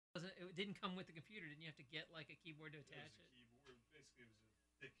it didn't come with the computer. Didn't you have to get like a keyboard to attach it? Keyboard. Basically, it was a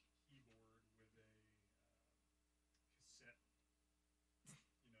thick keyboard with a cassette, input. So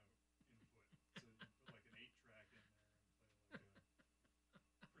you put like an 8-track in there and play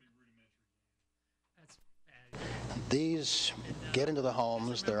like a pretty rudimentary game. That's bad. These get into the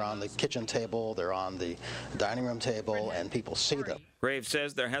homes, they're on the kitchen table, they're on the dining room table, and people see them. Graves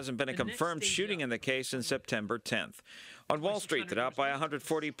says there hasn't been a confirmed shooting in the case since September 10th. On Wall Street, the Dow up by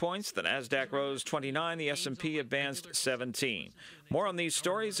 140 points, the Nasdaq rose 29, the S&P advanced 17. More on these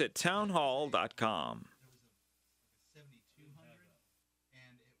stories at townhall.com.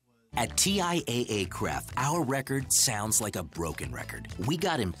 At TIAA-CREF, our record sounds like a broken record. We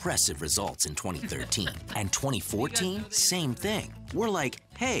got impressive results in 2013. And 2014, same thing. We're like,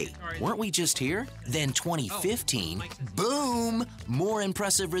 hey, weren't we just here? Then 2015, boom, more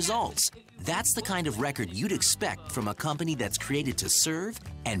impressive results. That's the kind of record you'd expect from a company that's created to serve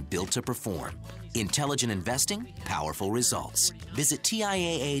and built to perform. Intelligent investing, powerful results. Visit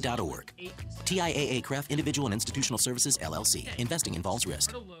TIAA.org. TIAA-CREF, Individual and Institutional Services, LLC. Investing involves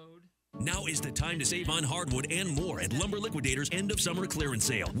risk. Now is the time to save on hardwood and more at Lumber Liquidators' end of summer clearance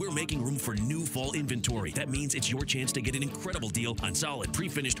sale. We're making room for new fall inventory. That means it's your chance to get an incredible deal on solid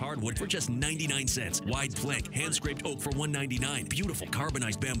pre-finished hardwood for just 99 cents. Wide plank, hand-scraped oak for $1.99. Beautiful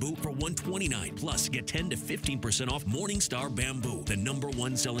carbonized bamboo for $1.29. Plus, get 10 to 15% off Morningstar Bamboo, the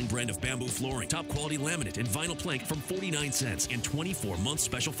 #1 selling brand of bamboo flooring. Top quality laminate and vinyl plank from 49 cents and 24-month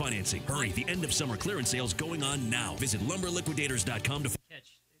special financing. Hurry, the end of summer clearance sale is going on now. Visit lumberliquidators.com to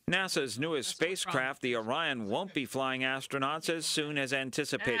NASA's newest spacecraft, the Orion, won't be flying astronauts as soon as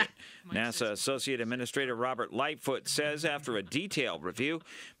anticipated. NASA Associate Administrator Robert Lightfoot says after a detailed review,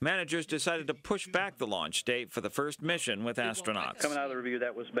 managers decided to push back the launch date for the first mission with astronauts. Coming out of the review,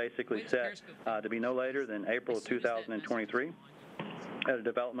 that was basically set to be no later than April of 2023 at a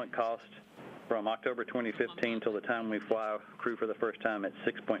development cost from October 2015 till the time we fly crew for the first time at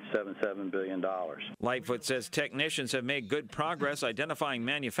 $6.77 billion. Lightfoot says technicians have made good progress identifying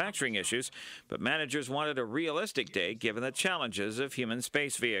manufacturing issues, but managers wanted a realistic date given the challenges of human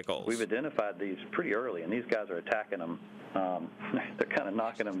space vehicles. We've identified these pretty early, and these guys are attacking them. They're kind of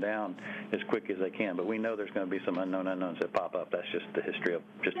knocking them down as quick as they can, but we know there's going to be some unknown unknowns that pop up. That's just the history of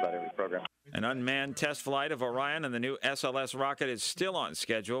just about every program. An unmanned test flight of Orion and the new SLS rocket is still on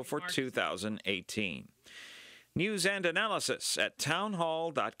schedule for 2018. News and analysis at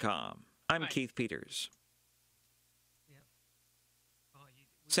townhall.com. I'm Keith Peters.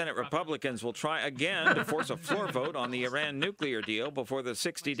 Senate Republicans will try again to force a floor vote on the Iran nuclear deal before the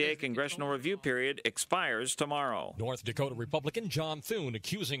 60-day congressional review period expires tomorrow. North Dakota Republican John Thune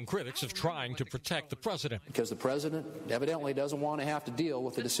accusing critics of trying to protect the president. Because the president evidently doesn't want to have to deal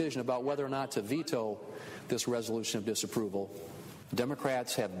with the decision about whether or not to veto this resolution of disapproval.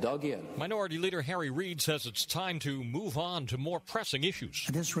 Democrats have dug in. Minority Leader Harry Reid says it's time to move on to more pressing issues.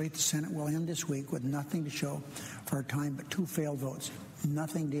 At this rate, the Senate will end this week with nothing to show for a time but 2 failed votes.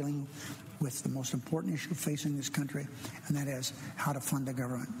 Nothing dealing with the most important issue facing this country, and that is how to fund the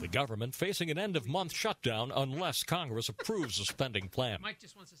government. The government facing an end-of-month shutdown unless Congress approves a spending plan.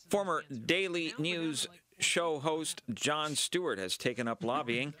 Former Daily News show host Jon Stewart has taken up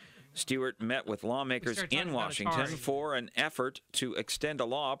lobbying. Stewart met with lawmakers in Washington for an effort to extend a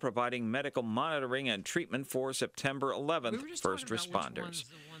law providing medical monitoring and treatment for September 11th first responders.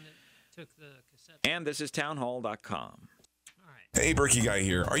 And this is townhall.com. Hey, Berkey Guy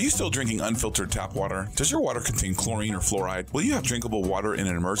here. Are you still drinking unfiltered tap water? Does your water contain chlorine or fluoride? Will you have drinkable water in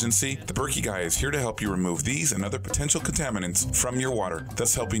an emergency? The Berkey Guy is here to help you remove these and other potential contaminants from your water,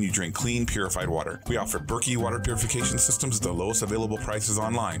 thus helping you drink clean, purified water. We offer Berkey water purification systems at the lowest available prices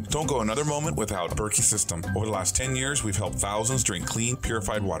online. Don't go another moment without Berkey system. Over the last 10 years, we've helped thousands drink clean,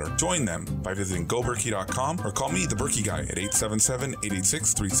 purified water. Join them by visiting goberkey.com or call me, the Berkey Guy, at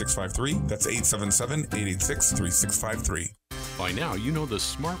 877-886-3653. That's 877-886-3653. By now, you know the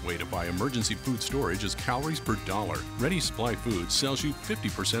smart way to buy emergency food storage is calories per dollar. Ready Supply Foods sells you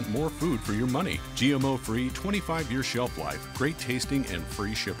 50% more food for your money. GMO-free, 25-year shelf life, great tasting, and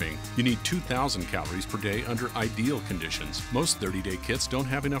free shipping. You need 2,000 calories per day under ideal conditions. Most 30-day kits don't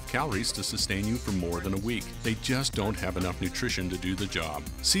have enough calories to sustain you for more than a week. They just don't have enough nutrition to do the job.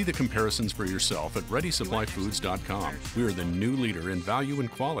 See the comparisons for yourself at ReadySupplyFoods.com. We are the new leader in value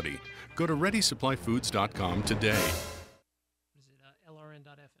and quality. Go to ReadySupplyFoods.com today.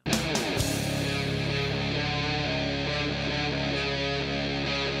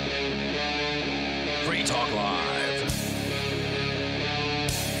 Free Talk Live.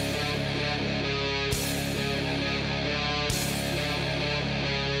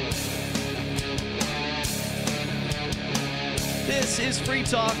 This This is Free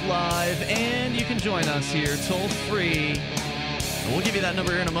Talk Live, and you can join us here toll-free. We'll give you that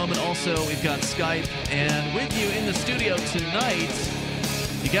number here in a moment. Also, we've got Skype, and with you in the studio tonight,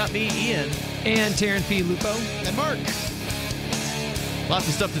 you got me, Ian. And Tarrin P. Lupo. And Mark. Lots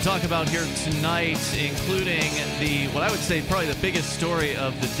of stuff to talk about here tonight, including what I would say probably the biggest story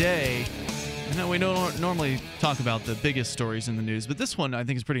of the day. I know we don't normally talk about the biggest stories in the news, but this one I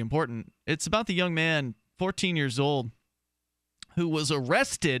think is pretty important. It's about the young man, 14 years old, who was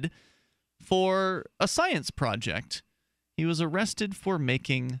arrested for a science project. He was arrested for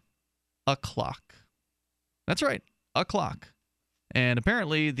making a clock. That's right, a clock. And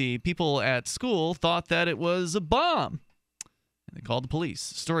apparently the people at school thought that it was a bomb. And they called the police.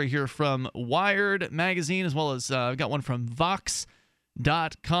 Story here from Wired magazine, as well as I've got one from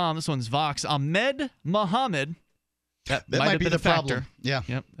Vox.com. This one's Vox. Ahmed Mohammed. That might be the factor. Yeah.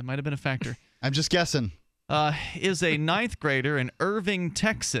 Yep, that might have been a factor. I'm just guessing. Is a ninth grader in Irving,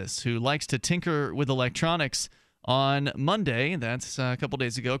 Texas, who likes to tinker with electronics. On Monday, that's a couple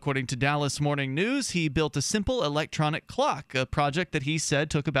days ago, according to Dallas Morning News, he built a simple electronic clock, a project that he said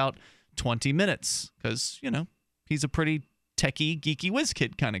took about 20 minutes because, he's a pretty techie, geeky whiz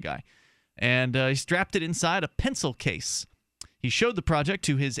kid kind of guy. And he strapped it inside a pencil case. He showed the project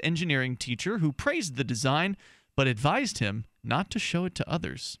to his engineering teacher, who praised the design, but advised him not to show it to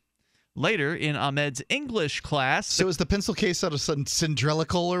others. Later, in Ahmed's English class... So is the pencil case out of some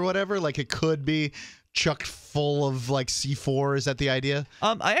cylindrical or whatever? Like it could be chucked full of like C4? Is that the idea?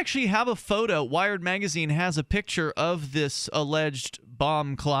 I actually have a photo. Wired magazine has a picture of this alleged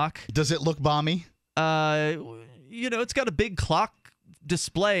bomb clock. Does it look bomby? It's got a big clock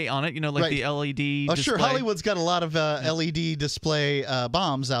display on it, like the LED Oh, display. sure. Hollywood's got a lot of LED display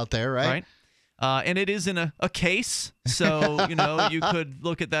bombs out there, right? And it is in a case, so, you could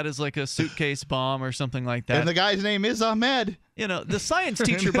look at that as like a suitcase bomb or something like that. And the guy's name is Ahmed. The science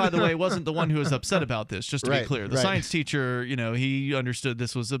teacher, by the way, wasn't the one who was upset about this, just to be clear. The science teacher, he understood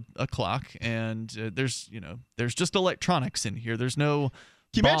this was a clock, and there's just electronics in here. There's no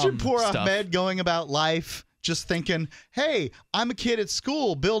Can you imagine poor stuff. Ahmed going about life just thinking, hey, I'm a kid at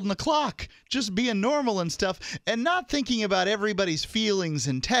school building a clock, just being normal and stuff, and not thinking about everybody's feelings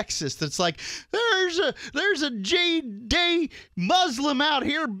in Texas that's like, there's a J-Day Muslim out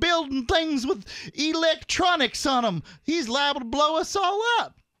here building things with electronics on them. He's liable to blow us all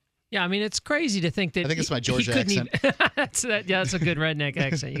up. Yeah, I mean, it's crazy to think that... I think it's my Georgia accent. That's a good redneck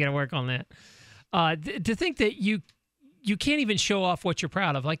accent. You got to work on that. To think that you can't even show off what you're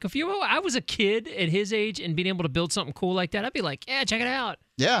proud of. Like, I was a kid at his age and being able to build something cool like that, I'd be like, yeah, check it out.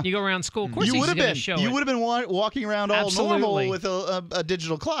 Yeah. You go around school. Of course he's going to show it. You would have been walking around all normal with a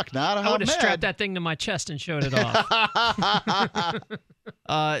digital clock, not a I would have strapped that thing to my chest and showed it off.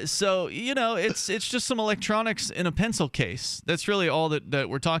 So, it's just some electronics in a pencil case. That's really all that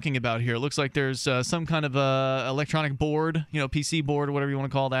we're talking about here. It looks like there's some kind of electronic board, PC board or whatever you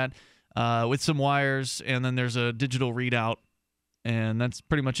want to call that. With some wires, and then there's a digital readout, and that's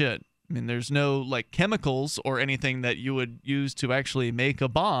pretty much it. I mean, there's no like chemicals or anything that you would use to actually make a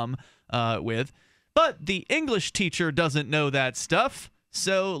bomb with. But the English teacher doesn't know that stuff.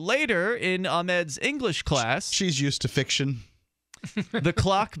 So later in Ahmed's English class, she's used to fiction. The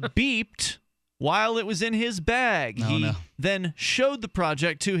clock beeped while it was in his bag. He then showed the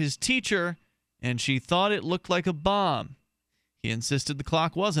project to his teacher, and she thought it looked like a bomb. He insisted the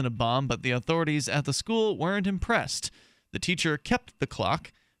clock wasn't a bomb, but the authorities at the school weren't impressed. The teacher kept the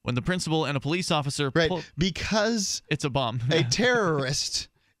clock when the principal and a police officer because it's a bomb. A terrorist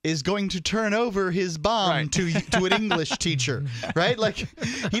is going to turn over his bomb to an English teacher, right? Like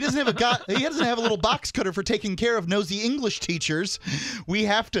he doesn't have a little box cutter for taking care of nosy English teachers. We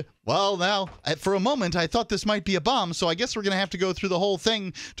have to. Well, now for a moment I thought this might be a bomb, so I guess we're going to have to go through the whole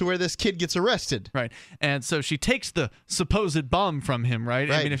thing to where this kid gets arrested. Right, and so she takes the supposed bomb from him. Right.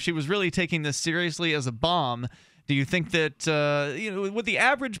 I mean, if she was really taking this seriously as a bomb. Do you think that, would the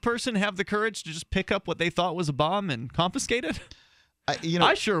average person have the courage to just pick up what they thought was a bomb and confiscate it?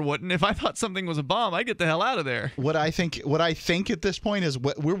 I sure wouldn't. If I thought something was a bomb, I'd get the hell out of there. What I think at this point is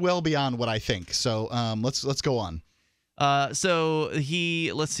we're well beyond what I think. So let's go on.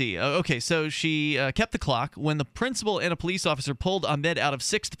 Let's see. Okay, so she kept the clock. When the principal and a police officer pulled Ahmed out of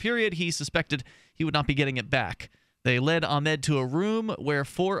sixth period, he suspected he would not be getting it back. They led Ahmed to a room where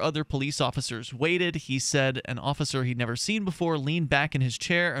 4 other police officers waited. He said an officer he'd never seen before leaned back in his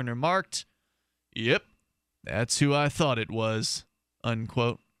chair and remarked, "Yep, that's who I thought it was,"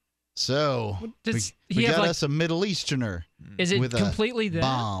 unquote. So we got us a Middle Easterner. Is it with completely a that?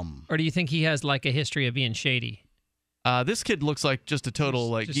 Bomb? Or do you think he has like a history of being shady? This kid looks like just a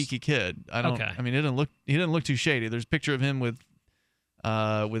total geeky kid. I mean, he didn't look too shady. There's a picture of him with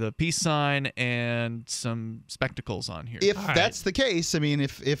with a peace sign and some spectacles on here. If that's the case, I mean,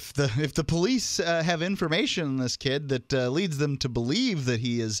 if the police have information on this kid that leads them to believe that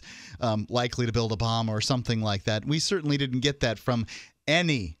he is likely to build a bomb or something like that, we certainly didn't get that from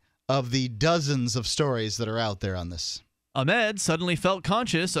any of the dozens of stories that are out there on this. Ahmed suddenly felt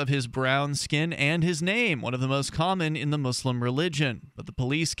conscious of his brown skin and his name, one of the most common in the Muslim religion. But the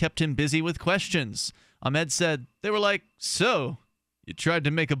police kept him busy with questions. Ahmed said, they were like, so, you tried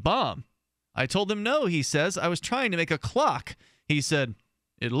to make a bomb? I told him no, he says. I was trying to make a clock. He said,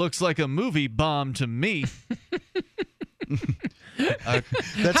 it looks like a movie bomb to me.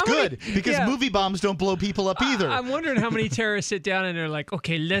 That's good, because movie bombs don't blow people up either. I'm wondering how many terrorists sit down and they're like,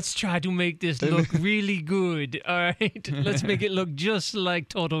 okay, let's try to make this look really good. All right, let's make it look just like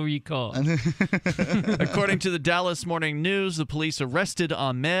Total Recall. According to the Dallas Morning News, the police arrested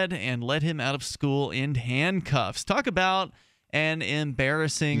Ahmed and let him out of school in handcuffs. Talk about an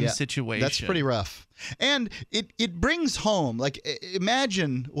embarrassing situation. That's pretty rough. And it brings home, like,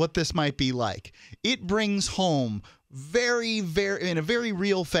 imagine what this might be like. It brings home very, very, in a very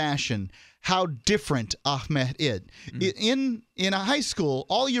real fashion, how different Ahmed is. In a high school,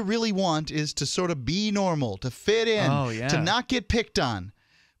 all you really want is to sort of be normal, to fit in, to not get picked on.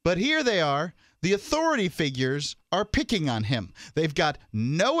 But here they are. The authority figures are picking on him. They've got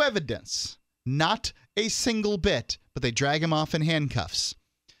no evidence, not a single bit, but they drag him off in handcuffs.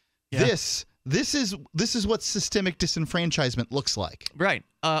 Yeah. This is what systemic disenfranchisement looks like. Right.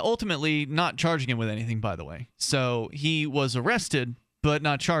 Ultimately, not charging him with anything, by the way. So he was arrested, but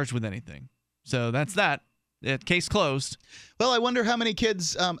not charged with anything. So that's that. Case closed. Well, I wonder how many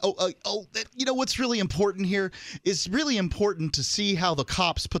kids. You know what's really important here? It's really important to see how the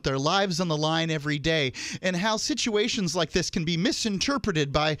cops put their lives on the line every day, and how situations like this can be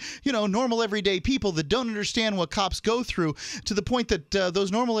misinterpreted by normal everyday people that don't understand what cops go through, to the point that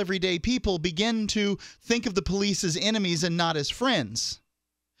those normal everyday people begin to think of the police as enemies and not as friends.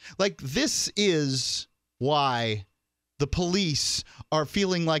 Like, this is why the police are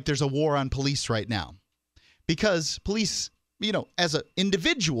feeling like there's a war on police right now. Because police, as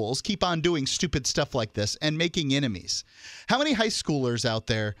individuals, keep on doing stupid stuff like this and making enemies. How many high schoolers out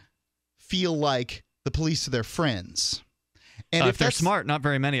there feel like the police are their friends? And if they're smart, not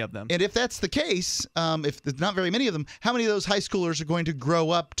very many of them. And if that's the case, if there's not very many of them, how many of those high schoolers are going to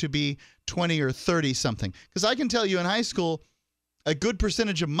grow up to be 20 or 30 something? Because I can tell you, in high school, a good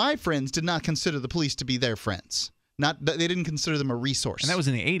percentage of my friends did not consider the police to be their friends. They didn't consider them a resource. And that was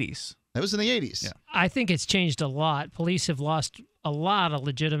in the 80s. That was in the 80s. Yeah. I think it's changed a lot. Police have lost a lot of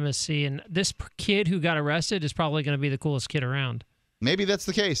legitimacy, and this kid who got arrested is probably going to be the coolest kid around. Maybe that's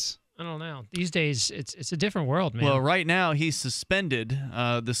the case. I don't know. These days, it's a different world, man. Well, right now, he's suspended.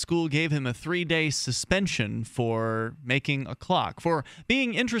 The school gave him a 3-day suspension for making a clock, for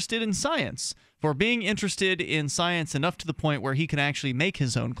being interested in science, enough to the point where he can actually make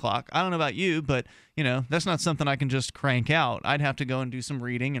his own clock. I don't know about you, but, that's not something I can just crank out. I'd have to go and do some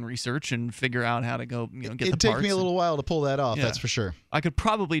reading and research and figure out how to go, get the parts. It'd take me a little while to pull that off, that's for sure. I could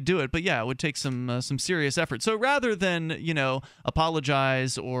probably do it, but yeah, it would take some serious effort. So rather than,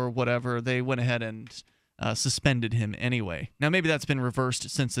 apologize or whatever, they went ahead and suspended him anyway. Now, maybe that's been reversed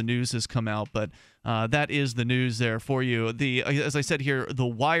since the news has come out, but that is the news there for you. As I said here, the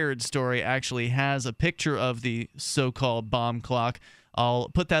Wired story actually has a picture of the so-called bomb clock. I'll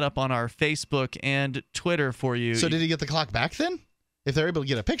put that up on our Facebook and Twitter for you. So did he get the clock back then? If they're able to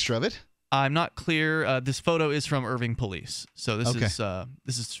get a picture of it? I'm not clear. This photo is from Irving Police. So this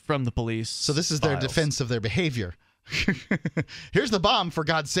is from the police. So this is their defense of their behavior. Here's the bomb, for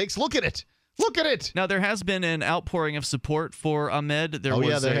God's sakes. Look at it. Look at it. Now, there has been an outpouring of support for Ahmed. There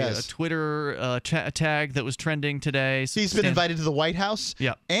was a Twitter tag that was trending today. He's been invited to the White House.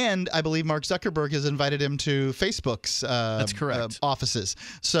 Yeah. And I believe Mark Zuckerberg has invited him to Facebook's That's correct. Offices.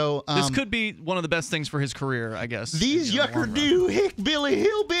 So this could be one of the best things for his career, I guess. These yucker-do,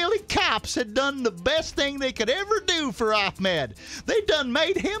 hillbilly cops had done the best thing they could ever do for Ahmed. They done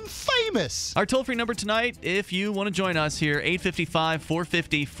made him famous. Our toll-free number tonight, if you want to join us here,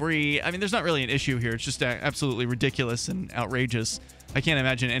 855-450-FREE. I mean, there's not really an issue here. It's just absolutely ridiculous and outrageous. I can't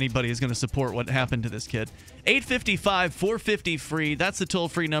imagine anybody is going to support what happened to this kid. 855-450-FREE. That's the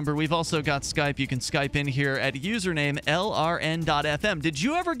toll-free number. We've also got Skype. You can Skype in here at username LRN.FM. Did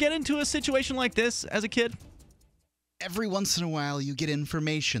you ever get into a situation like this as a kid? Every once in a while, you get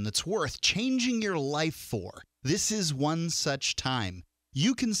information that's worth changing your life for. This is one such time.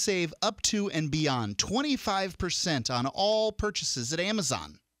 You can save up to and beyond 25% on all purchases at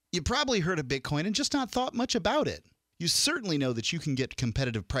Amazon. You probably heard of Bitcoin and just not thought much about it. You certainly know that you can get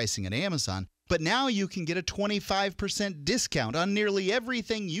competitive pricing at Amazon, But now you can get a 25% discount on nearly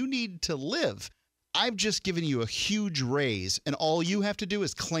everything you need to live. I've just given you a huge raise, and all you have to do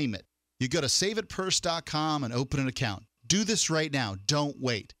is claim it. You go to saveitpurse.com and open an account. Do this right now. Don't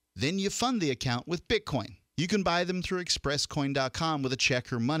wait. Then you fund the account with Bitcoin. You can buy them through expresscoin.com with a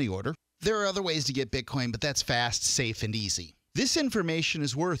check or money order. There are other ways to get Bitcoin, but that's fast, safe, and easy. This information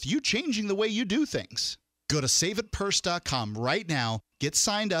is worth you changing the way you do things. Go to saveitpurse.com right now, get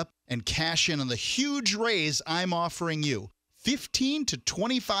signed up, and cash in on the huge raise I'm offering you. 15 to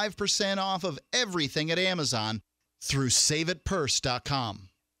 25% off of everything at Amazon through saveitpurse.com.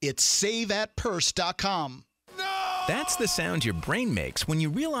 It's saveatpurse.com. That's the sound your brain makes when you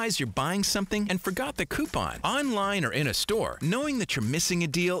realize you're buying something and forgot the coupon. Online or in a store, knowing that you're missing a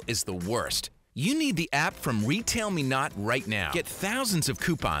deal is the worst. You need the app from Retail Me Not right now. Get thousands of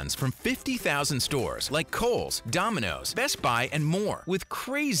coupons from 50,000 stores like Kohl's, Domino's, Best Buy, and more with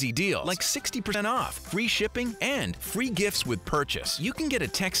crazy deals like 60% off, free shipping, and free gifts with purchase. You can get a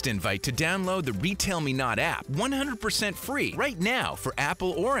text invite to download the Retail Me Not app 100% free right now for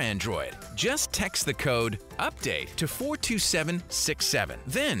Apple or Android. Just text the code UPDATE to 42767.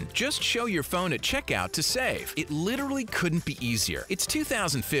 Then just show your phone at checkout to save. It literally couldn't be easier. It's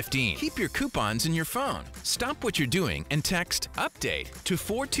 2015. Keep your coupons in your phone. Stop what you're doing and text UPDATE to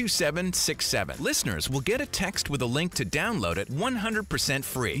 42767. Listeners will get a text with a link to download it 100%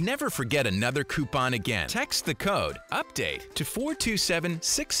 free. Never forget another coupon again. Text the code UPDATE to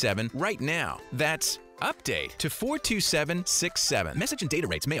 42767 right now. That's UPDATE to 42767. Message and data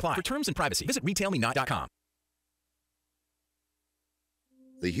rates may apply. For terms and privacy, visit retailmenot.com.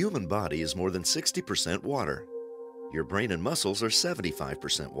 The human body is more than 60% water. Your brain and muscles are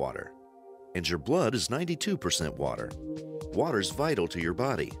 75% water. And your blood is 92% water. Water's vital to your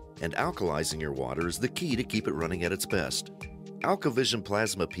body, and alkalizing your water is the key to keep it running at its best. AlkaVision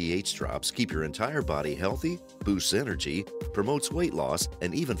Plasma pH drops keep your entire body healthy, boosts energy, promotes weight loss,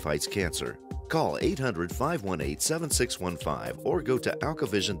 and even fights cancer. Call 800-518-7615 or go to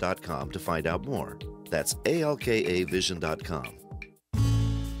alkavision.com to find out more. That's alkavision.com.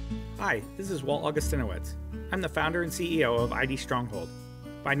 Hi, this is Walt Augustinowicz. I'm the founder and CEO of ID Stronghold.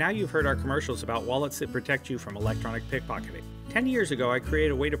 By now you've heard our commercials about wallets that protect you from electronic pickpocketing. 10 years ago, I created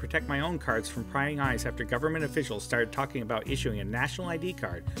a way to protect my own cards from prying eyes after government officials started talking about issuing a national ID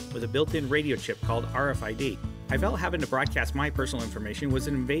card with a built-in radio chip called RFID. I felt having to broadcast my personal information was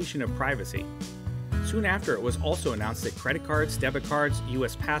an invasion of privacy. Soon after, it was also announced that credit cards, debit cards,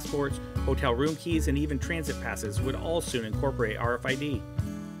 U.S. passports, hotel room keys, and even transit passes would all soon incorporate RFID.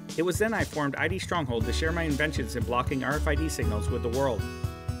 It was then I formed ID Stronghold to share my inventions in blocking RFID signals with the world.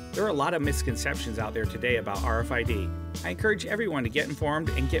 There are a lot of misconceptions out there today about RFID. I encourage everyone to get informed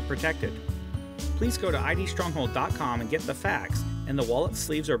and get protected. Please go to idstronghold.com and get the facts and the wallet,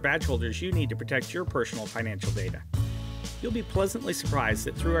 sleeves, or badge holders you need to protect your personal financial data. You'll be pleasantly surprised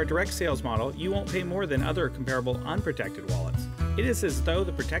that through our direct sales model, you won't pay more than other comparable unprotected wallets. It is as though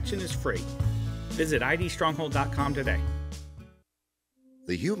the protection is free. Visit idstronghold.com today.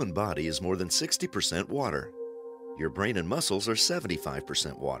 The human body is more than 60% water. Your brain and muscles are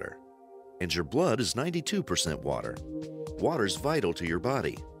 75% water. And your blood is 92% water. Water's vital to your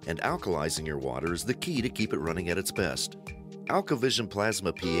body, and alkalizing your water is the key to keep it running at its best. AlkaVision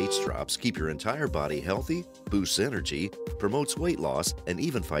Plasma pH drops keep your entire body healthy, boosts energy, promotes weight loss, and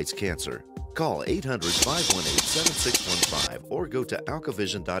even fights cancer. Call 800-518-7615 or go to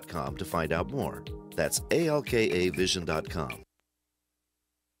alkavision.com to find out more. That's alkavision.com.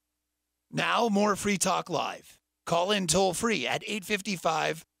 Now more Free Talk Live. Call in toll-free at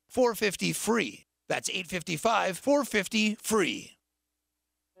 855-450-FREE. That's 855-450-FREE.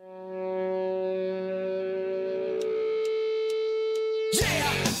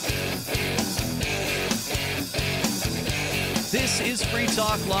 This is Free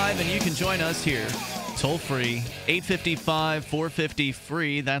Talk Live, and you can join us here toll-free,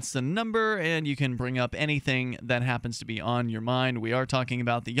 855-450-FREE. That's the number, and you can bring up anything that happens to be on your mind. We are talking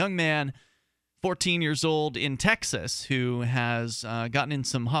about the young man, 14 years old, in Texas, who has gotten in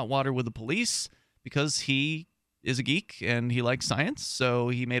some hot water with the police because he is a geek and he likes science. So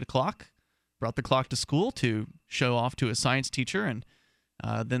he made a clock, brought the clock to school to show off to a science teacher, and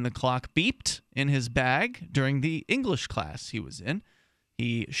then the clock beeped in his bag during the English class he was in.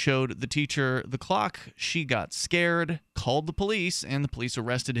 He showed the teacher the clock. She got scared, called the police, and the police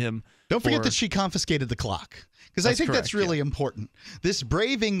arrested him. Don't forget that she confiscated the clock, because I think correct, that's really important. This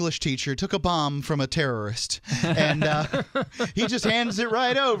brave English teacher took a bomb from a terrorist, and he just hands it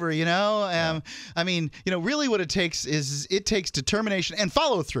right over, you know? I mean, you know, really what it takes is determination and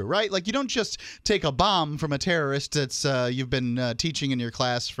follow-through, right? Like, you don't just take a bomb from a terrorist that's you've been teaching in your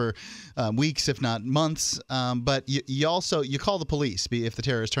class for weeks, if not months, but you also call the police if the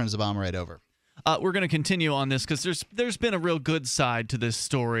terrorist turns the bomb right over. We're going to continue on this because there's been a real good side to this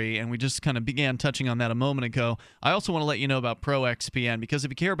story, and we just kind of began touching on that a moment ago. I also want to let you know about ProXPN, because if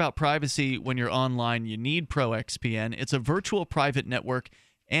you care about privacy when you're online, you need ProXPN. It's a virtual private network,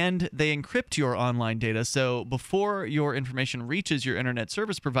 and they encrypt your online data, so before your information reaches your internet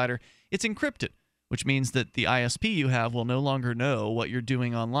service provider, it's encrypted, which means that the ISP you have will no longer know what you're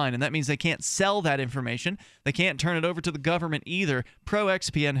doing online. And that means they can't sell that information. They can't turn it over to the government either.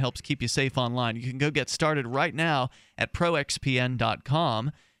 ProXPN helps keep you safe online. You can go get started right now at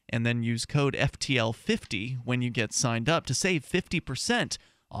proxpn.com and then use code FTL50 when you get signed up to save 50%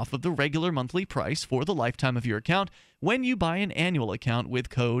 off of the regular monthly price for the lifetime of your account when you buy an annual account with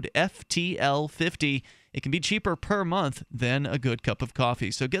code FTL50. It can be cheaper per month than a good cup of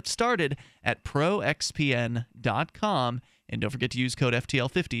coffee. So get started at proxpn.com, and don't forget to use code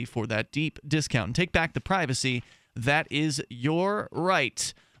FTL50 for that deep discount. And take back the privacy. That is your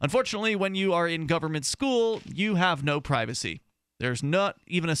right. Unfortunately, when you are in government school, you have no privacy. There's not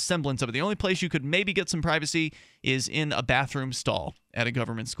even a semblance of it. The only place you could maybe get some privacy is in a bathroom stall at a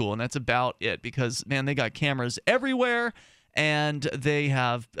government school, and that's about it because, man, they got cameras everywhere. And they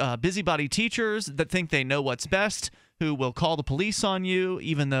have busybody teachers that think they know what's best, who will call the police on you,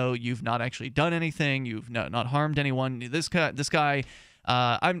 even though you've not actually done anything, you've not harmed anyone. This guy,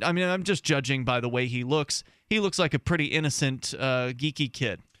 I'm just judging by the way he looks. He looks like a pretty innocent, geeky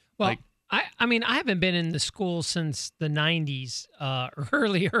kid. Well, I mean, I haven't been in the school since the 90s,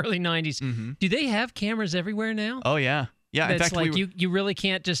 early 90s. Mm-hmm. Do they have cameras everywhere now? Oh, yeah. Yeah, in fact, like you really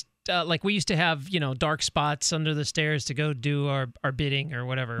can't just like we used to have, dark spots under the stairs to go do our bidding or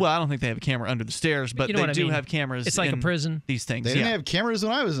whatever. Well, I don't think they have a camera under the stairs, but they do have cameras. It's like a prison. These things. They didn't have cameras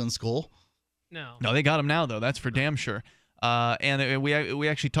when I was in school. No, they got them now though. That's for damn sure. And we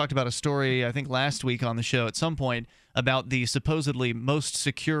actually talked about a story I think last week on the show at some point about the supposedly most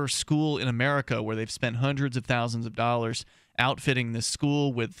secure school in America, where they've spent hundreds of thousands of dollars outfitting this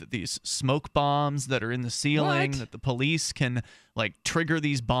school with these smoke bombs that are in the ceiling, that the police can like trigger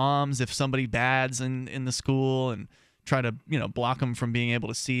these bombs if somebody bad's in the school and try to block them from being able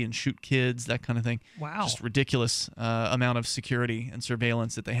to see and shoot kids, that kind of thing. Wow. Just ridiculous amount of security and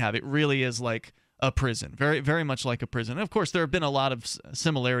surveillance that they have. It really is like a prison, very, very much like a prison. And of course, there have been a lot of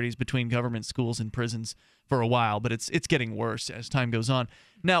similarities between government schools and prisons for a while, but it's getting worse as time goes on.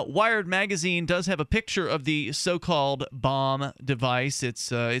 Now, Wired magazine does have a picture of the so-called bomb device.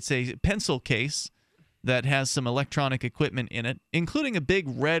 It's a pencil case that has some electronic equipment in it, including a big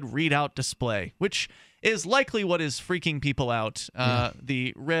red readout display, which is likely what is freaking people out.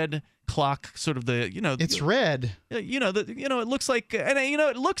 The red clock, sort of it's red. It looks like, and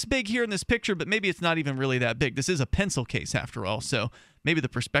it looks big here in this picture, but maybe it's not even really that big. This is a pencil case after all, so maybe the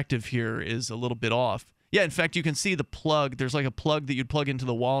perspective here is a little bit off. Yeah, in fact, you can see the plug. There's like a plug that you'd plug into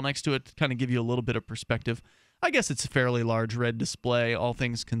the wall next to it to kind of give you a little bit of perspective. I guess it's a fairly large red display, all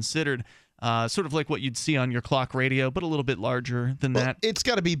things considered. Sort of like what you'd see on your clock radio, but a little bit larger than that. It's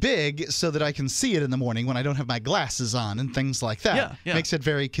got to be big so that I can see it in the morning when I don't have my glasses on and things like that. Yeah. Makes it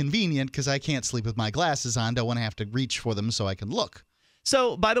very convenient because I can't sleep with my glasses on. Don't want to have to reach for them so I can look.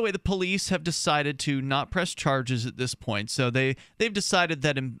 So, by the way, the police have decided to not press charges at this point. So they've decided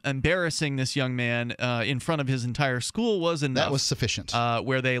that embarrassing this young man in front of his entire school was enough. That was sufficient.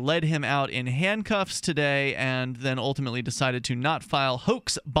 Where they led him out in handcuffs today and then ultimately decided to not file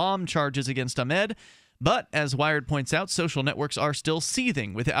hoax bomb charges against Ahmed. But, as Wired points out, social networks are still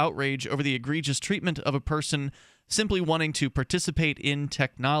seething with outrage over the egregious treatment of a person simply wanting to participate in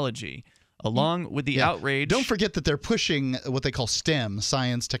technology. Along with the outrage. Don't forget that they're pushing what they call STEM,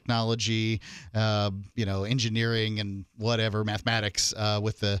 science, technology, engineering, and whatever, mathematics,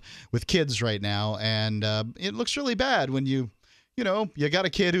 with kids right now, and it looks really bad when you got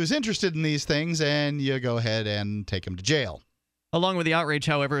a kid who's interested in these things, and you go ahead and take him to jail. Along with the outrage,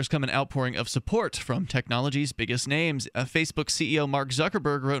 however, has come an outpouring of support from technology's biggest names. Facebook CEO Mark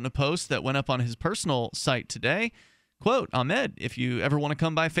Zuckerberg wrote in a post that went up on his personal site today. Quote, Ahmed, if you ever want to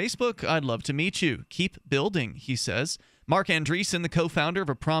come by Facebook, I'd love to meet you. Keep building, he says. Mark Andreessen, the co-founder of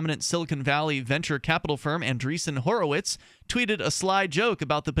a prominent Silicon Valley venture capital firm, Andreessen Horowitz, tweeted a sly joke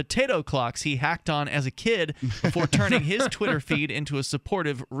about the potato clocks he hacked on as a kid before turning his Twitter feed into a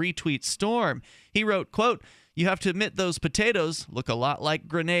supportive retweet storm. He wrote, quote, "You have to admit those potatoes look a lot like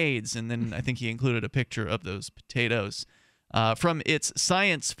grenades." And then I think he included a picture of those potatoes. From its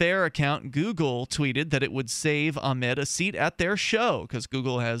Science Fair account, Google tweeted that it would save Ahmed a seat at their show because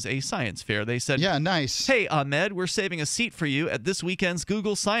Google has a science fair. They said, "Yeah, nice. Hey, Ahmed, we're saving a seat for you at this weekend's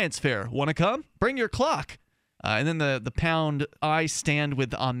Google Science Fair. Want to come? Bring your clock." And then the pound I stand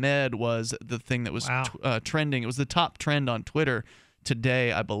with Ahmed was the thing that was trending. It was the top trend on Twitter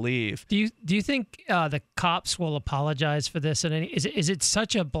today, I believe. Do you think the cops will apologize for this? Is it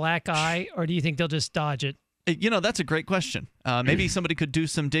such a black eye, or do you think they'll just dodge it? You know, that's a great question. Maybe somebody could do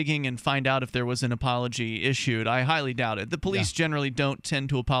some digging and find out if there was an apology issued. I highly doubt it. The police generally don't tend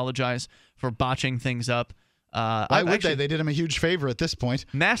to apologize for botching things up. Why would they? They did him a huge favor at this point.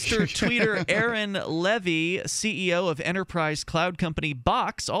 Master tweeter Aaron Levy, CEO of enterprise cloud company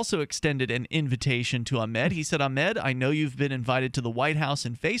Box, also extended an invitation to Ahmed. He said, "Ahmed, I know you've been invited to the White House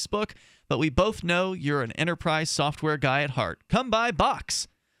and Facebook, but we both know you're an enterprise software guy at heart. Come by Box."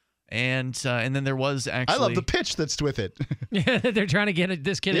 And then there was actually... I love the pitch that's with it. Yeah, they're trying to get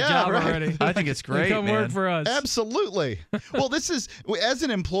this kid a job already. I think it's great, Come work for us. Absolutely. Well, this is, as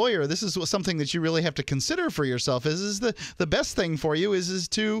an employer, this is something that you really have to consider for yourself. Is the best thing for you is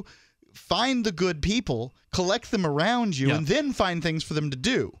to find the good people, collect them around you, and then find things for them to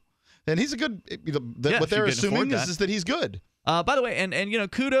do. And he's a good... what they're assuming is that he's good. By the way, and you know,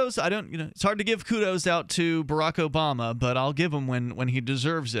 kudos. It's hard to give kudos out to Barack Obama, but I'll give him when he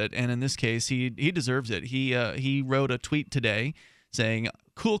deserves it. And in this case, he deserves it. He wrote a tweet today saying,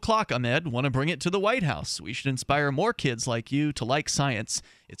 "Cool clock, Ahmed. Want to bring it to the White House? We should inspire more kids like you to like science.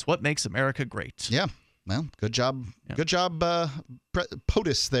 It's what makes America great." Yeah. Well, good job. Yeah. Good job,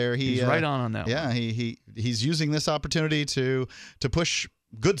 POTUS there. He's right on that. Yeah, one. He's using this opportunity to push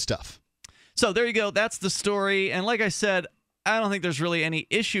good stuff. So there you go. That's the story. And like I said, I don't think there's really any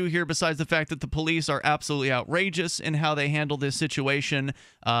issue here besides the fact that the police are absolutely outrageous in how they handle this situation.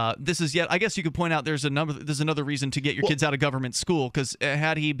 This is I guess you could point out there's another reason to get your kids out of government school, because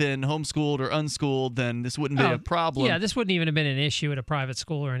had he been homeschooled or unschooled, then this wouldn't be a problem. Yeah, this wouldn't even have been an issue at a private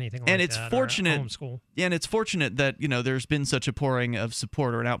school or anything like that. And it's fortunate, homeschool. And it's fortunate that there's been such a pouring of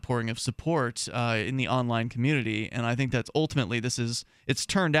support, or an outpouring of support in the online community. And I think that's ultimately it's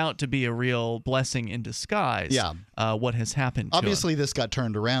turned out to be a real blessing in disguise. Yeah. What has happened to Obviously, him. this got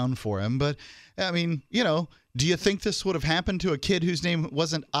turned around for him, but I mean, do you think this would have happened to a kid whose name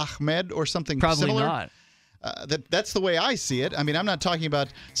wasn't Ahmed or something similar? Probably not. That's the way I see it. I mean, I'm not talking about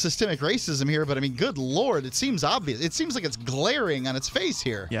systemic racism here, but I mean, good Lord, it seems obvious. It seems like it's glaring on its face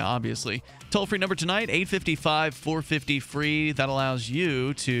here. Yeah, obviously. Toll-free number tonight, 855-450-FREE. That allows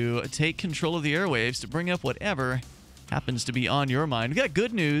you to take control of the airwaves to bring up whatever happens to be on your mind. We got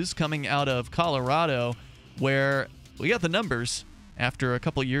good news coming out of Colorado, where we got the numbers after a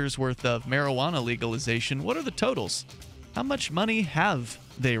couple years worth of marijuana legalization. What are the totals? How much money have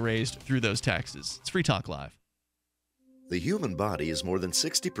they raised through those taxes? It's Free Talk Live. The human body is more than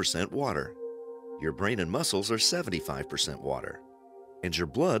 60% water. Your brain and muscles are 75% water. And your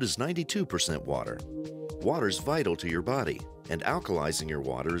blood is 92% water. Water's vital to your body, and alkalizing your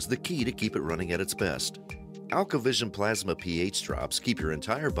water is the key to keep it running at its best. AlkaVision Plasma pH drops keep your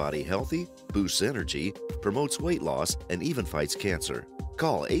entire body healthy, boosts energy, promotes weight loss, and even fights cancer.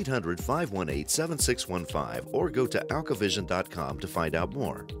 Call 800-518-7615 or go to alkavision.com to find out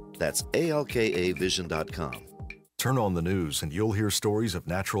more. That's ALKAvision.com. Turn on the news and you'll hear stories of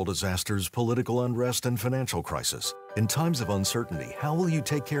natural disasters, political unrest, and financial crisis. In times of uncertainty, how will you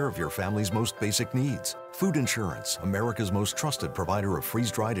take care of your family's most basic needs? Food Insurance, America's most trusted provider of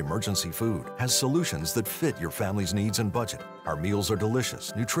freeze-dried emergency food, has solutions that fit your family's needs and budget. Our meals are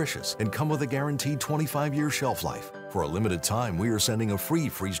delicious, nutritious, and come with a guaranteed 25-year shelf life. For a limited time, we are sending a free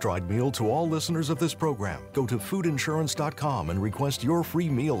freeze-dried meal to all listeners of this program. Go to foodinsurance.com and request your free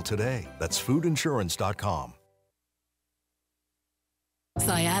meal today. That's foodinsurance.com.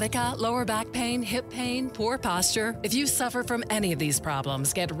 Sciatica, lower back pain, hip pain, poor posture. If you suffer from any of these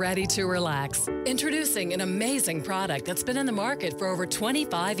problems, get ready to relax. Introducing an amazing product that's been in the market for over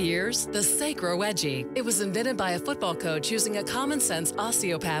 25 years, the Sacro Wedgie. It was invented by a football coach using a common-sense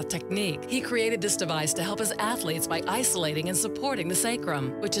osteopath technique. He created this device to help his athletes by isolating and supporting the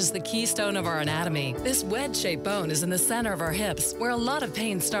sacrum, which is the keystone of our anatomy. This wedge-shaped bone is in the center of our hips, where a lot of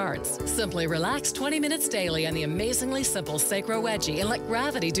pain starts. Simply relax 20 minutes daily on the amazingly simple Sacro Wedgie and let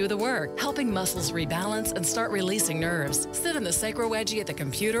gravity do the work, helping muscles rebalance and start releasing nerves. Sit in the Sacro Wedgie at the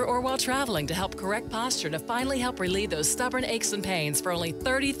computer or while traveling to help correct posture to finally help relieve those stubborn aches and pains for only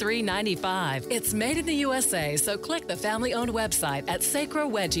 $33.95. It's made in the USA, so click the family-owned website at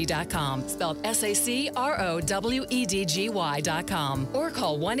sacrowedgie.com, spelled SACROWEDGY.com, or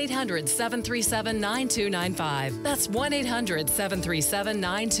call 1-800-737-9295. That's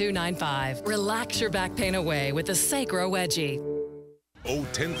 1-800-737-9295. Relax your back pain away with the Sacro Wedgie. Owe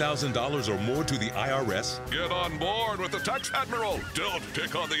 $10,000 or more to the IRS? Get on board with the Tax Admiral. Don't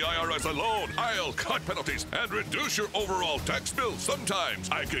pick on the IRS alone. I'll cut penalties and reduce your overall tax bill. Sometimes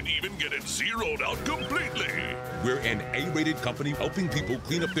I can even get it zeroed out completely. We're an A-rated company helping people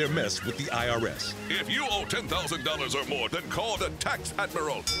clean up their mess with the IRS. If you owe $10,000 or more, then call the Tax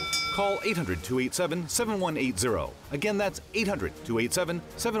Admiral. Call 800-287-7180. Again, that's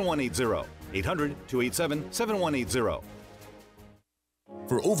 800-287-7180. 800-287-7180.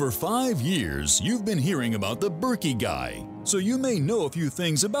 For over 5 years, you've been hearing about the Berkey Guy, so you may know a few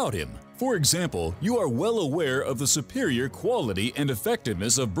things about him. For example, you are well aware of the superior quality and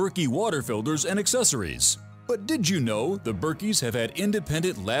effectiveness of Berkey water filters and accessories. But did you know the Berkeys have had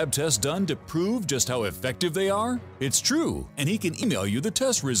independent lab tests done to prove just how effective they are? It's true, and he can email you the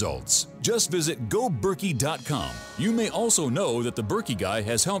test results. Just visit goberkey.com. You may also know that the Berkey Guy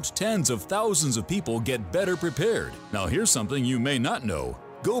has helped tens of thousands of people get better prepared. Now here's something you may not know.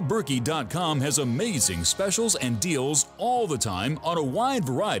 GoBerkey.com has amazing specials and deals all the time on a wide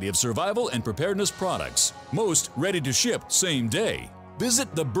variety of survival and preparedness products, most ready to ship same day.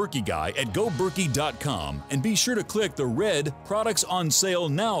 Visit the Berkey Guy at goberkey.com and be sure to click the red Products on Sale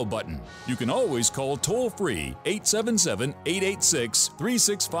Now button. You can always call toll-free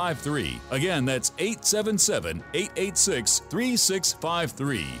 877-886-3653. Again, that's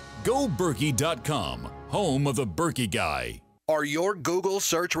 877-886-3653. GoBerkey.com, home of the Berkey Guy. Are your Google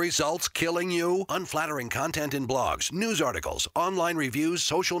search results killing you? Unflattering content in blogs, news articles, online reviews,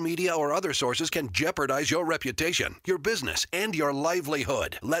 social media, or other sources can jeopardize your reputation, your business, and your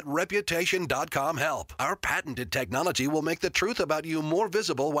livelihood. Let Reputation.com help. Our patented technology will make the truth about you more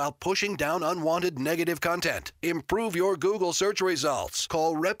visible while pushing down unwanted negative content. Improve your Google search results.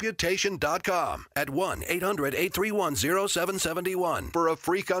 Call Reputation.com at 1-800-831-0771 for a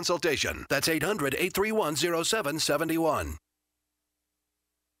free consultation. That's 800-831-0771.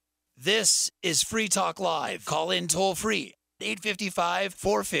 This is Free Talk Live. Call in toll free,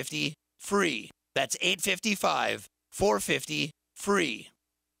 855-450-FREE. That's 855-450-FREE.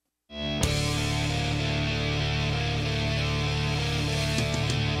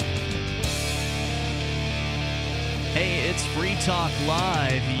 Hey, it's Free Talk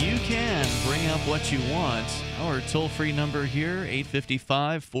Live. You can bring up what you want. Our toll-free number here,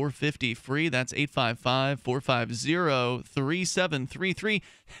 855-450-FREE. That's 855-450-3733.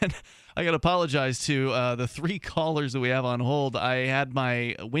 And I got to apologize to the three callers that we have on hold. I had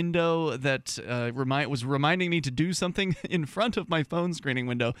my window that was reminding me to do something in front of my phone screening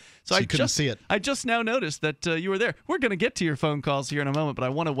window. So I couldn't see it. I just now noticed that you were there. We're going to get to your phone calls here in a moment, but I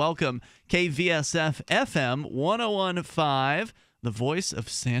want to welcome KVSF FM 101.5, the voice of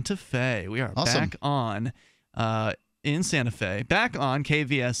Santa Fe. We are back on in Santa Fe, back on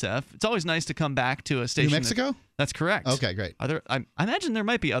KVSF. It's always nice to come back to a station. New Mexico? That's correct. Okay, great. I imagine there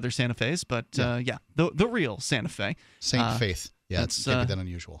might be other Santa Fe's, but the real Santa Fe. Saint Faith. Yeah, it's maybe that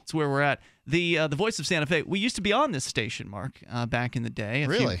unusual. That's where we're at. The voice of Santa Fe. We used to be on this station, Mark, back in the day,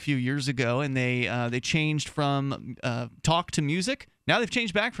 a few years ago, and they changed from talk to music. Now they've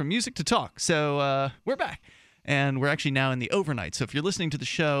changed back from music to talk. So we're back. And we're actually now in the overnight. So if you're listening to the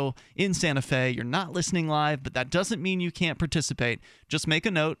show in Santa Fe, you're not listening live, but that doesn't mean you can't participate. Just make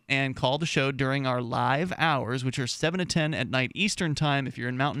a note and call the show during our live hours, which are 7 to 10 at night Eastern Time. If you're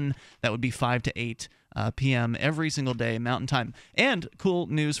in Mountain, that would be 5 to 8 p.m. every single day, Mountain Time. And cool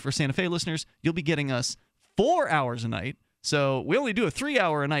news for Santa Fe listeners, you'll be getting us 4 hours a night. So we only do a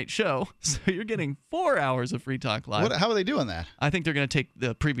 3-hour-a-night show, so you're getting 4 hours of Free Talk Live. How are they doing that? I think they're going to take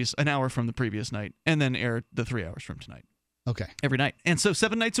an hour from the previous night and then air the 3 hours from tonight. Okay. Every night. And so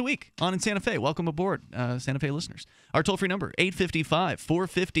 7 nights a week on in Santa Fe. Welcome aboard, Santa Fe listeners. Our toll-free number,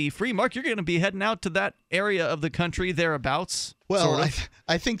 855-450-FREE. Mark, you're going to be heading out to that area of the country thereabouts. Well, sort of.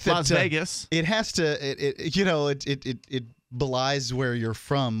 I think that Las Vegas. It has to. It belies where you're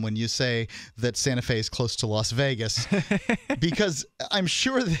from when you say that Santa Fe is close to Las Vegas, because I'm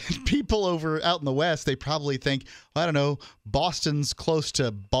sure that people out in the West, they probably think, I don't know, Boston's close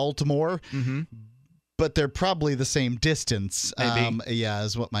to Baltimore. Mm-hmm. But they're probably the same distance.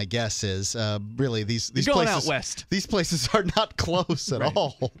 Is what my guess is. Really, these going places out west. These places are not close at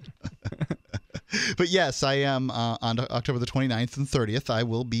all. But yes, I am on October the 29th and 30th. I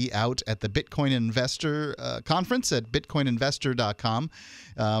will be out at the Bitcoin Investor Conference at bitcoininvestor.com.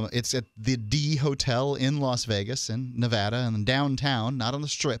 It's at the D Hotel in Las Vegas in Nevada and downtown, not on the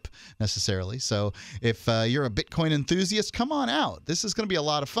Strip necessarily. So if you're a Bitcoin enthusiast, come on out. This is going to be a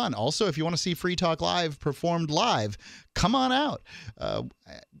lot of fun. Also, if you want to see Free Talk Live performed live, come on out.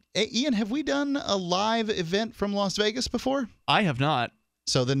 Ian, have we done a live event from Las Vegas before? I have not.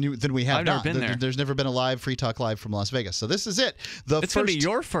 So then we have I've not. never been there. There's never been a live Free Talk Live from Las Vegas. So this is it. It's going to be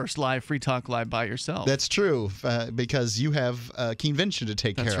your first live Free Talk Live by yourself. That's true, because you have a convention to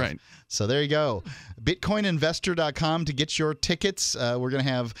take care of. That's right. So there you go. BitcoinInvestor.com to get your tickets. We're going to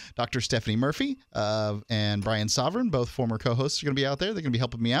have Dr. Stephanie Murphy and Brian Sovereign, both former co-hosts, are going to be out there. They're going to be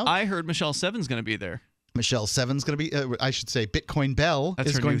helping me out. I heard Michelle Seven's going to be there. Michelle Seven's going to be, I should say, Bitcoin Bell That's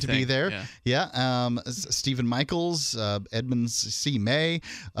is her going new to thing. be there. Yeah. Stephen Michaels, Edmund C. May,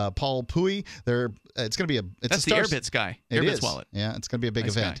 Paul Pui. It's going to be That's the Airbits guy. It Airbits is. wallet. Yeah, it's going to be a big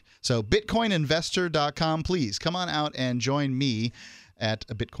Nice event. guy. So BitcoinInvestor.com, please come on out and join me at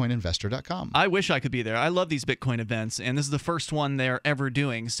BitcoinInvestor.com. I wish I could be there. I love these Bitcoin events, and this is the first one they're ever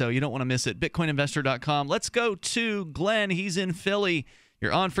doing, so you don't want to miss it. BitcoinInvestor.com. Let's go to Glenn. He's in Philly.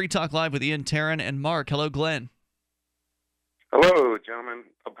 You're on Free Talk Live with Ian, Tarrin, and Mark. Hello, Glenn. Hello, gentlemen.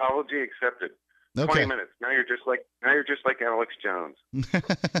 Apology accepted. Okay. 20 minutes. Now you're just like Alex Jones.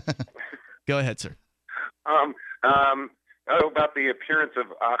 Go ahead, sir. About the appearance of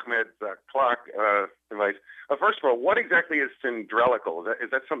Ahmed's clock device. First of all, what exactly is cylindrical? Is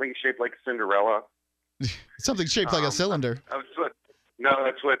that something shaped like Cinderella? Something shaped like a cylinder. That's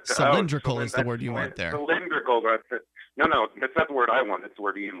what. Cylindrical is the word you want there. Cylindrical. No, that's not the word I want. It's the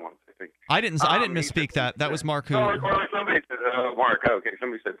word Ian wants, I think. I didn't misspeak that. That was Mark who. Or somebody said, Mark. Okay,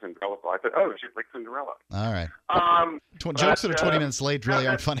 somebody said Cinderella. I said, it's shaped like Cinderella. All right. Jokes that are 20 minutes late really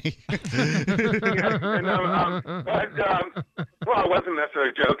aren't funny. Well, it wasn't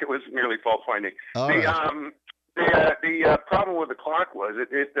necessarily a joke. It was merely fault finding. The problem with the clock was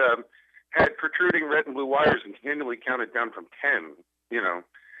it had protruding red and blue wires and continually counted down from 10.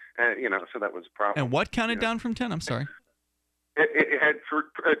 So that was a problem. And what counted down from 10? I'm sorry. It had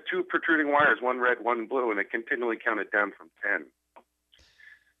two protruding wires, one red, one blue, and it continually counted down from 10.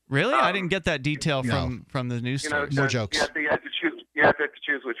 Really? I didn't get that detail from the news story. More jokes. You have to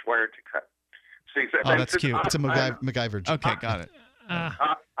choose which wire to cut. See, that's cute. It's a MacGyver joke. Okay, got it. All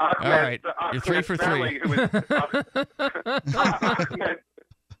right. You're 3 for 3.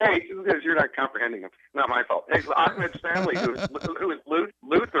 Hey, because you're not comprehending him. Not my fault. Hey, Ahmed's family, who is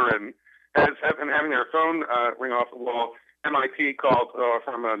Lutheran, has been having their phone ring off the wall. MIT called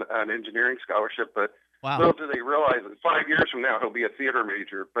from an engineering scholarship, but little do they realize that 5 years from now he'll be a theater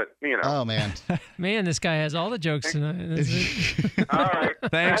major. But Oh man, man, this guy has all the jokes tonight. All right.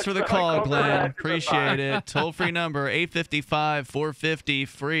 Thanks for the call, Glenn. Appreciate it. Toll-free number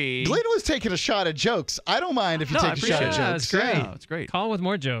 855-450-FREE. Glenn was taking a shot at jokes. I don't mind if you take a shot at jokes. It's great. No, it's great. Call with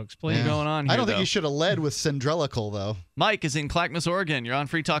more jokes, please. What's going on here, I don't think though? you should have led with Cinderellical, though. Mike is in Clackamas, Oregon. You're on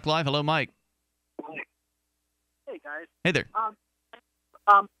Free Talk Live. Hello, Mike. Hey, guys. Hey there.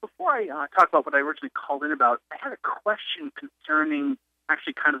 Before I talk about what I originally called in about, I had a question concerning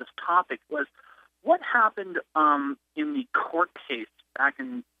actually kind of this topic. Was what happened in the court case back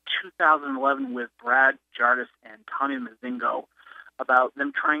in 2011 with Brad Jardis and Tommy Mazingo about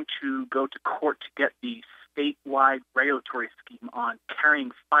them trying to go to court to get the statewide regulatory scheme on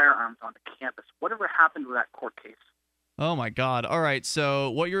carrying firearms onto campus? Whatever happened with that court case? Oh, my God. All right. So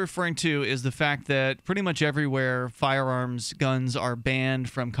what you're referring to is the fact that pretty much everywhere firearms, guns are banned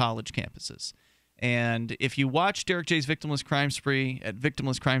from college campuses. And if you watch Derek J's Victimless Crime Spree at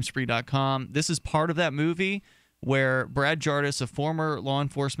victimlesscrimespree.com, this is part of that movie where Brad Jardis, a former law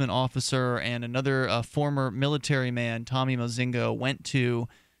enforcement officer, and another former military man, Tommy Mozingo, went to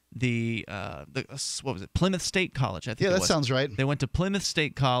the what was it, Plymouth State College, I think it was. Yeah, that sounds right. They went to Plymouth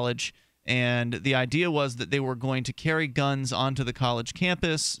State College, and the idea was that they were going to carry guns onto the college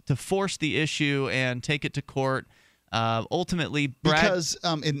campus to force the issue and take it to court. Ultimately, because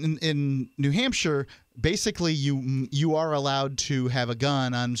in New Hampshire, basically you are allowed to have a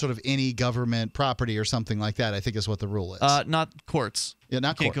gun on sort of any government property or something like that, I think is what the rule is. Not courts. Yeah,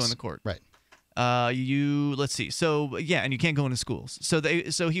 not you courts. Can't go in the court. Right. Let's see. So yeah, and you can't go into schools.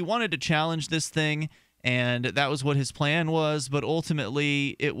 So he wanted to challenge this thing, and that was what his plan was. But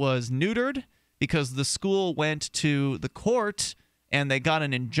ultimately, it was neutered because the school went to the court and they got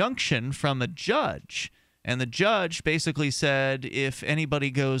an injunction from a judge. And the judge basically said, if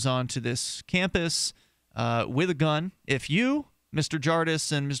anybody goes onto this campus with a gun, if you Mr.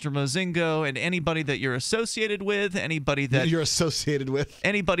 Jardis and Mr. Mozingo and anybody that you're associated with, anybody that you're associated with,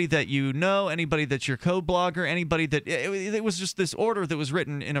 anybody that you know, anybody that's your co-blogger, anybody that it was just this order that was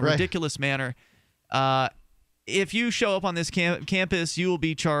written in a ridiculous manner. If you show up on this campus, you will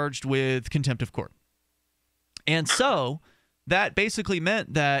be charged with contempt of court. And so that basically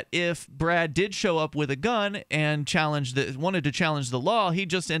meant that if Brad did show up with a gun and wanted to challenge the law, he'd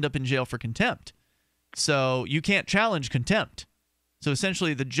just end up in jail for contempt. So you can't challenge contempt. So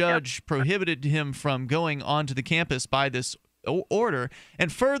essentially the judge prohibited him from going onto the campus by this order.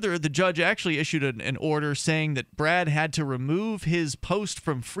 And further, the judge actually issued an order saying that Brad had to remove his post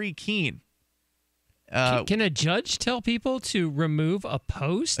from Free Keene. Can a judge tell people to remove a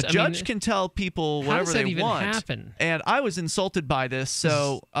post? A judge can tell people whatever they want. How does that even happen? And I was insulted by this.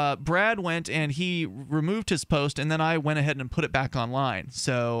 So Brad went and he removed his post, and then I went ahead and put it back online.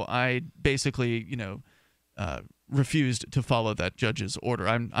 So I basically, refused to follow that judge's order.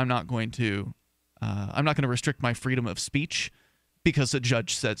 I'm not going to restrict my freedom of speech because the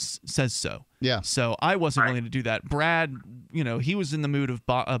judge says so. Yeah. So I wasn't willing to do that. Brad, he was in the mood of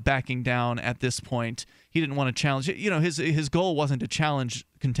backing down at this point. He didn't want to challenge it. His goal wasn't to challenge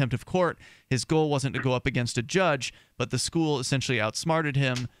contempt of court. His goal wasn't to go up against a judge, but the school essentially outsmarted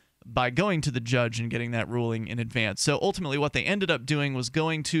him by going to the judge and getting that ruling in advance. So ultimately what they ended up doing was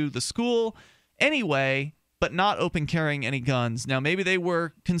going to the school anyway, but not open carrying any guns. Now, maybe they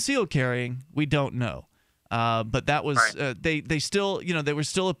were concealed carrying. We don't know. But that was they still, there was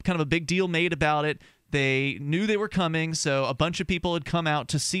still kind of a big deal made about it. They knew they were coming, so a bunch of people had come out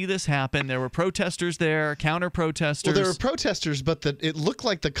to see this happen. There were protesters there, counter-protesters. Well, there were protesters, but it looked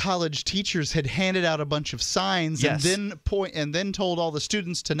like the college teachers had handed out a bunch of signs and then told all the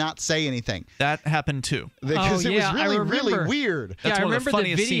students to not say anything. That happened too. Because it was really weird. That's one of the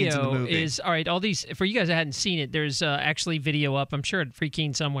funniest scenes in the movie. All right, all these, for you guys that hadn't seen it, there's actually video up, I'm sure, at Free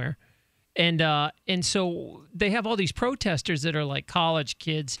Keene somewhere. And so they have all these protesters that are like college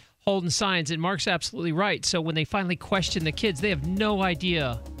kids holding signs, and Mark's absolutely right. So when they finally question the kids, they have no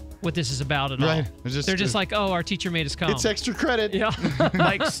idea what this is about at all. They're just like, oh, our teacher made us come. It's extra credit. Yeah.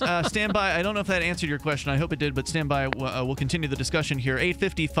 Mike, stand by. I don't know if that answered your question. I hope it did, but stand by. We'll continue the discussion here.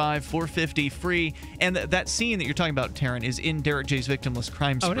 855-450-FREE. And that scene that you're talking about, Tarrin, is in Derek J's Victimless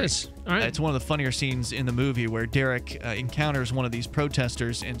Crime Spree. Oh, it is? All right. It's one of the funnier scenes in the movie where Derek encounters one of these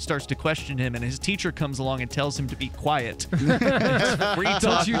protesters and starts to question him, and his teacher comes along and tells him to be quiet.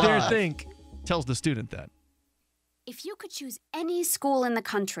 Don't you dare think. Tells the student that. If you could choose any school in the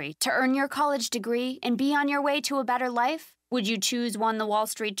country to earn your college degree and be on your way to a better life, would you choose one the Wall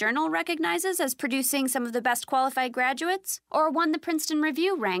Street Journal recognizes as producing some of the best qualified graduates? Or one the Princeton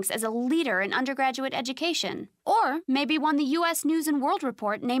Review ranks as a leader in undergraduate education? Or maybe one the U.S. News and World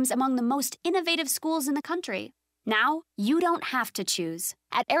Report names among the most innovative schools in the country? Now, you don't have to choose.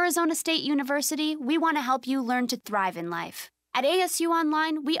 At Arizona State University, we want to help you learn to thrive in life. At ASU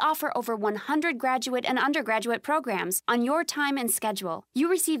Online, we offer over 100 graduate and undergraduate programs on your time and schedule.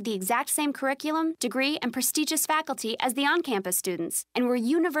 You receive the exact same curriculum, degree, and prestigious faculty as the on-campus students, and we're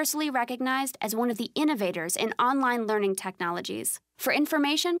universally recognized as one of the innovators in online learning technologies. For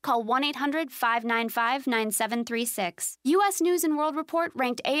information, call 1-800-595-9736. U.S. News and World Report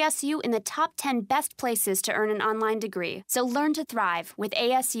ranked ASU in the top 10 best places to earn an online degree. So learn to thrive with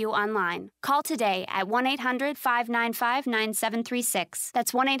ASU Online. Call today at 1-800-595-9736.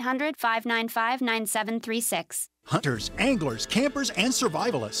 That's 1-800-595-9736. Hunters, anglers, campers, and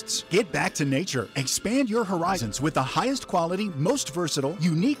survivalists. Get back to nature. Expand your horizons with the highest quality, most versatile,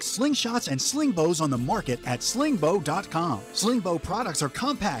 unique slingshots and sling bows on the market at slingbow.com. Slingbow products are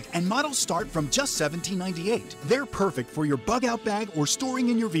compact and models start from just $17.98. They're perfect for your bug-out bag or storing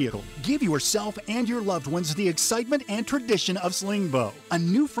in your vehicle. Give yourself and your loved ones the excitement and tradition of Slingbow, a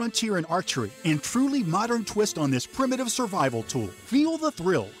new frontier in archery and truly modern twist on this primitive survival tool. Feel the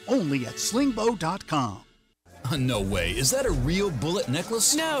thrill only at slingbow.com. No way. Is that a real bullet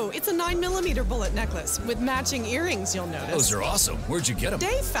necklace? No, it's a 9mm bullet necklace with matching earrings, you'll notice. Those are awesome. Where'd you get them?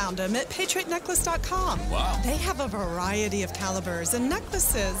 Dave found them at patriotnecklace.com. Wow. They have a variety of calibers and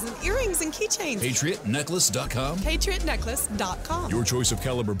necklaces and earrings and keychains. Patriotnecklace.com? Patriotnecklace.com. Your choice of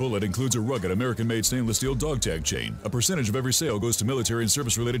caliber bullet includes a rugged American-made stainless steel dog tag chain. A percentage of every sale goes to military and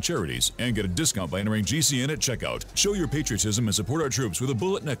service-related charities. And get a discount by entering GCN at checkout. Show your patriotism and support our troops with a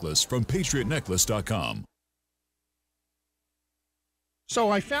bullet necklace from patriotnecklace.com. So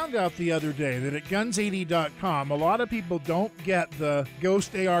I found out the other day that at guns80.com, a lot of people don't get the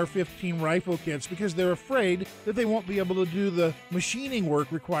Ghost AR-15 rifle kits because they're afraid that they won't be able to do the machining work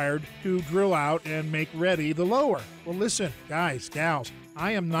required to drill out and make ready the lower. Well, listen, guys, gals,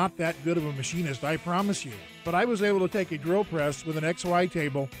 I am not that good of a machinist, I promise you. But I was able to take a drill press with an XY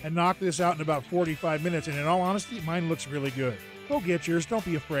table and knock this out in about 45 minutes, and in all honesty, mine looks really good. Go get yours. Don't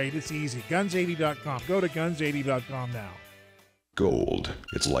be afraid. It's easy. Guns80.com. Go to guns80.com now. Gold.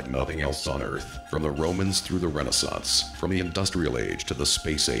 It's like nothing else on Earth. From the Romans through the Renaissance, from the Industrial Age to the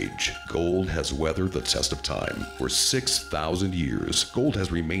Space Age, gold has weathered the test of time. For 6,000 years, gold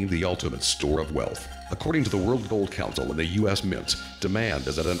has remained the ultimate store of wealth. According to the World Gold Council and the U.S. Mint, demand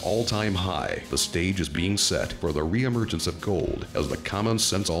is at an all-time high. The stage is being set for the reemergence of gold as the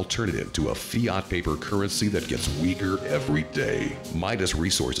common-sense alternative to a fiat paper currency that gets weaker every day. Midas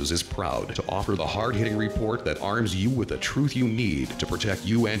Resources is proud to offer the hard-hitting report that arms you with the truth you need to protect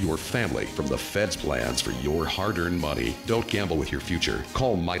you and your family from the Fed's plans for your hard-earned money. Don't gamble with your future.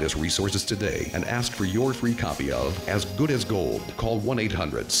 Call Midas Resources today and ask for your free copy of As Good as Gold. Call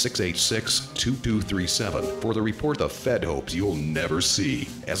 1-800-686-2237 for the report the Fed hopes you'll never see.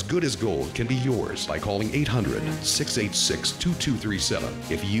 As Good as Gold can be yours by calling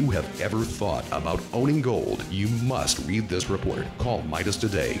 800-686-2237. If you have ever thought about owning gold, you must read this report. Call Midas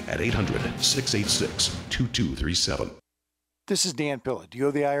today at 800-686-2237. This is Dan Pilla. Do you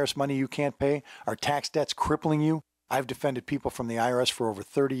owe the IRS money you can't pay? Are tax debts crippling you? I've defended people from the IRS for over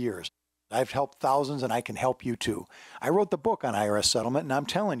 30 years. I've helped thousands, and I can help you too. I wrote the book on IRS settlement, and I'm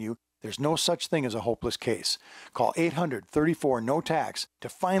telling you, there's no such thing as a hopeless case. Call 800-34-NO-TAX to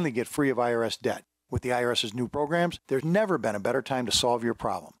finally get free of IRS debt. With the IRS's new programs, there's never been a better time to solve your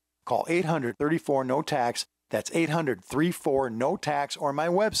problem. Call 800-34-NO-TAX. That's 800-34-NO-TAX, or my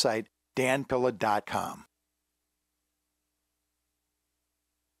website, danpilla.com.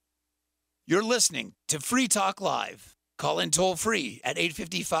 You're listening to Free Talk Live. Call in toll free at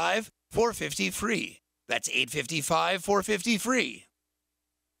 855-450-FREE. That's 855-450-FREE.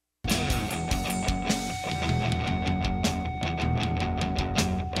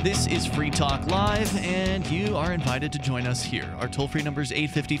 This is Free Talk Live, and you are invited to join us here. Our toll-free number is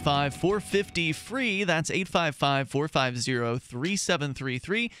 855-450-FREE. That's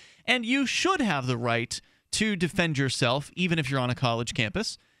 855-450-3733. And you should have the right to defend yourself, even if you're on a college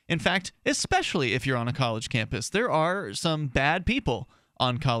campus. In fact, especially if you're on a college campus. There are some bad people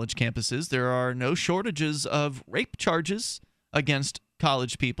on college campuses. There are no shortages of rape charges against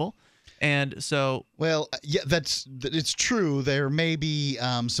college people. And so, well, yeah, it's true. There may be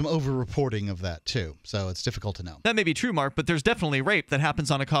some over-reporting of that too, so it's difficult to know. That may be true, Mark, but there's definitely rape that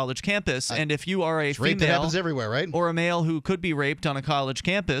happens on a college campus. And if you are a female, rape that happens everywhere, right? Or a male who could be raped on a college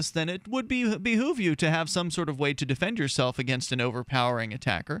campus, then it would behoove you to have some sort of way to defend yourself against an overpowering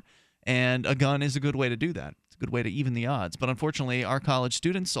attacker. And a gun is a good way to do that. It's a good way to even the odds. But unfortunately, our college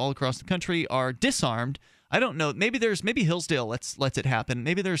students all across the country are disarmed. I don't know. Maybe Hillsdale lets it happen.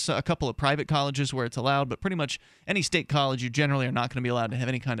 Maybe there's a couple of private colleges where it's allowed, but pretty much any state college, you generally are not going to be allowed to have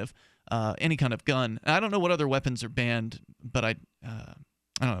any kind of gun. I don't know what other weapons are banned, but I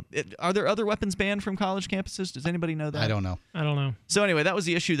don't know. Are there other weapons banned from college campuses? Does anybody know that? I don't know. So anyway, that was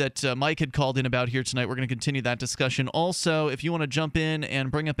the issue that Mike had called in about here tonight. We're going to continue that discussion. Also, if you want to jump in and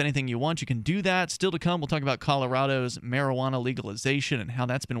bring up anything you want, you can do that. Still to come, we'll talk about Colorado's marijuana legalization and how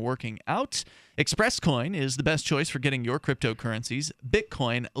that's been working out. ExpressCoin is the best choice for getting your cryptocurrencies.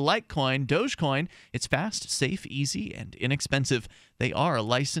 Bitcoin, Litecoin, Dogecoin. It's fast, safe, easy, and inexpensive. They are a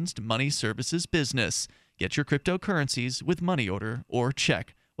licensed money services business. Get your cryptocurrencies with money order or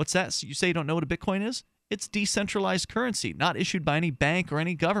check. What's that? You say you don't know what a Bitcoin is? It's decentralized currency, not issued by any bank or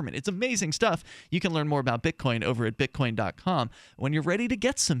any government. It's amazing stuff. You can learn more about Bitcoin over at bitcoin.com. When you're ready to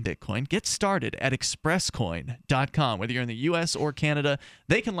get some Bitcoin, get started at expresscoin.com. Whether you're in the U.S. or Canada,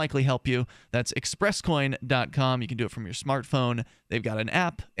 they can likely help you. That's expresscoin.com. You can do it from your smartphone. They've got an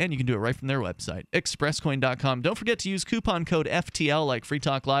app, and you can do it right from their website, expresscoin.com. Don't forget to use coupon code FTL, like Free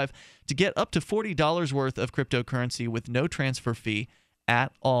Talk Live, to get up to $40 worth of cryptocurrency with no transfer fee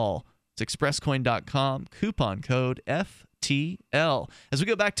at all. It's expresscoin.com, coupon code FTL. As we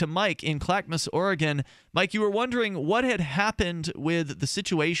go back to Mike in Clackamas, Oregon. Mike, you were wondering what had happened with the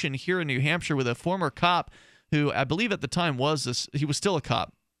situation here in New Hampshire with a former cop who I believe at the time he was still a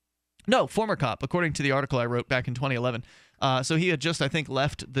cop. No, former cop, according to the article I wrote back in 2011. So he had just, I think,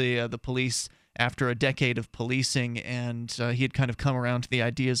 left the police after a decade of policing, and he had kind of come around to the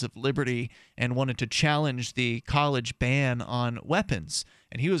ideas of liberty and wanted to challenge the college ban on weapons.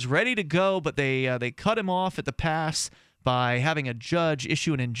 And he was ready to go, but they cut him off at the pass by having a judge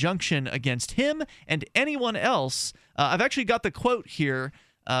issue an injunction against him and anyone else. I've actually got the quote here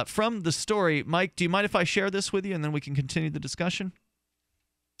from the story. Mike, do you mind if I share this with you and then we can continue the discussion?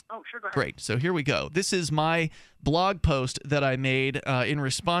 Oh, sure, go ahead. Great. So here we go. This is my blog post that I made in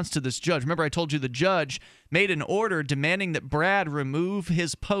response to this judge. Remember, I told you the judge made an order demanding that Brad remove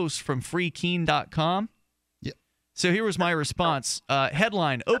his post from freekeen.com? Yep. So here was my response.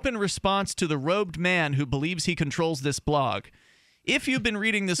 Headline, open response to the robed man who believes he controls this blog. If you've been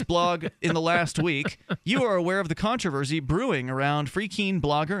reading this blog in the last week, you are aware of the controversy brewing around Free Keene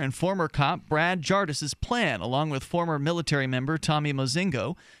blogger and former cop Brad Jardis's plan, along with former military member Tommy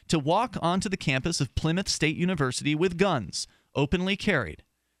Mozingo, to walk onto the campus of Plymouth State University with guns, openly carried.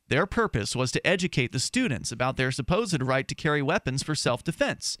 Their purpose was to educate the students about their supposed right to carry weapons for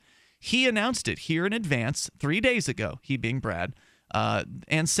self-defense. He announced it here in advance 3 days ago, he being Brad,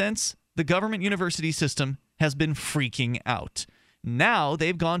 and since the government university system has been freaking out. Now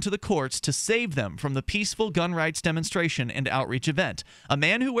they've gone to the courts to save them from the peaceful gun rights demonstration and outreach event. A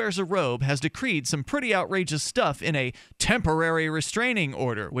man who wears a robe has decreed some pretty outrageous stuff in a temporary restraining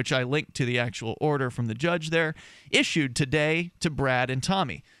order, which I linked to the actual order from the judge there, issued today to Brad and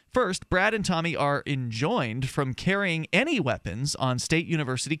Tommy. First, Brad and Tommy are enjoined from carrying any weapons on State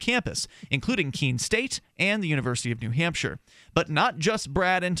University campus, including Keene State and the University of New Hampshire. But not just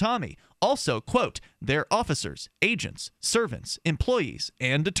Brad and Tommy. Also, quote, their officers, agents, servants, employees,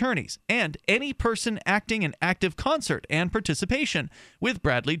 and attorneys, and any person acting in active concert and participation with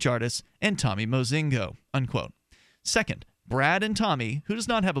Bradley Jardis and Tommy Mozingo, unquote. Second, Brad and Tommy, who does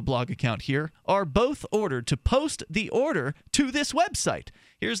not have a blog account here, are both ordered to post the order to this website.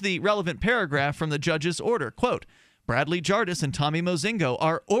 Here's the relevant paragraph from the judge's order. Quote, Bradley Jardis and Tommy Mozingo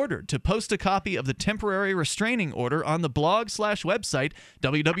are ordered to post a copy of the temporary restraining order on the blog/website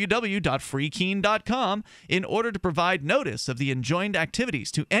www.freekeen.com in order to provide notice of the enjoined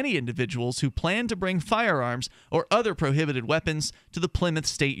activities to any individuals who plan to bring firearms or other prohibited weapons to the Plymouth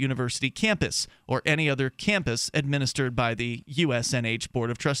State University campus or any other campus administered by the USNH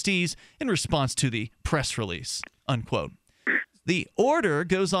Board of Trustees in response to the press release, unquote. The order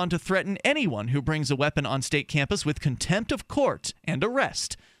goes on to threaten anyone who brings a weapon on state campus with contempt of court and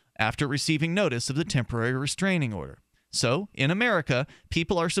arrest after receiving notice of the temporary restraining order. So, in America,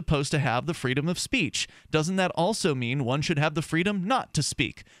 people are supposed to have the freedom of speech. Doesn't that also mean one should have the freedom not to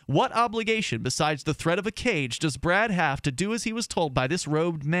speak? What obligation besides the threat of a cage does Brad have to do as he was told by this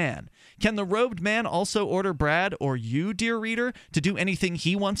robed man? Can the robed man also order Brad, or you, dear reader, to do anything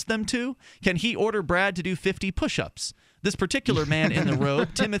he wants them to? Can he order Brad to do 50 push-ups? This particular man in the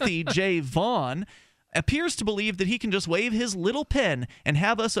robe, Timothy J. Vaughn, appears to believe that he can just wave his little pen and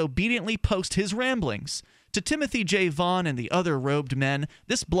have us obediently post his ramblings. To Timothy J. Vaughn and the other robed men,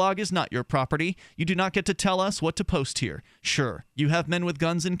 this blog is not your property. You do not get to tell us what to post here. Sure, you have men with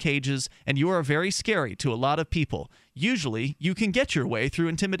guns in cages, and you are very scary to a lot of people. Usually, you can get your way through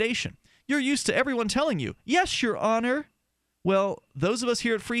intimidation. You're used to everyone telling you, yes, Your Honor. Well, those of us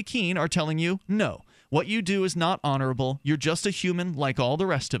here at Free Keene are telling you, no. What you do is not honorable. You're just a human like all the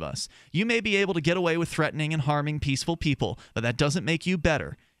rest of us. You may be able to get away with threatening and harming peaceful people, but that doesn't make you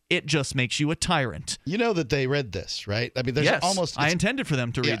better. It just makes you a tyrant. You know that they read this, right? I mean, there's yes, almost. I intended for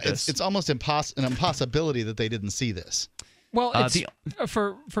them to read this. It's almost an impossibility that they didn't see this. Well, it's,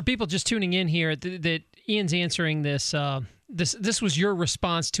 for people just tuning in here, that Ian's answering this. This was your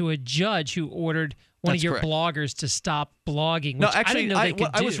response to a judge who ordered one of your bloggers to stop blogging. Which No, actually, I didn't know they could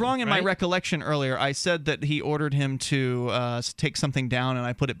I was do, wrong in right? my recollection earlier. I said that he ordered him to take something down, and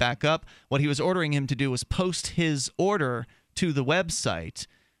I put it back up. What he was ordering him to do was post his order to the website,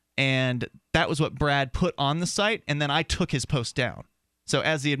 and that was what Brad put on the site, and then I took his post down. So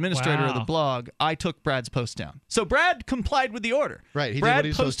as the administrator of the blog, I took Brad's post down. So Brad complied with the order. Right.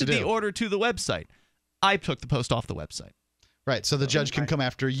 Brad posted the order to the website. I took the post off the website. Right. So the judge can come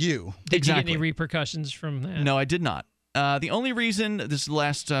after you. Did you get any repercussions from that? No, I did not. The only reason, this is the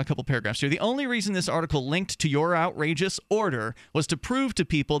last couple paragraphs here, the only reason this article linked to your outrageous order was to prove to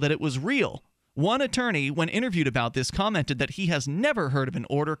people that it was real. One attorney, when interviewed about this, commented that he has never heard of an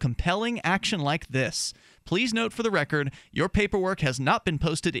order compelling action like this. Please note for the record, your paperwork has not been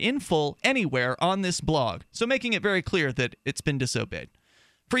posted in full anywhere on this blog, so making it very clear that it's been disobeyed.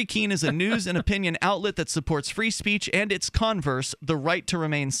 Free Keene is a news and opinion outlet that supports free speech and its converse, the right to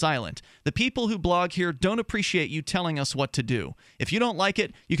remain silent. The people who blog here don't appreciate you telling us what to do. If you don't like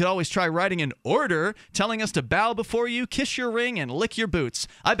it, you could always try writing an order telling us to bow before you, kiss your ring, and lick your boots.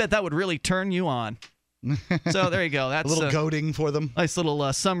 I bet that would really turn you on. So there you go. That's a little goading for them. Nice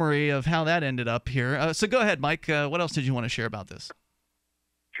little summary of how that ended up here. So go ahead, Mike. What else did you want to share about this?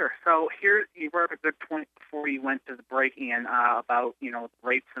 Sure. So here you brought up a good point before you went to the breaking in about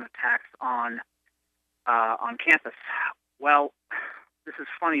rapes and attacks on campus. Well, this is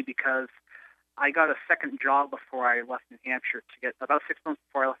funny because I got a second job before I left New Hampshire. About 6 months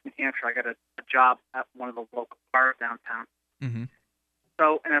before I left New Hampshire, I got a job at one of the local bars downtown. Mm-hmm.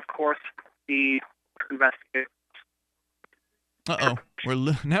 So, and of course, the investigators. Uh-oh.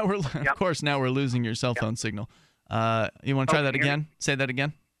 Of course, now we're losing your cell phone signal. You want to try that again? Say that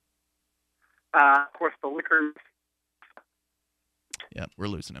again. Of course, the liquor. Yeah, we're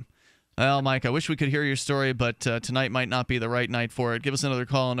losing him. Well, Mike, I wish we could hear your story, but tonight might not be the right night for it. Give us another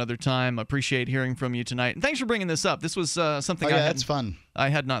call another time. Appreciate hearing from you tonight. And thanks for bringing this up. This was something that's fun. I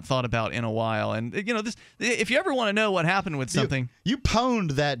had not thought about in a while. And, this, if you ever want to know what happened with something. You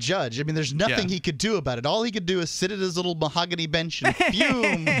pwned that judge. I mean, there's nothing he could do about it. All he could do is sit at his little mahogany bench and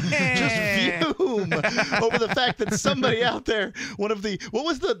fume. Just fume over the fact that somebody out there, what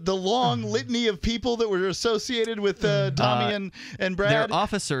was the long litany of people that were associated with Tommy and Brad? They're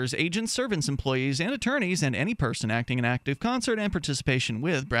officers, agents, servants, employees, and attorneys, and any person acting in active concert and participation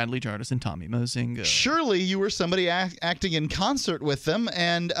with Bradley Jardis and Tommy Mozinga. Surely you were somebody acting in concert with them,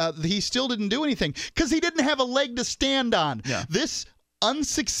 and he still didn't do anything because he didn't have a leg to stand on. Yeah. This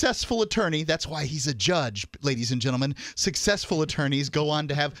unsuccessful attorney, that's why he's a judge, ladies and gentlemen. Successful attorneys go on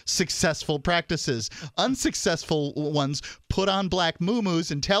to have successful practices. Unsuccessful ones put on black muumuus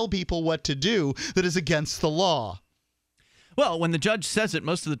and tell people what to do that is against the law. Well, when the judge says it,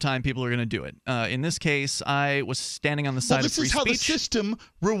 most of the time people are going to do it. In this case, I was standing on the side of free speech. This is how the system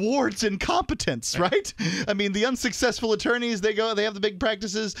rewards incompetence, right? I mean, the unsuccessful attorneys, they have the big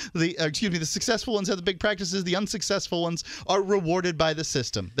practices. The successful ones have the big practices. The unsuccessful ones are rewarded by the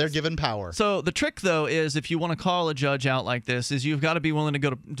system. They're given power. So the trick, though, is if you want to call a judge out like this, is you've got to be willing to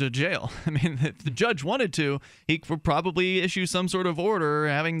go to jail. I mean, if the judge wanted to, he would probably issue some sort of order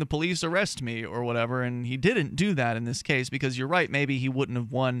having the police arrest me or whatever, and he didn't do that in this case because you're right, maybe he wouldn't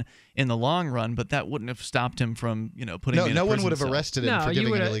have won in the long run, but that wouldn't have stopped him from, putting me in a prison No one would have cell. arrested him for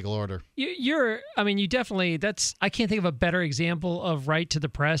giving an illegal order. You definitely, I can't think of a better example of right to the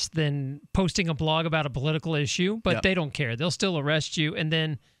press than posting a blog about a political issue, but they don't care. They'll still arrest you and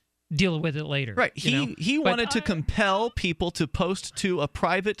then deal with it later. Right. He wanted to compel people to post to a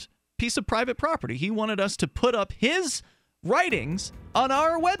private piece of private property. He wanted us to put up his writings on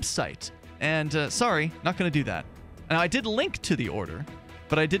our website. And sorry, not going to do that. Now, I did link to the order,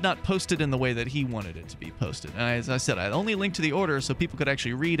 but I did not post it in the way that he wanted it to be posted. And as I said, I only linked to the order so people could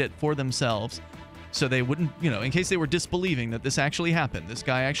actually read it for themselves, so they wouldn't, in case they were disbelieving that this actually happened. This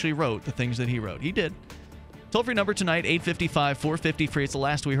guy actually wrote the things that he wrote. He did. Toll-free number tonight, 855-450-FREE. It's the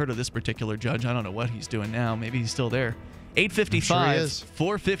last we heard of this particular judge. I don't know what he's doing now. Maybe he's still there.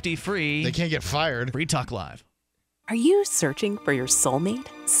 855-450-FREE. They can't get fired. Free Talk Live. Are you searching for your soulmate?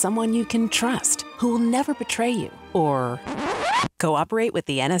 Someone you can trust, who will never betray you? Or cooperate with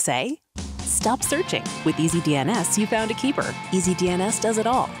the NSA? Stop searching. With EasyDNS, you found a keeper. EasyDNS does it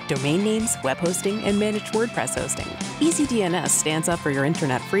all. Domain names, web hosting, and managed WordPress hosting. EasyDNS stands up for your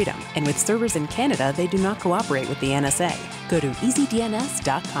internet freedom. And with servers in Canada, they do not cooperate with the NSA. Go to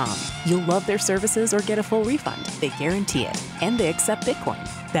EasyDNS.com. You'll love their services or get a full refund. They guarantee it. And they accept Bitcoin.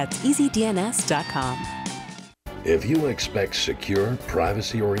 That's EasyDNS.com. If you expect secure,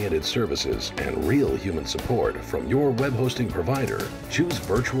 privacy-oriented services and real human support from your web hosting provider, choose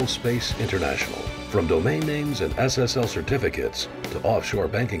Virtual Space International. From domain names and SSL certificates to offshore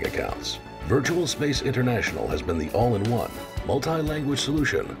banking accounts, Virtual Space International has been the all-in-one, multi-language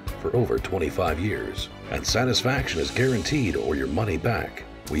solution for over 25 years. And satisfaction is guaranteed or your money back.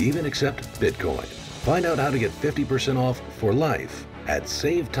 We even accept Bitcoin. Find out how to get 50% off for life at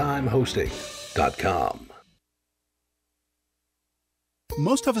SaveTimeHosting.com.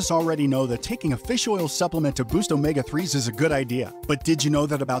 Most of us already know that taking a fish oil supplement to boost omega-3s is a good idea. But did you know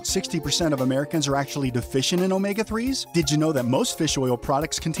that about 60% of Americans are actually deficient in omega-3s? Did you know that most fish oil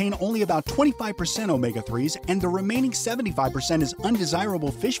products contain only about 25% omega-3s and the remaining 75% is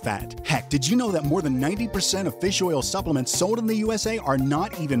undesirable fish fat? Heck, did you know that more than 90% of fish oil supplements sold in the USA are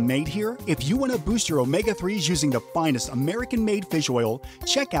not even made here? If you want to boost your omega-3s using the finest American-made fish oil,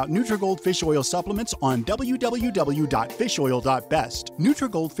 check out Nutrigold Fish Oil Supplements on www.fishoil.best.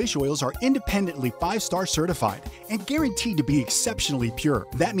 Nutrigold fish oils are independently 5-star certified and guaranteed to be exceptionally pure.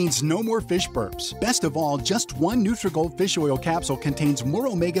 That means no more fish burps. Best of all, just one Nutrigold fish oil capsule contains more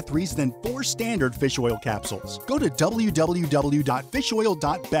omega-3s than 4 standard fish oil capsules. Go to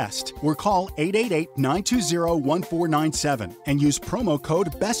www.fishoil.best or call 888-920-1497 and use promo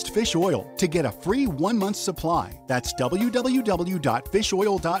code BESTFISHOIL to get a free 1-month supply. That's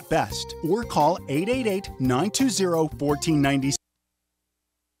www.fishoil.best or call 888-920-1497.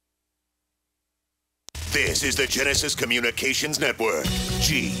 This is the Genesis Communications Network,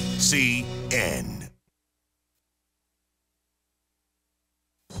 GCN.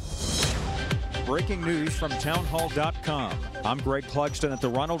 Breaking news from townhall.com. I'm Greg Clugston at the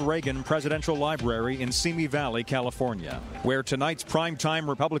Ronald Reagan Presidential Library in Simi Valley, California, where tonight's primetime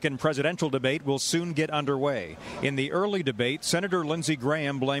Republican presidential debate will soon get underway. In the early debate, Senator Lindsey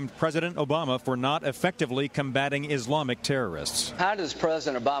Graham blamed President Obama for not effectively combating Islamic terrorists. How does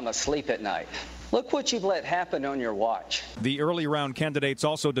President Obama sleep at night? Look what you've let happen on your watch. The early round candidates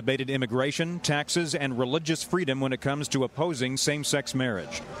also debated immigration, taxes, and religious freedom when it comes to opposing same-sex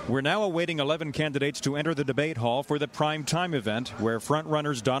marriage. We're now awaiting 11 candidates to enter the debate hall for the prime time event, where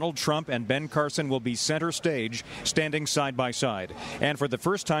frontrunners Donald Trump and Ben Carson will be center stage, standing side by side. And for the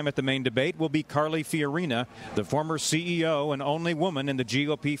first time at the main debate will be Carly Fiorina, the former CEO and only woman in the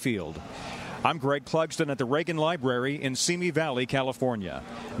GOP field. I'm Greg Clugston at the Reagan Library in Simi Valley, California.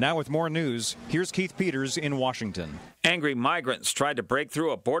 Now with more news, here's Keith Peters in Washington. Angry migrants tried to break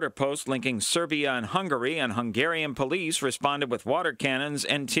through a border post linking Serbia and Hungary, and Hungarian police responded with water cannons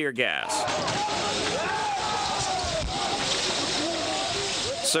and tear gas.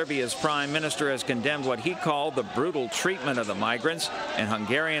 Serbia's prime minister has condemned what he called the brutal treatment of the migrants, and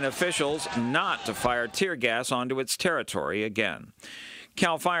Hungarian officials not to fire tear gas onto its territory again.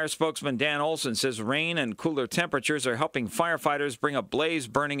 CAL FIRE spokesman Dan Olson says rain and cooler temperatures are helping firefighters bring a blaze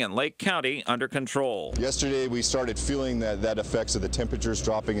burning in Lake County under control. Yesterday we started feeling that effects of the temperatures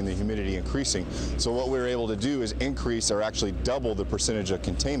dropping and the humidity increasing. So what we were able to do is increase or actually double the percentage of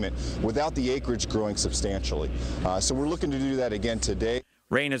containment without the acreage growing substantially. So we're looking to do that again today.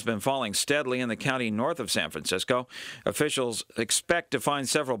 Rain has been falling steadily in the county north of San Francisco. Officials expect to find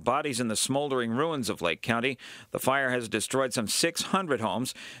several bodies in the smoldering ruins of Lake County. The fire has destroyed some 600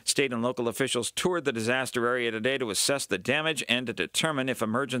 homes. State and local officials toured the disaster area today to assess the damage and to determine if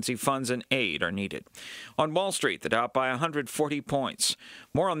emergency funds and aid are needed. On Wall Street, the Dow up by 140 points.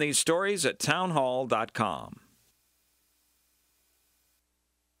 More on these stories at townhall.com.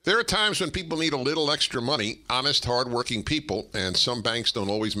 There are times when people need a little extra money, honest, hard-working people, and some banks don't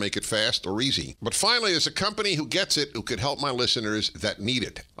always make it fast or easy. But finally, there's a company who gets it, who could help my listeners that need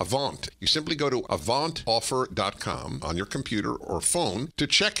it. Avant. You simply go to avantoffer.com on your computer or phone to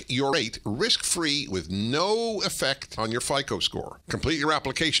check your rate risk-free with no effect on your FICO score. Complete your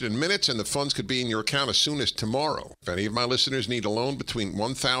application in minutes, and the funds could be in your account as soon as tomorrow. If any of my listeners need a loan between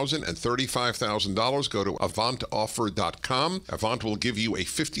 $1,000 and $35,000, go to avantoffer.com. Avant will give you a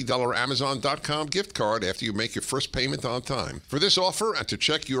 $50 Amazon.com gift card after you make your first payment on time. For this offer and to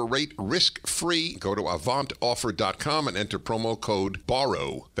check your rate risk-free, go to avantoffer.com and enter promo code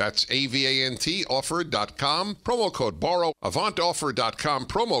BORROW. That's AVANT offer.com, promo code BORROW, avantoffer.com,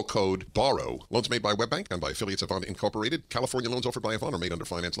 promo code BORROW. Loans made by WebBank and by affiliates of Avant Incorporated. California loans offered by Avant are made under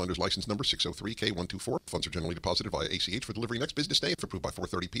finance lenders license number 603K124. Funds are generally deposited via ACH for delivery next business day if approved by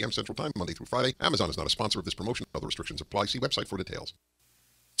 4:30 p.m. Central Time, Monday through Friday. Amazon is not a sponsor of this promotion. Other restrictions apply. See website for details.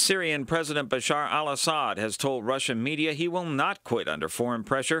 Syrian President Bashar al-Assad has told Russian media he will not quit under foreign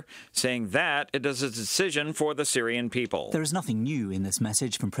pressure, saying that it is a decision for the Syrian people. There is nothing new in this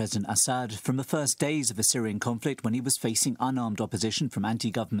message from President Assad. From the first days of the Syrian conflict, when he was facing unarmed opposition from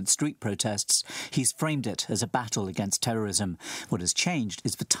anti-government street protests, he's framed it as a battle against terrorism. What has changed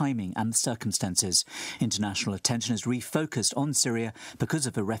is the timing and the circumstances. International attention is refocused on Syria because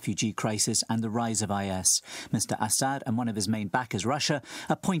of the refugee crisis and the rise of IS. Mr. Assad and one of his main backers, Russia,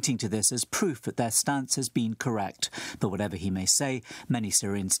 are pointing to this as proof that their stance has been correct. But whatever he may say, many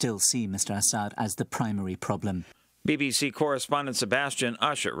Syrians still see Mr. Assad as the primary problem. BBC correspondent Sebastian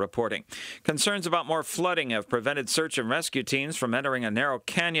Usher reporting. Concerns about more flooding have prevented search and rescue teams from entering a narrow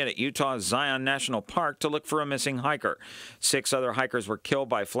canyon at Utah's Zion National Park to look for a missing hiker. 6 other hikers were killed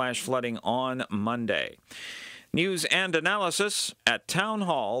by flash flooding on Monday. News and analysis at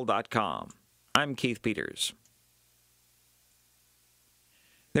townhall.com. I'm Keith Peters.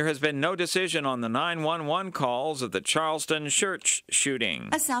 There has been no decision on the 911 calls of the Charleston church shooting.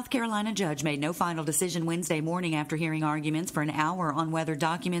 A South Carolina judge made no final decision Wednesday morning after hearing arguments for an hour on whether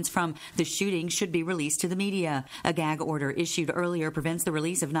documents from the shooting should be released to the media. A gag order issued earlier prevents the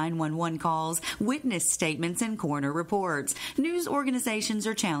release of 911 calls, witness statements, and coroner reports. News organizations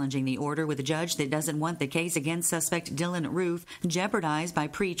are challenging the order, with a judge that doesn't want the case against suspect Dylan Roof jeopardized by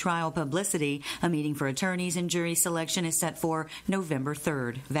pre-trial publicity. A meeting for attorneys and jury selection is set for November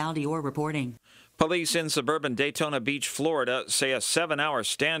 3rd. Val Dior reporting. Police in suburban Daytona Beach, Florida, say a 7-hour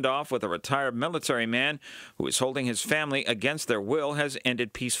standoff with a retired military man who is holding his family against their will has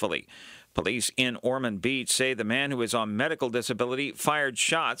ended peacefully. Police in Ormond Beach say the man, who is on medical disability, fired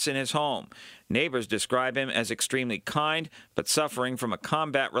shots in his home. Neighbors describe him as extremely kind, but suffering from a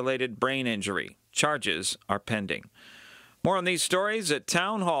combat-related brain injury. Charges are pending. More on these stories at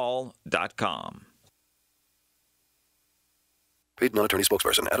townhall.com. Paid non-attorney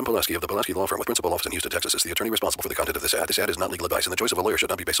spokesperson Adam Pulaski of the Pulaski Law Firm with principal office in Houston, Texas is the attorney responsible for the content of this ad. This ad is not legal advice, and the choice of a lawyer should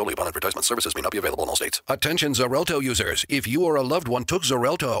not be based solely upon advertisement. Services may not be available in all states. Attention Xarelto users. If you or a loved one took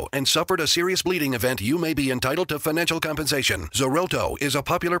Xarelto and suffered a serious bleeding event, you may be entitled to financial compensation. Xarelto is a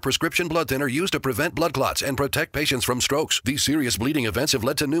popular prescription blood thinner used to prevent blood clots and protect patients from strokes. These serious bleeding events have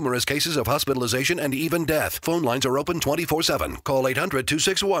led to numerous cases of hospitalization and even death. Phone lines are open 24/7. Call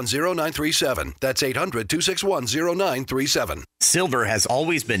 800-261-0937. That's 800-261-0937. Silver has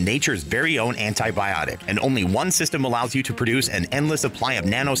always been nature's very own antibiotic, and only one system allows you to produce an endless supply of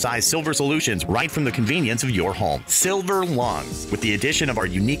nano-sized silver solutions right from the convenience of your home. Silver Lungs. With the addition of our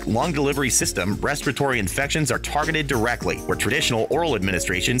unique lung delivery system, respiratory infections are targeted directly, where traditional oral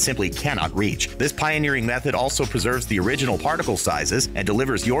administration simply cannot reach. This pioneering method also preserves the original particle sizes and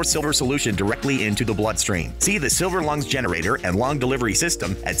delivers your silver solution directly into the bloodstream. See the Silver Lungs generator and lung delivery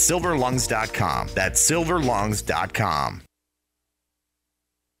system at silverlungs.com. That's silverlungs.com.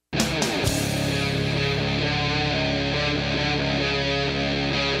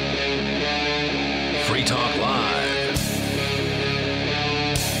 Free Talk Live.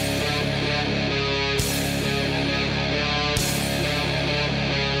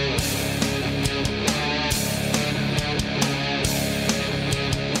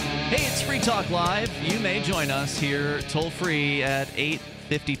 Hey, it's Free Talk Live. You may join us here toll-free at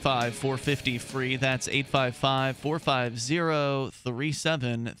 855-450-FREE. That's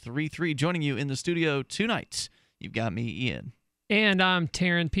 855-450-3733. Joining you in the studio tonight, you've got me, Ian. And I'm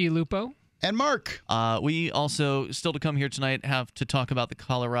Tarrin P. Lupo. And Mark. We also, still to come here tonight, have to talk about the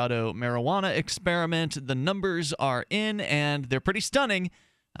Colorado marijuana experiment. The numbers are in, and they're pretty stunning.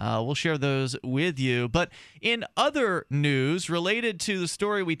 We'll share those with you. But in other news related to the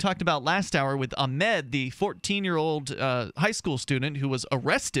story we talked about last hour with Ahmed, the 14-year-old high school student who was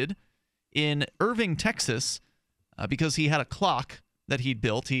arrested in Irving, Texas, because he had a clock that he'd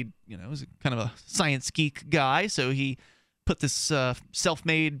built. He, was kind of a science geek guy, so he put this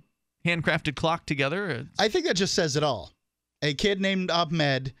self-made handcrafted clock together. I think that just says it all. A kid named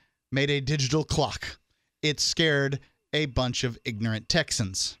Ahmed made a digital clock. It scared a bunch of ignorant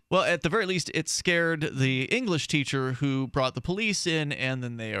Texans. Well, at the very least, it scared the English teacher who brought the police in, and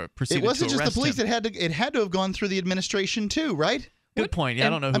then they proceeded to arrest him. It wasn't just the police. It had to have gone through the administration too, right? Good point. Yeah, I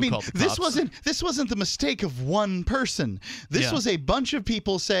don't know who called the cops. This wasn't the mistake of one person. This was a bunch of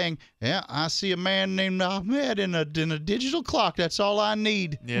people saying, "Yeah, I see a man named Ahmed in a digital clock. That's all I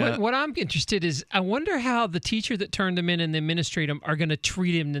need." Yeah. What I'm interested is, I wonder how the teacher that turned him in and the administrator are going to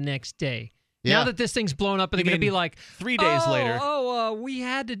treat him the next day. Yeah. Now that this thing's blown up, and they're going to be like, 3 days later. We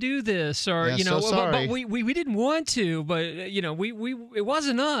had to do this, or sorry. but we didn't want to, but it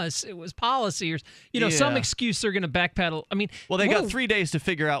wasn't us, it was policy, or some excuse they're going to backpedal. I mean, well, they got 3 days to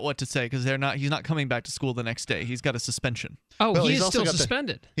figure out what to say because he's not coming back to school the next day. He's got a suspension. He is still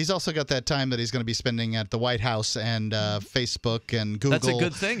suspended. He's also got that time that he's going to be spending at the White House and Facebook and Google. That's a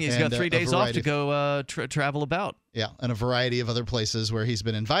good thing. He's got 3 days off to go travel about. Yeah, and a variety of other places where he's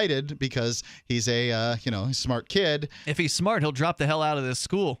been invited because he's a smart kid. If he's smart, he'll drop the hell out of this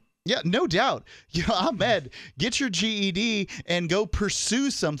school. Yeah, no doubt. Ahmed, get your GED and go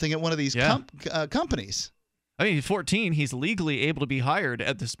pursue something at one of these companies. I mean, he's 14. He's legally able to be hired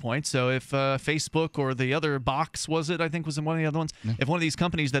at this point. So if Facebook or the other Box, was in one of the other ones, if one of these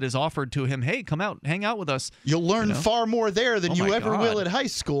companies that is offered to him, hey, come out, hang out with us. You'll learn far more there than you ever will at high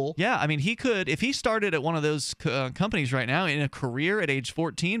school. Yeah, I mean, he could, if he started at one of those companies right now in a career at age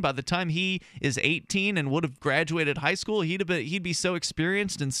 14, by the time he is 18 and would have graduated high school, he'd be so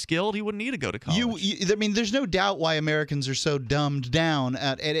experienced and skilled, he wouldn't need to go to college. I mean, there's no doubt why Americans are so dumbed down.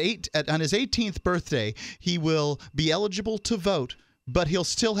 On his 18th birthday, he will be eligible to vote, but he'll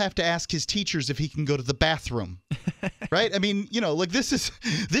still have to ask his teachers if he can go to the bathroom. Right? I mean, this is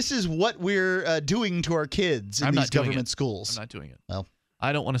what we're doing to our kids in these government schools. I'm not doing it. Well,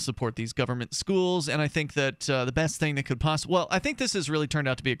 I don't want to support these government schools, and I think that the best thing that could possibly... Well, I think this has really turned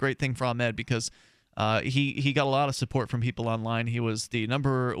out to be a great thing for Ahmed because he got a lot of support from people online. He was the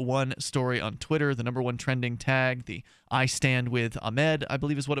 #1 story on Twitter, the #1 trending tag, the I Stand With Ahmed, I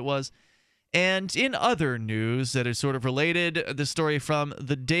believe is what it was. And in other news that is sort of related, the story from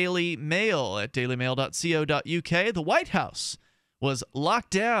the Daily Mail at dailymail.co.uk, the White House was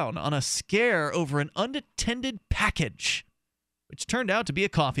locked down on a scare over an unattended package, which turned out to be a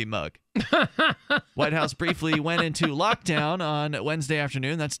coffee mug. White House briefly went into lockdown on Wednesday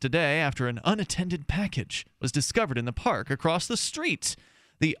afternoon, that's today, after an unattended package was discovered in the park across the street.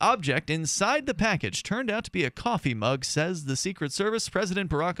 The object inside the package turned out to be a coffee mug, says the Secret Service. President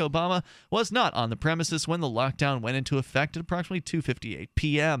Barack Obama was not on the premises when the lockdown went into effect at approximately 2:58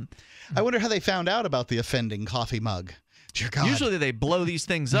 p.m. I wonder how they found out about the offending coffee mug. Dear God. Usually they blow these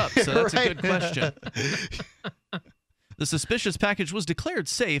things up, so that's a good question. The suspicious package was declared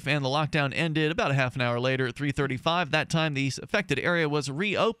safe, and the lockdown ended about a half an hour later at 3:35. That time, the affected area was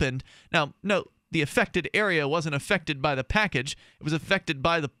reopened. Now, note, the affected area wasn't affected by the package. It was affected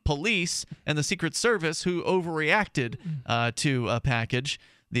by the police and the Secret Service, who overreacted to a package.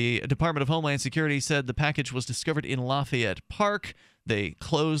 The Department of Homeland Security said the package was discovered in Lafayette Park. They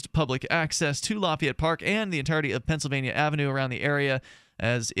closed public access to Lafayette Park and the entirety of Pennsylvania Avenue around the area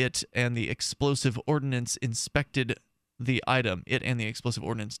as it and the explosive ordnance inspected the item. It and the explosive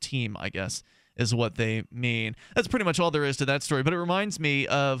ordnance team, I guess, is what they mean. That's pretty much all there is to that story, but it reminds me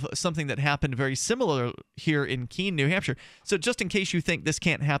of something that happened very similar here in Keene, New Hampshire. So just in case you think this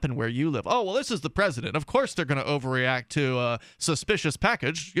can't happen where you live, oh, well, this is the president. Of course they're going to overreact to a suspicious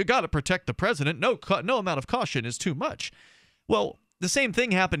package. You got to protect the president. No amount of caution is too much. Well, the same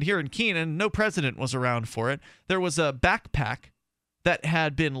thing happened here in Keene, and no president was around for it. There was a backpack that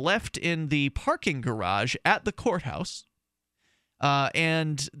had been left in the parking garage at the courthouse.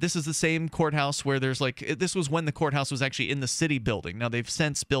 And this is the same courthouse where there's this was when the courthouse was actually in the city building. Now, they've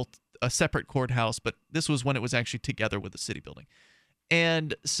since built a separate courthouse, but this was when it was actually together with the city building.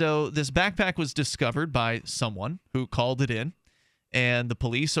 And so this backpack was discovered by someone who called it in. And the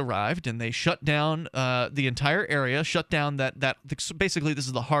police arrived, and they shut down the entire area, shut down basically this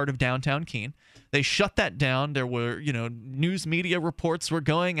is the heart of downtown Keene. They shut that down. There were, news media reports were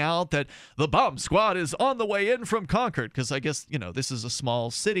going out that the bomb squad is on the way in from Concord, because I guess, this is a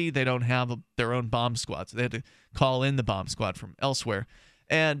small city. They don't have their own bomb squad, so they had to call in the bomb squad from elsewhere.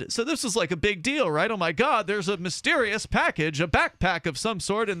 And so this is like a big deal, right? Oh, my God, there's a mysterious package, a backpack of some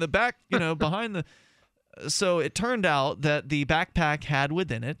sort in the back, behind the... So it turned out that the backpack had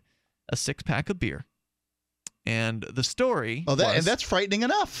within it a 6-pack of beer. And the story and that's frightening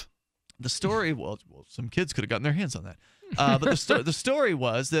enough. The story, well, some kids could have gotten their hands on that. But the story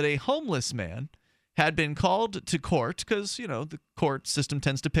was that a homeless man had been called to court because, the court system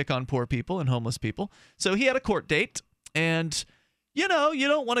tends to pick on poor people and homeless people. So he had a court date, and... you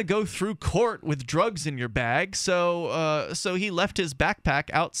don't want to go through court with drugs in your bag. So he left his backpack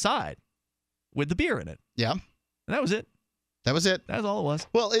outside with the beer in it. Yeah. And that was it. That was it. That's all it was.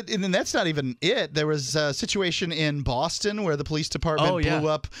 Well, and that's not even it. There was a situation in Boston where the police department blew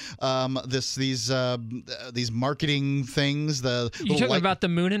up these marketing things. You're talking about the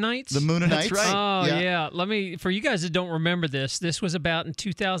Moonanites? The Moonanites. That's right. Oh, yeah. For you guys that don't remember this was about in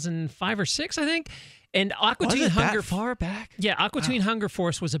 2005 or 6, I think. And Aqua Teen Hunger far back? Yeah, Aqua Teen Hunger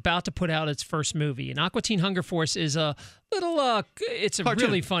Force was about to put out its first movie. And Aqua Teen Hunger Force is a little it's a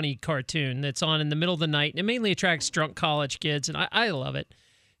really funny cartoon that's on in the middle of the night, and it mainly attracts drunk college kids, and I love it.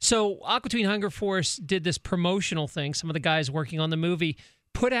 So Aqua Teen Hunger Force did this promotional thing. Some of the guys working on the movie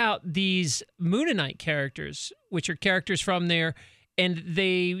put out these Moonanite characters, which are characters from there. And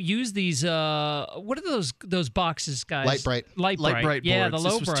they use these, what are those boxes, guys? Light Bright. Yeah, boards. the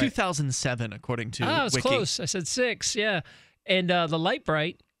low This was 2007, according to Wiki. I was close. I said 6, yeah. And the Light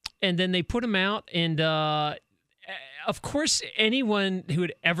Bright, and then they put them out, and of course, anyone who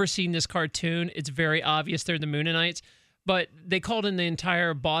had ever seen this cartoon, it's very obvious they're the Moonanites, but they called in the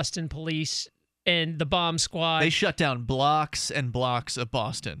entire Boston police and the bomb squad. They shut down blocks and blocks of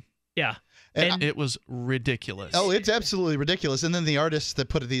Boston. Yeah. And it was ridiculous. Oh, it's absolutely ridiculous. And then the artists that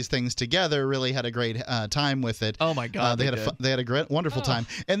put these things together really had a great time with it. Oh my God, they had a wonderful time.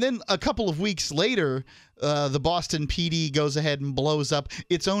 And then a couple of weeks later, the Boston PD goes ahead and blows up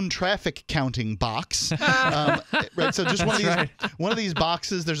its own traffic counting box. Right, so just one of these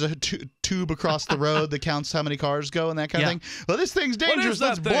boxes. There's a tube across the road that counts how many cars go and that kind of thing. Well, this thing's dangerous.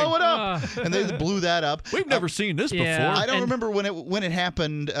 Let's blow it up. And they blew that up. We've never seen this before. I don't remember when it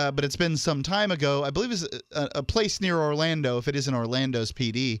happened, but it's been some time ago. I believe it's a place near Orlando. If it isn't Orlando's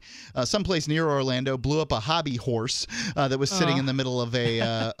PD, someplace near Orlando blew up a hobby horse that was sitting in the middle of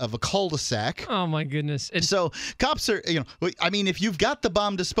a cul-de-sac. Oh my goodness! And so cops are, I mean, if you've got the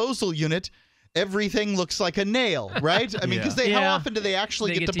bomb disposal unit, everything looks like a nail, right? I mean, because how often do they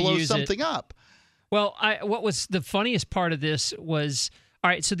actually get to blow something up? Well, what was the funniest part of this was, all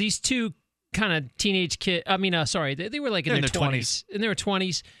right, so these two kind of teenage kids, they were like in their 20s. In their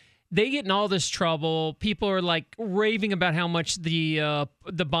 20s. They get in all this trouble. People are like raving about how much the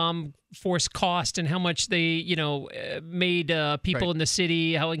bomb force cost and how much they, made people in the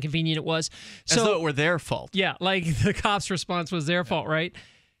city, how inconvenient it was. As though it were their fault. Yeah, like the cops' response was their fault, right?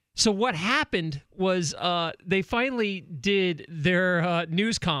 So what happened was they finally did their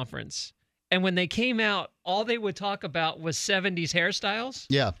news conference. And when they came out, all they would talk about was 70s hairstyles.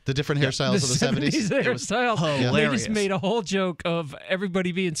 Yeah, the different hairstyles of the 70s. Hairstyles. hilarious. They just made a whole joke of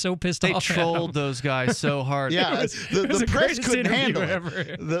everybody being so pissed They off. trolled those guys so hard. Yeah, the press couldn't handle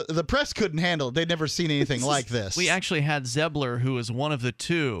it. The press couldn't handle it. They'd never seen anything like this. We actually had Zebler, who was one of the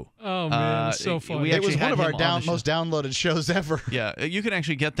two. Oh, man, it was so funny. It was one of our most downloaded shows ever. Yeah, you can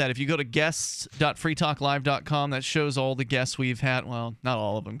actually get that if you go to guests.freetalklive.com. That shows all the guests we've had. Well, not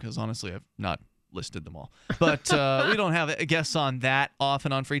all of them, because honestly, I've not listed them all. But we don't have guests on that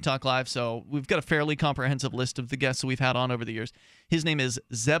often on Free Talk Live, so we've got a fairly comprehensive list of the guests that we've had on over the years. His name is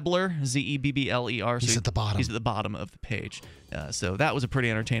Zebler, Zebbler. He's at the bottom. He's at the bottom of the page. So that was a pretty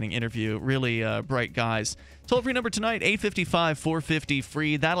entertaining interview. Really bright guys. Toll-free number tonight,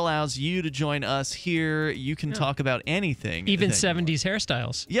 855-450-FREE. That allows you to join us here. You can talk about anything. Even 70s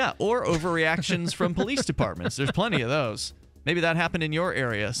hairstyles. Yeah, or overreactions from police departments. There's plenty of those. Maybe that happened in your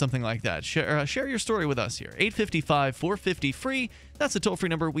area, something like that. Share your story with us here. 855-450-FREE. That's the toll-free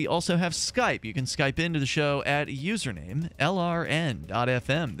number. We also have Skype. You can Skype into the show at username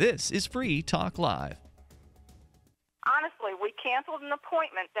LRN.FM. This is Free Talk Live. Honestly, we canceled an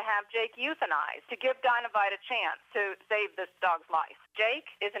appointment to have Jake euthanized to give Dynavite a chance to save this dog's life. Jake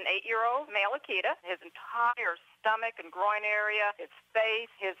is an 8-year-old male Akita. His entire stomach and groin area, his face,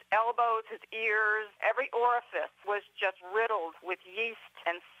 his elbows, his ears, every orifice was just riddled with yeast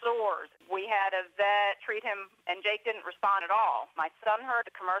and sores. We had a vet treat him, and Jake didn't respond at all. My son heard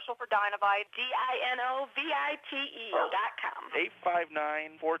the commercial for Dynavite, DINOVITE.com.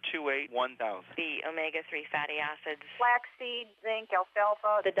 859-428-1000. The omega-3 fatty acids. Flaxseed, zinc,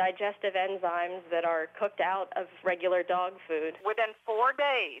 alfalfa, The digestive enzymes that are cooked out of regular dog food. Within 4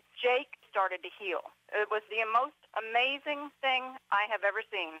 days, Jake started to heal. It was the most amazing thing I have ever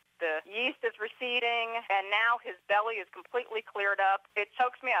seen. The yeast is receding, and now his belly is completely cleared up. It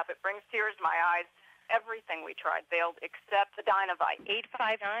chokes me up. It brings tears to my eyes. Everything we tried failed except the Dynavite.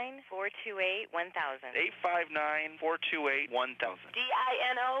 859-428-1000. 859-428-1000.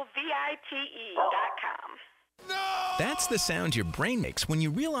 DINOVITE.com. That's the sound your brain makes when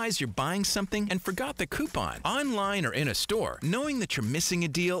you realize you're buying something and forgot the coupon. Online or in a store, knowing that you're missing a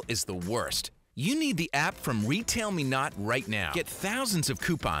deal is the worst. You need the app from Retail Me Not right now. Get thousands of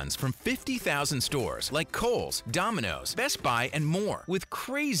coupons from 50,000 stores like Kohl's, Domino's, Best Buy, and more with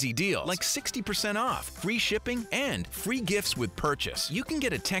crazy deals like 60% off, free shipping, and free gifts with purchase. You can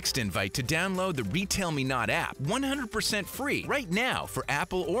get a text invite to download the Retail Me Not app 100% free right now for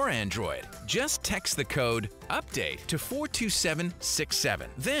Apple or Android. Just text the code UPDATE to 42767.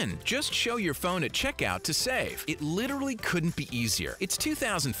 Then just show your phone at checkout to save. It literally couldn't be easier. It's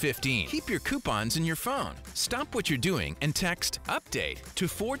 2015. Keep your coupons in your phone. Stop what you're doing and text UPDATE to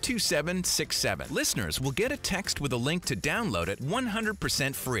 42767. Listeners will get a text with a link to download it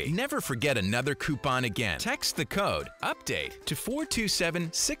 100% free. Never forget another coupon again. Text the code UPDATE to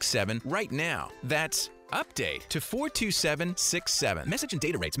 42767 right now. That's UPDATE to 42767. Message and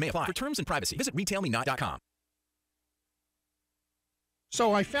data rates may apply. For terms and privacy, visit retailmenot.com.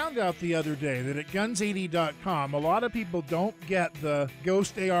 So I found out the other day that at guns80.com, a lot of people don't get the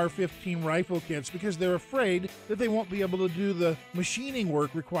Ghost AR-15 rifle kits because they're afraid that they won't be able to do the machining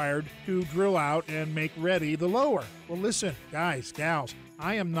work required to drill out and make ready the lower. Well, listen, guys, gals,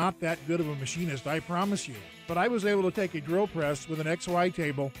 I am not that good of a machinist, I promise you. But I was able to take a drill press with an XY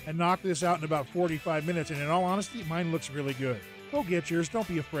table and knock this out in about 45 minutes, and in all honesty, mine looks really good. Go get yours. Don't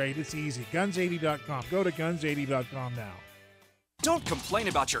be afraid. It's easy. Guns80.com. Go to guns80.com now. Don't complain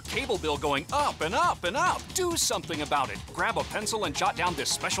about your cable bill going up and up and up. Do something about it. Grab a pencil and jot down this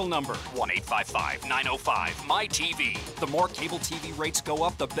special number, 1-855-905-MY-TV. The more cable TV rates go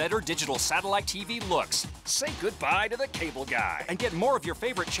up, the better digital satellite TV looks. Say goodbye to the cable guy and get more of your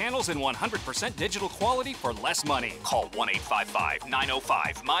favorite channels in 100% digital quality for less money. Call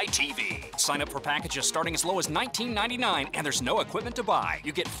 1-855-905-MY-TV. Sign up for packages starting as low as $19.99, and there's no equipment to buy.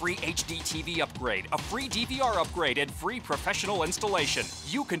 You get free HD TV upgrade, a free DVR upgrade, and free professional installation.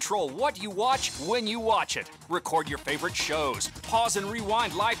 You control what you watch when you watch it. Record your favorite shows, pause and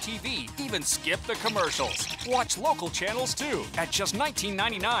rewind live TV, even skip the commercials. Watch local channels too. At just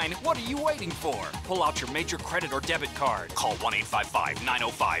 $19.99, what are you waiting for? Pull out your major credit or debit card. Call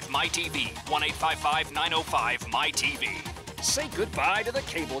 1-855-905-MY-TV. 1-855-905-MY-TV. Say goodbye to the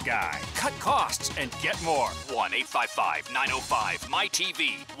cable guy. Cut costs and get more.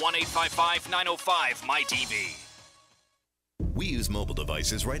 1-855-905-MY-TV. 1-855-905-MY-TV. We use mobile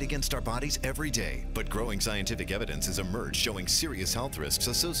devices right against our bodies every day, but growing scientific evidence has emerged showing serious health risks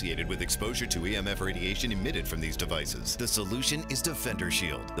associated with exposure to EMF radiation emitted from these devices. The solution is Defender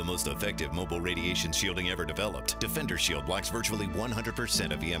Shield, the most effective mobile radiation shielding ever developed. Defender Shield blocks virtually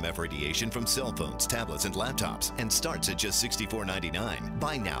 100% of EMF radiation from cell phones, tablets, and laptops, and starts at just $64.99.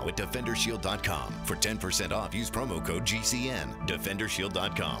 Buy now at DefenderShield.com. For 10% off, use promo code GCN.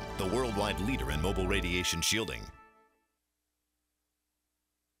 DefenderShield.com, the worldwide leader in mobile radiation shielding.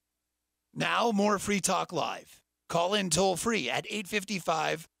 Now, more Free Talk Live. Call in toll-free at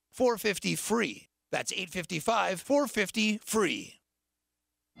 855-450-FREE. That's 855-450-FREE.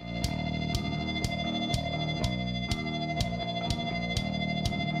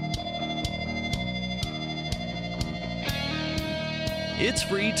 It's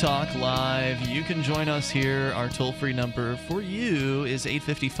Free Talk Live. You can join us here. Our toll-free number for you is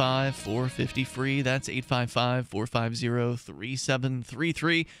 855-450-FREE. That's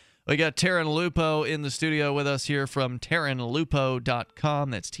 855-450-3733. We got Tarrin Lupo in the studio with us here from TarrinLupo.com.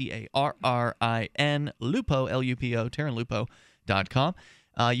 That's Tarrin, Lupo, L-U-P-O, TarrinLupo.com.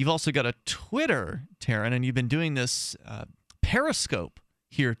 You've also got a Twitter, Tarrin, and you've been doing this Periscope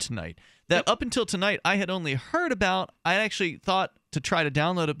here tonight. That up until tonight, I had only heard about. I actually thought to try to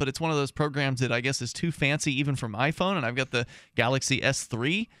download it, but it's one of those programs that I guess is too fancy even for my phone, and I've got the Galaxy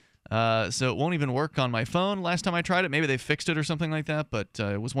S3. So it won't even work on my phone. Last time I tried it, maybe they fixed it or something like that, but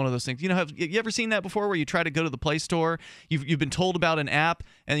it was one of those things. You know, have you ever seen that before where you try to go to the Play Store, you've been told about an app,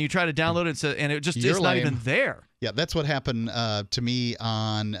 and you try to download it, and it just is not even there? Yeah, that's what happened to me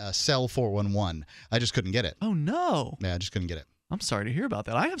on Cell 411. I just couldn't get it. Oh, no. Yeah, I just couldn't get it. I'm sorry to hear about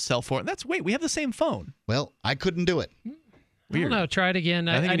that. I have Cell 4. Wait, we have the same phone. Well, I couldn't do it. Weird. I don't know. Try it again.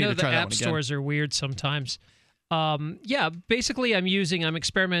 I know the app stores are weird sometimes. Yeah, basically I'm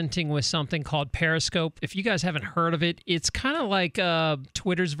experimenting with something called Periscope. If you guys haven't heard of it, it's kind of like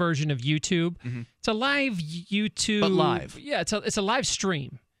Twitter's version of YouTube. Mm-hmm. It's a live YouTube. But live. Yeah, it's a live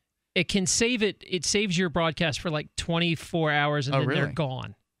stream. It can save it. It saves your broadcast for like 24 hours and then really? They're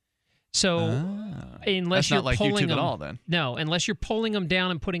gone. So unless That's you're not like pulling YouTube them, at all, then. No, unless you're pulling them down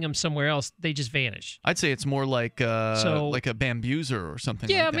and putting them somewhere else, they just vanish. I'd say it's more like a Bambuser or something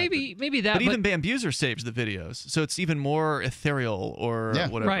like that. Yeah, maybe that. But even Bambuser saves the videos, so it's even more ethereal or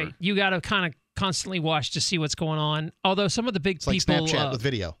whatever. Right. You got to kind of constantly watch to see what's going on. Although some of the big people... It's like Snapchat with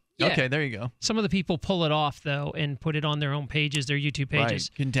video. Yeah. Okay, there you go. Some of the people pull it off, though, and put it on their own pages, their YouTube pages.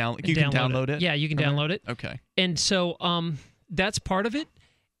 Right. You can download it? Yeah, you can download it. Okay. And so that's part of it.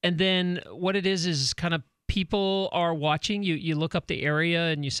 And then what it is kind of people are watching. You look up the area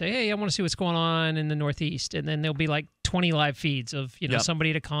and you say, hey, I want to see what's going on in the Northeast. And then there'll be like 20 live feeds of somebody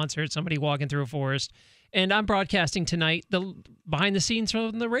at a concert, somebody walking through a forest. And I'm broadcasting tonight the behind the scenes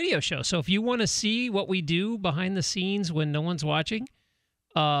from the radio show. So if you want to see what we do behind the scenes when no one's watching,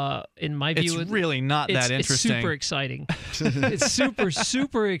 in my view, it's really not that interesting. It's super exciting. It's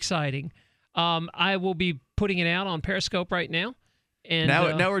super exciting. I will be putting it out on Periscope right now. And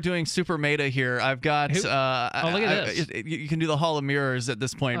now we're doing super meta here. I've got look at this. You can do the Hall of Mirrors at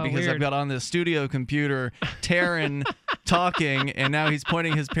this point because weird. I've got on the studio computer Tarrin talking, and now he's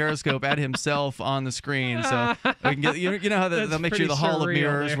pointing his Periscope at himself on the screen. So we can get you know how they'll make you the Hall of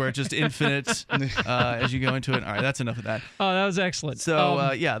Mirrors where it's just infinite as you go into it. All right, that's enough of that. Oh, that was excellent.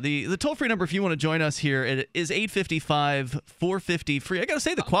 So the toll free number if you want to join us here it is 855-450-FREE. I got to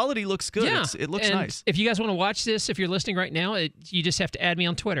say the quality looks good. Yeah. It looks and nice. If you guys want to watch this, if you're listening right now, you just have to add me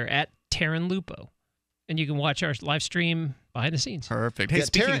on Twitter at Tarrin Lupo, and you can watch our live stream behind the scenes. Perfect. Hey,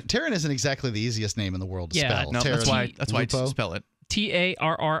 Tarrin isn't exactly the easiest name in the world to spell. No, that's why I spell it.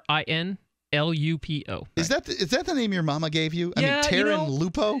 TarrinLupo. Is that the name your mama gave you? I mean, Tarrin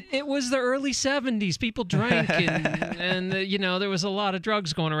Lupo? It was the early 70s. People drank, and there was a lot of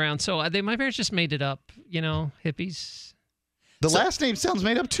drugs going around. So my parents just made it up, hippies. The last name sounds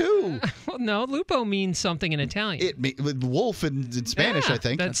made up, too. Well, no, Lupo means something in Italian. Wolf in Spanish, I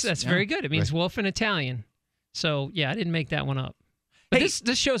think. That's very good. It means wolf in Italian. So, I didn't make that one up. But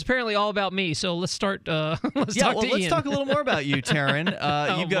this show is apparently all about me, so let's start. Let's talk a little more about you, Tarrin.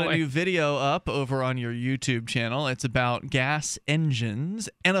 You've got a new video up over on your YouTube channel. It's about gas engines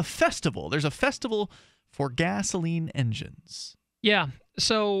and a festival. There's a festival for gasoline engines. Yeah.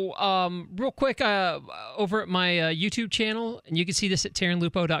 So real quick, over at my YouTube channel, and you can see this at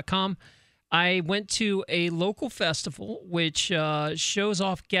TarrinLupo.com, I went to a local festival which shows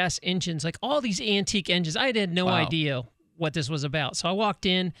off gas engines, like all these antique engines. I had no idea what this was about. So I walked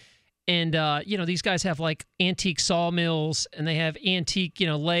in, and these guys have like antique sawmills, and they have antique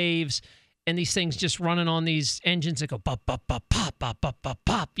lathes, and these things just running on these engines that go pop pop pop pop pop pop pop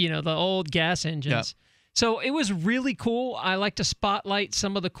pop. The old gas engines. So it was really cool. I like to spotlight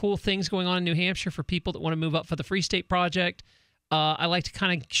some of the cool things going on in New Hampshire for people that want to move up for the Free State Project. I like to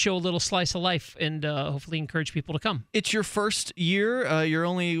kind of show a little slice of life and hopefully encourage people to come. It's your first year. You're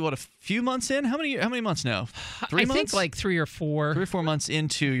only, a few months in? How many months now? 3 months? I think like 3 or 4. 3 or 4 months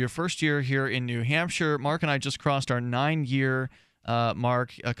into your first year here in New Hampshire. Mark and I just crossed our 9-year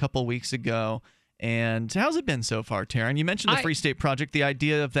mark a couple weeks ago. And how's it been so far, Tarrin? You mentioned the Free State Project. The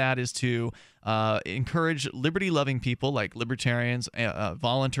idea of that is to encourage liberty-loving people like libertarians,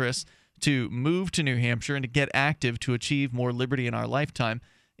 voluntarists, to move to New Hampshire and to get active to achieve more liberty in our lifetime.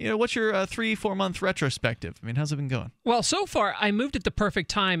 What's your 3-4 month retrospective? I mean, how's it been going? Well, so far, I moved at the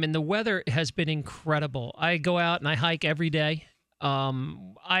perfect time, and the weather has been incredible. I go out and I hike every day.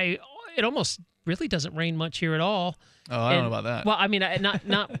 It almost really doesn't rain much here at all. Oh, I don't know about that. Well, I mean,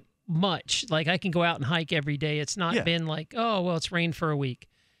 not much. Like, I can go out and hike every day. It's not been like, oh, well, it's rained for a week.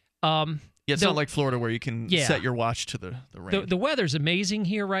 It's not like Florida where you can set your watch to the rain. The weather's amazing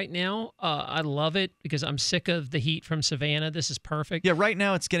here right now. I love it because I'm sick of the heat from Savannah. This is perfect. Yeah, right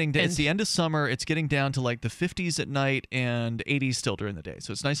now it's getting it's the end of summer. It's getting down to like the 50s at night and 80s still during the day.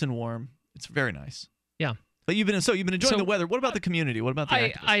 So it's nice and warm. It's very nice. Yeah. But you've been enjoying the weather. What about the community? What about the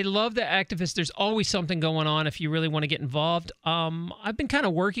activists? I love the activists. There's always something going on if you really want to get involved. I've been kind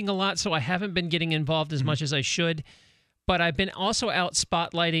of working a lot, so I haven't been getting involved as much as I should. But I've been also out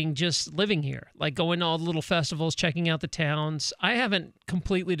spotlighting just living here, like going to all the little festivals, checking out the towns. I haven't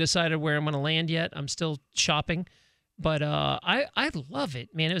completely decided where I'm going to land yet. I'm still shopping. But I love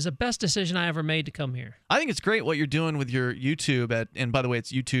it, man. It was the best decision I ever made to come here. I think it's great what you're doing with your YouTube. And by the way,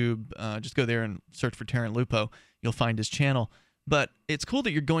 it's YouTube. Just go there and search for Tarrin Lupo. You'll find his channel. But it's cool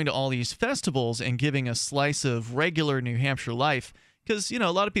that you're going to all these festivals and giving a slice of regular New Hampshire life. Because, a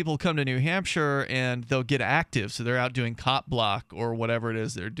lot of people come to New Hampshire and they'll get active. So they're out doing cop block or whatever it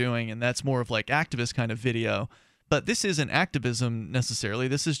is they're doing. And that's more of like activist kind of video. But this isn't activism necessarily.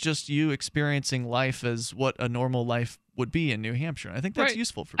 This is just you experiencing life as what a normal life would be in New Hampshire. And I think that's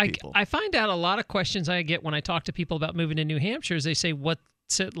useful for people. I find out a lot of questions I get when I talk to people about moving to New Hampshire is they say,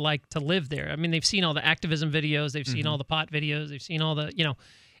 what's it like to live there? I mean, they've seen all the activism videos. They've seen all the pot videos. They've seen all the,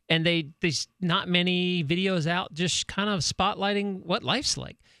 and there's not many videos out just kind of spotlighting what life's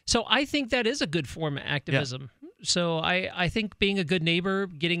like. So I think that is a good form of activism. Yeah. So I think being a good neighbor,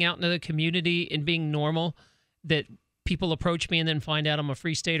 getting out into the community and being normal, that people approach me and then find out I'm a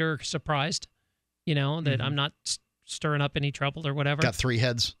Free Stater surprised, that I'm not stirring up any trouble or whatever. Got 3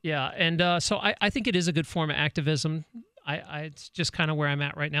 heads. Yeah. And so I think it is a good form of activism. It's just kind of where I'm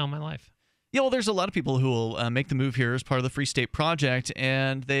at right now in my life. Yeah, well, there's a lot of people who will make the move here as part of the Free State Project,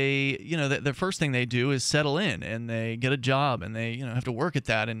 and they, the first thing they do is settle in, and they get a job, and they, have to work at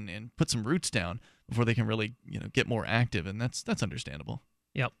that and put some roots down before they can really, get more active, and that's understandable.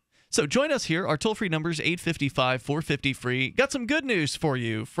 Yep. So join us here. Our toll-free number is 855-450-FREE. Got some good news for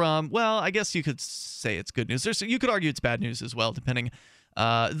you from, well, I guess you could say it's good news. You could argue it's bad news as well, depending.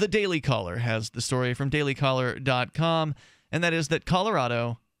 The Daily Caller has the story from dailycaller.com, and that is that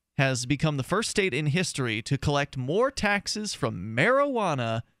Colorado has become the first state in history to collect more taxes from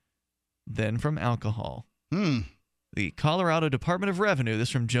marijuana than from alcohol. The Colorado Department of Revenue, this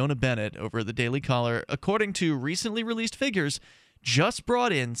from Jonah Bennett over at the Daily Caller, according to recently released figures, just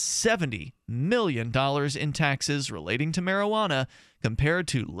brought in $70 million in taxes relating to marijuana compared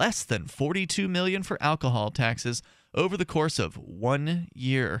to less than $42 million for alcohol taxes over the course of 1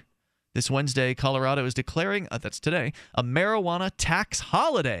 year. This Wednesday, Colorado is declaring, that's today, a marijuana tax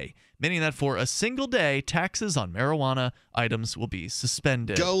holiday, meaning that for a single day, taxes on marijuana items will be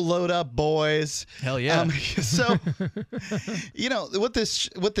suspended. Go load up, boys. Hell yeah. So, what this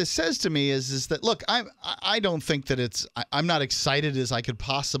says to me is that, look, I don't think that I'm not excited as I could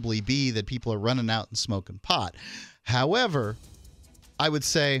possibly be that people are running out and smoking pot. However, I would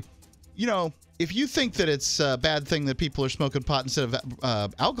say, if you think that it's a bad thing that people are smoking pot instead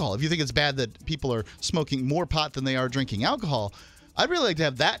of alcohol, if you think it's bad that people are smoking more pot than they are drinking alcohol, I'd really like to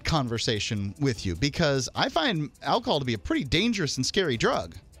have that conversation with you because I find alcohol to be a pretty dangerous and scary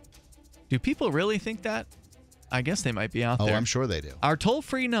drug. Do people really think that? I guess they might be out there. Oh, I'm sure they do. Our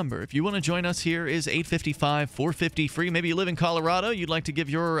toll-free number, if you want to join us here, is 855-450-FREE. Maybe you live in Colorado. You'd like to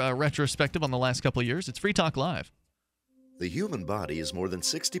give your retrospective on the last couple of years. It's Free Talk Live. The human body is more than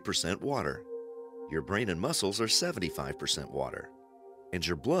 60% water. Your brain and muscles are 75% water, and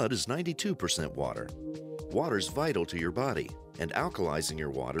your blood is 92% water. Water's vital to your body, and alkalizing your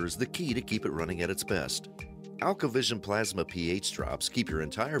water is the key to keep it running at its best. AlkaVision Plasma pH drops keep your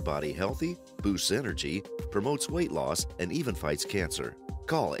entire body healthy, boosts energy, promotes weight loss, and even fights cancer.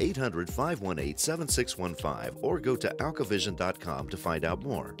 Call 800-518-7615 or go to alkavision.com to find out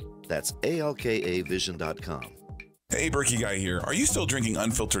more. That's ALKAvision.com. Hey, Berkey Guy here. Are you still drinking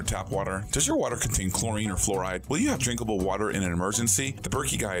unfiltered tap water? Does your water contain chlorine or fluoride? Will you have drinkable water in an emergency? The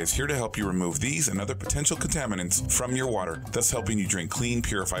Berkey Guy is here to help you remove these and other potential contaminants from your water, thus helping you drink clean,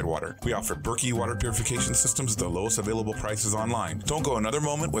 purified water. We offer Berkey water purification systems at the lowest available prices online. Don't go another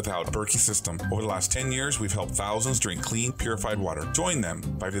moment without a Berkey system. Over the last 10 years, we've helped thousands drink clean, purified water. Join them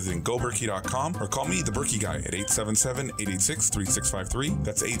by visiting goberkey.com or call me, the Berkey Guy, at 877-886-3653.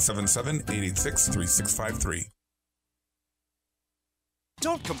 That's 877-886-3653.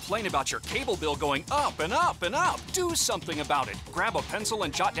 Don't complain about your cable bill going up and up and up. Do something about it. Grab a pencil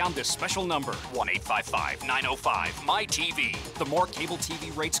and jot down this special number, 1-855-905-MY-TV. The more cable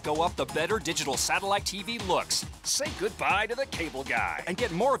TV rates go up, the better digital satellite TV looks. Say goodbye to the cable guy and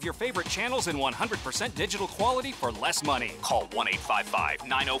get more of your favorite channels in 100% digital quality for less money. Call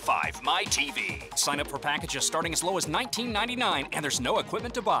 1-855-905-MY-TV. Sign up for packages starting as low as $19.99, and there's no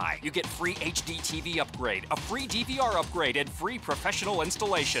equipment to buy. You get free HD TV upgrade, a free DVR upgrade, and free professional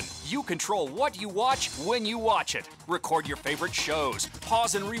installation. You control what you watch when you watch it. Record your favorite shows,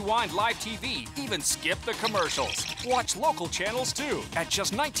 pause and rewind live TV, even skip the commercials. Watch local channels too. At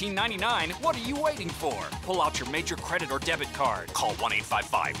just $19.99, what are you waiting for? Pull out your major credit or debit card. Call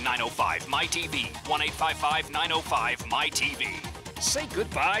 1-855-905-MY-TV. 1-855-905-MY-TV. Say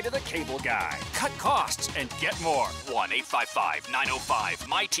goodbye to the cable guy. Cut costs and get more.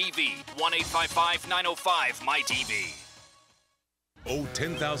 1-855-905-MY-TV. 1-855-905-MY-TV. Owe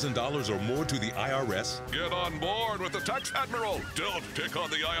 $10,000 or more to the IRS? Get on board with the Tax Admiral. Don't pick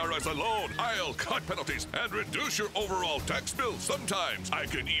on the IRS alone. I'll cut penalties and reduce your overall tax bill. Sometimes I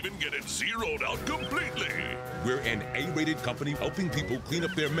can even get it zeroed out completely. We're an A-rated company helping people clean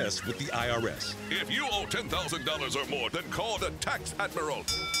up their mess with the IRS. If you owe $10,000 or more, then call the Tax Admiral.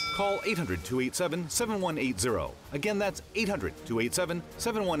 Call 800-287-7180. Again, that's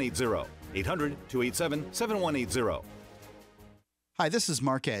 800-287-7180. 800-287-7180. Hi, this is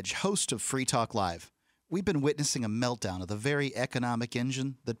Mark Edge, host of Free Talk Live. We've been witnessing a meltdown of the very economic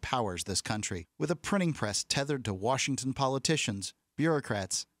engine that powers this country. With a printing press tethered to Washington politicians,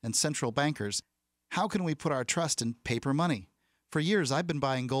 bureaucrats, and central bankers, how can we put our trust in paper money? For years, I've been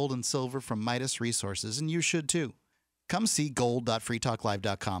buying gold and silver from Midas Resources, and you should too. Come see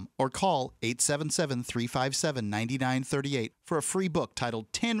gold.freetalklive.com or call 877-357-9938 for a free book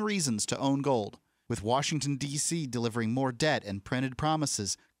titled 10 Reasons to Own Gold. With Washington, D.C. delivering more debt and printed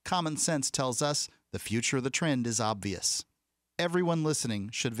promises, common sense tells us the future of the trend is obvious. Everyone listening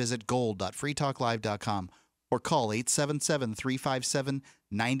should visit gold.freetalklive.com or call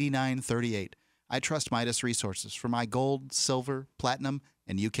 877-357-9938. I trust Midas Resources for my gold, silver, platinum,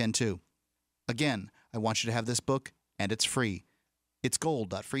 and you can too. Again, I want you to have this book, and it's free. It's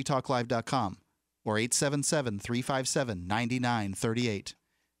gold.freetalklive.com or 877-357-9938.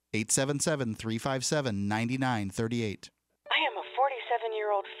 877-357-9938. I am a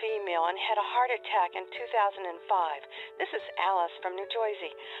 47-year-old female and had a heart attack in 2005. This is Alice from New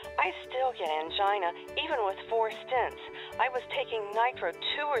Jersey. I still get angina, even with 4 stents. I was taking nitro 2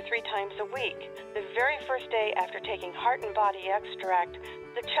 or 3 times a week. The very first day after taking Heart and Body Extract,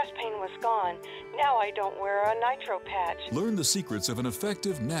 the chest pain was gone. Now I don't wear a nitro patch. Learn the secrets of an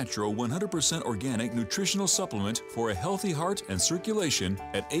effective, natural, 100% organic nutritional supplement for a healthy heart and circulation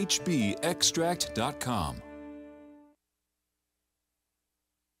at hbextract.com.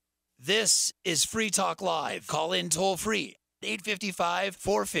 This is Free Talk Live. Call in toll free.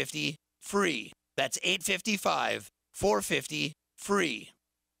 855-450-FREE. That's 855-450-FREE.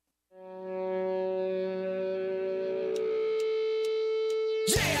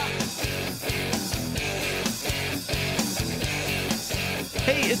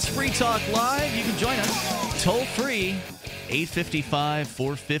 Hey, it's Free Talk Live. You can join us toll free,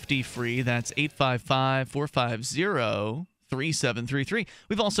 855-450-FREE. That's 855-450-3733.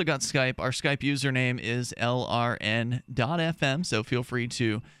 We've also got Skype. Our Skype username is lrn.fm, so feel free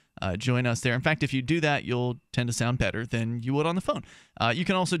to join us there. In fact, if you do that, you'll tend to sound better than you would on the phone. You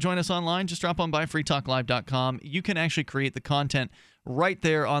can also join us online. Just drop on by freetalklive.com. You can actually create the content right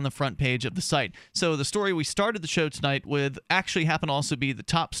there on the front page of the site. So the story we started the show tonight with actually happened to also be the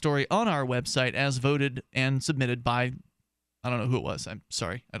top story on our website as voted and submitted by, I don't know who it was. I'm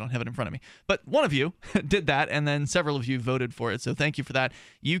sorry. I don't have it in front of me. But one of you did that, and then several of you voted for it. So thank you for that.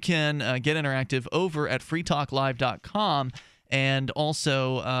 You can get interactive over at freetalklive.com. And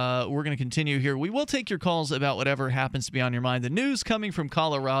also, we're going to continue here. We will take your calls about whatever happens to be on your mind. The news coming from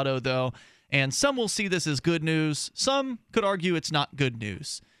Colorado, though, and some will see this as good news. Some could argue it's not good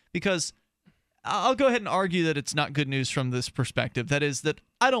news, because I'll go ahead and argue that it's not good news from this perspective. That is that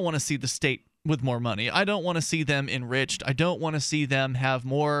I don't want to see the state with more money. I don't want to see them enriched. I don't want to see them have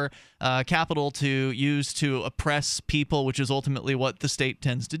more capital to use to oppress people, which is ultimately what the state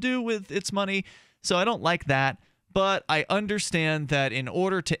tends to do with its money. So I don't like that. But I understand that in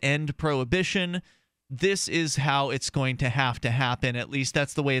order to end prohibition, this is how it's going to have to happen. At least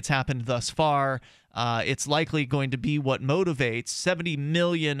that's the way it's happened thus far. It's likely going to be what motivates. $70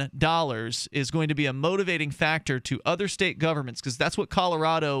 million is going to be a motivating factor to other state governments, because that's what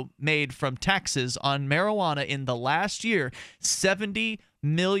Colorado made from taxes on marijuana in the last year. $70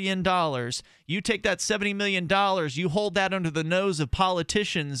 million. You take that $70 million, you hold that under the nose of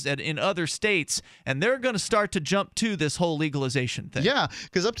politicians in other states, and they're going to start to jump to this whole legalization thing. Yeah,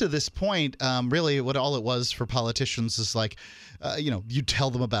 because up to this point, really what all it was for politicians is like, you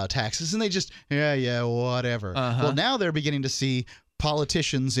tell them about taxes, and they just, yeah, whatever. Well, now they're beginning to see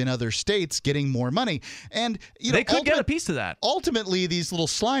politicians in other states getting more money, and they could get a piece of that. Ultimately, these little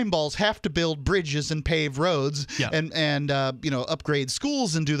slime balls have to build bridges and pave roads, and upgrade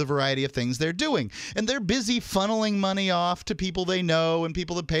schools and do the variety of things they're doing. And they're busy funneling money off to people they know and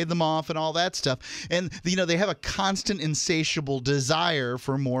people that paid them off and all that stuff. And they have a constant, insatiable desire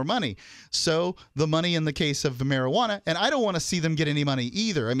for more money. So the money in the case of the marijuana, and I don't want to see them get any money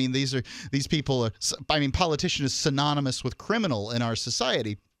either. I mean, politician is synonymous with criminal in our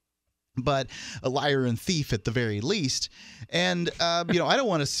society, but a liar and thief at the very least. And I don't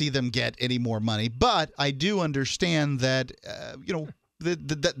want to see them get any more money, but I do understand that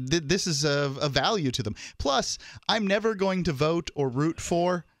this is a value to them. Plus, I'm never going to vote or root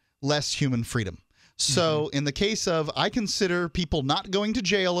for less human freedom. So in the case of, I consider people not going to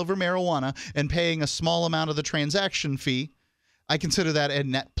jail over marijuana and paying a small amount of the transaction fee, I consider that a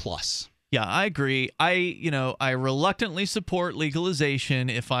net plus. Yeah, I agree. I reluctantly support legalization.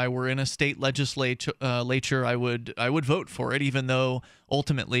 If I were in a state legislature, I would vote for it, even though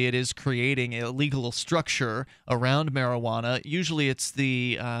ultimately it is creating a legal structure around marijuana. Usually it's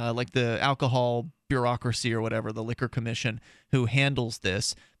the alcohol bureaucracy or whatever, the Liquor Commission, who handles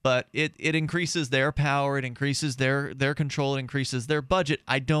this. But it increases their power, it increases their control, it increases their budget.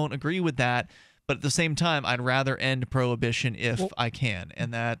 I don't agree with that. But at the same time, I'd rather end prohibition if I can,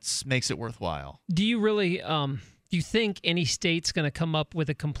 and that makes it worthwhile. Do you really do you think any state's going to come up with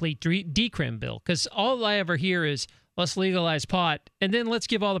a complete decrim bill? Because all I ever hear is, let's legalize pot, and then let's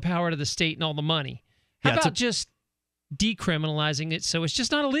give all the power to the state and all the money. How about just decriminalizing it so it's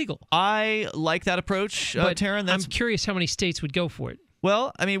just not illegal? I like that approach, Tarrin. I'm curious how many states would go for it.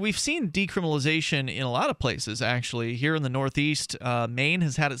 Well, I mean, we've seen decriminalization in a lot of places, actually. Here in the Northeast, Maine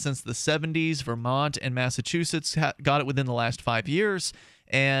has had it since the 70s. Vermont and Massachusetts got it within the last 5 years.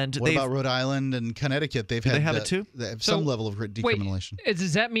 And what about Rhode Island and Connecticut? They have it too? They have some level of decriminalization. Wait,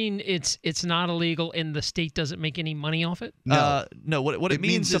 does that mean it's not illegal and the state doesn't make any money off it? No. No. What it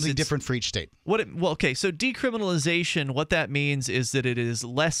means is something different for each state. So decriminalization, what that means is that it is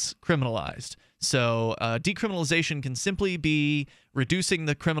less criminalized. So decriminalization can simply be reducing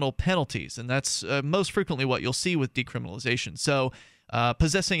the criminal penalties, and that's most frequently what you'll see with decriminalization. So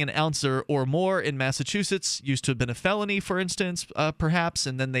possessing an ounce or more in Massachusetts used to have been a felony, for instance, perhaps,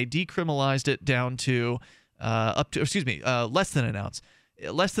 and then they decriminalized it down to less than an ounce.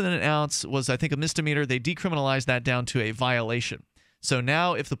 Less than an ounce was, I think, a misdemeanor. They decriminalized that down to a violation. So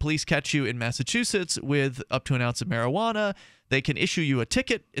now if the police catch you in Massachusetts with up to an ounce of marijuana, they can issue you a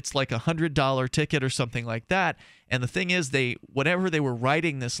ticket. It's like a $100 ticket or something like that. And the thing is, whenever they were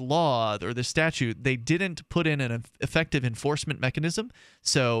writing this law or this statute, they didn't put in an effective enforcement mechanism.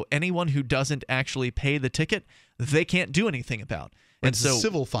 So anyone who doesn't actually pay the ticket, they can't do anything about. It's a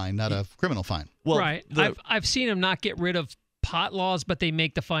civil fine, not a criminal fine. Well, right. I've seen them not get rid of pot laws, but they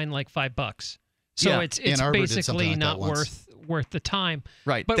make the fine like $5. So it's basically not worth the time.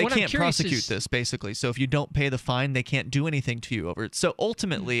 Right. But they can't prosecute this, basically. So if you don't pay the fine, they can't do anything to you over it. So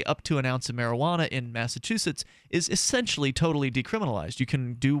ultimately, up to an ounce of marijuana in Massachusetts is essentially totally decriminalized. You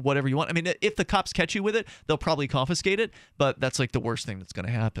can do whatever you want. I mean, if the cops catch you with it, they'll probably confiscate it, but that's like the worst thing that's going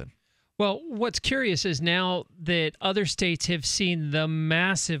to happen. Well, what's curious is now that other states have seen the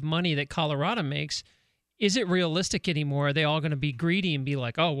massive money that Colorado makes, is it realistic anymore? Are they all going to be greedy and be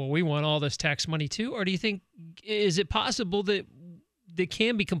like, oh, well, we want all this tax money too? Or do you think, is it possible that they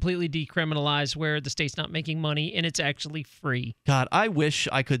can be completely decriminalized where the state's not making money and it's actually free? God, I wish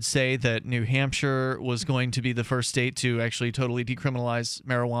I could say that New Hampshire was going to be the first state to actually totally decriminalize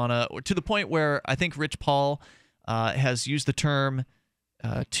marijuana, or to the point where I think Rich Paul has used the term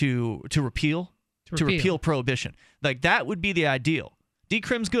to repeal prohibition. Like, that would be the ideal.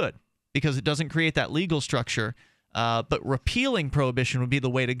 Decrim's good, because it doesn't create that legal structure. But repealing prohibition would be the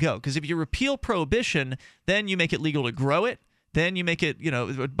way to go. Because if you repeal prohibition, then you make it legal to grow it, then you make it,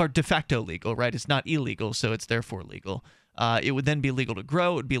 de facto legal, right? It's not illegal, so it's therefore legal. It would then be legal to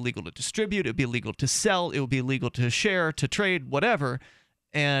grow. It would be illegal to distribute. It would be illegal to sell. It would be legal to share, to trade, whatever.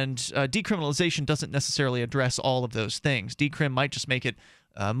 And decriminalization doesn't necessarily address all of those things. Decrim might just make it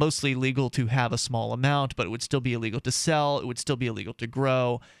mostly legal to have a small amount, but it would still be illegal to sell. It would still be illegal to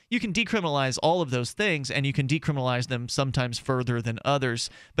grow. You can decriminalize all of those things, and you can decriminalize them sometimes further than others.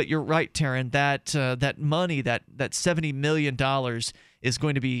 But you're right, Tarrin, that money, that $70 million is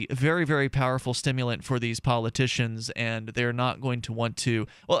going to be a very, very powerful stimulant for these politicians, and they're not going to want to.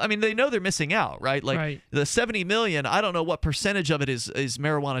 Well, I mean, they know they're missing out, right? Like the $70 million, I don't know what percentage of it is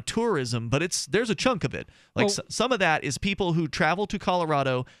marijuana tourism, but there's a chunk of it. Like some of that is people who travel to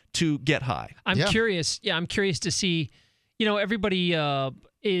Colorado to get high. I'm curious. Yeah, I'm curious to see. Everybody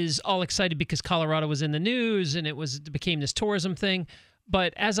is all excited because Colorado was in the news and it became this tourism thing.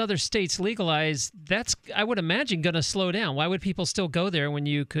 But as other states legalize, that's, I would imagine, going to slow down. Why would people still go there when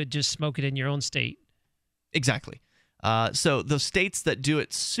you could just smoke it in your own state? Exactly. So the states that do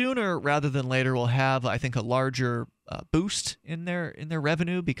it sooner rather than later will have, I think, a larger boost in their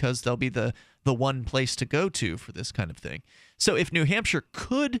revenue because they'll be the one place to go to for this kind of thing. So if New Hampshire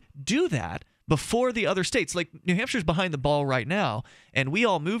could do that before the other states, like New Hampshire's behind the ball right now, and we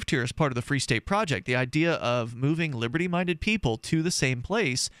all moved here as part of the Free State Project, the idea of moving liberty-minded people to the same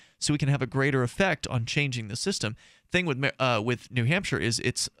place so we can have a greater effect on changing the system. Thing with New Hampshire is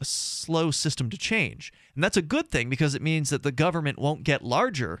it's a slow system to change, and that's a good thing because it means that the government won't get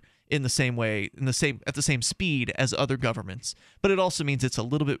larger in the same way, at the same speed as other governments. But it also means it's a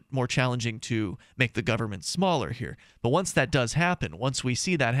little bit more challenging to make the government smaller here. But once that does happen, once we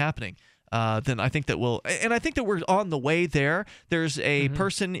see that happening, then I think that we're on the way there. There's a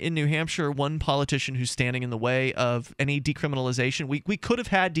person in New Hampshire, one politician who's standing in the way of any decriminalization. We could have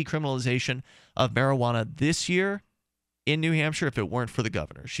had decriminalization of marijuana this year in New Hampshire if it weren't for the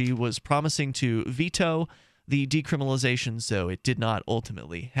governor. She was promising to veto the decriminalization, so it did not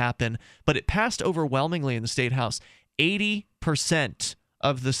ultimately happen. But it passed overwhelmingly in the state house. 80%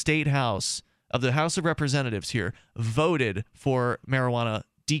 of the state house, of the House of Representatives here, voted for marijuana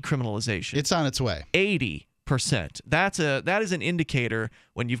decriminalization. It's on its way. 80%. That is an indicator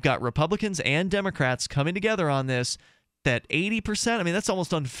when you've got Republicans and Democrats coming together on this, that 80%, I mean, that's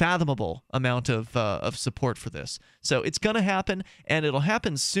almost unfathomable amount of support for this. So it's going to happen, and it'll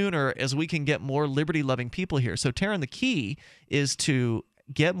happen sooner as we can get more liberty-loving people here. So, Tarrin, the key is to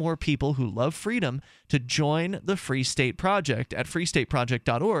get more people who love freedom to join the Free State Project at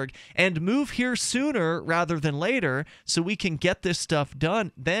freestateproject.org and move here sooner rather than later so we can get this stuff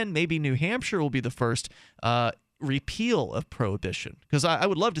done. Then maybe New Hampshire will be the first repeal of Prohibition, because I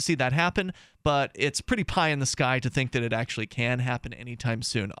would love to see that happen, but it's pretty pie in the sky to think that it actually can happen anytime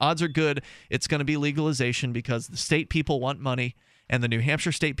soon. Odds are good it's going to be legalization because the state people want money, and the New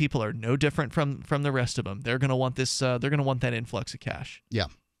Hampshire state people are no different from the rest of them. They're going to want this. They're going to want that influx of cash. Yeah,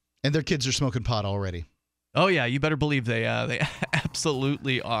 and their kids are smoking pot already. Oh yeah, you better believe they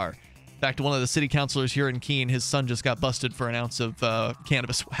absolutely are. In fact, one of the city councilors here in Keene, his son just got busted for an ounce of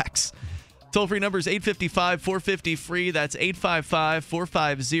cannabis wax. Toll-free number is 855-450-FREE. That's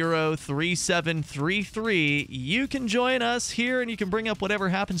 855-450-3733. You can join us here, and you can bring up whatever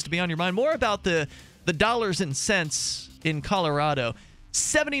happens to be on your mind. More about the dollars and cents in Colorado.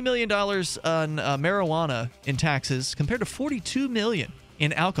 $70 million on marijuana in taxes compared to $42 million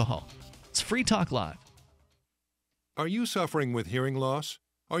in alcohol. It's Free Talk Live. Are you suffering with hearing loss?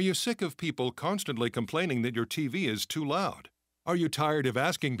 Are you sick of people constantly complaining that your TV is too loud? Are you tired of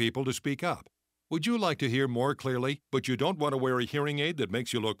asking people to speak up? Would you like to hear more clearly, but you don't want to wear a hearing aid that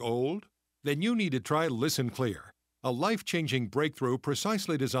makes you look old? Then you need to try Listen Clear, a life-changing breakthrough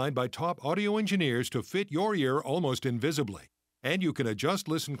precisely designed by top audio engineers to fit your ear almost invisibly. And you can adjust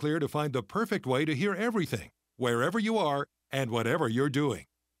Listen Clear to find the perfect way to hear everything, wherever you are and whatever you're doing.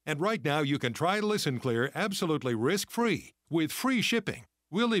 And right now you can try Listen Clear absolutely risk-free with free shipping.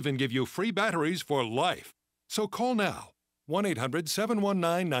 We'll even give you free batteries for life. So call now.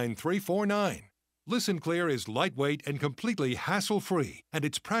 1-800-719-9349. Listen Clear is lightweight and completely hassle-free, and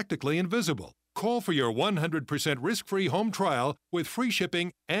it's practically invisible. Call for your 100% risk-free home trial with free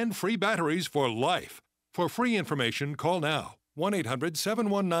shipping and free batteries for life. For free information, call now.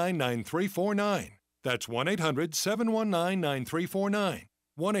 1-800-719-9349. That's 1-800-719-9349.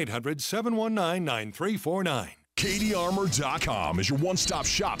 1-800-719-9349. KDArmor.com is your one-stop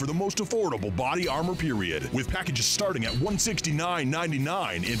shop for the most affordable body armor period, with packages starting at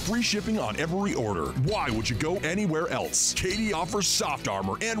 $169.99 and free shipping on every order. Why would you go anywhere else? KD offers soft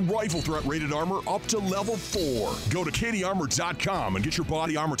armor and rifle threat rated armor up to level 4. Go to KDArmor.com and get your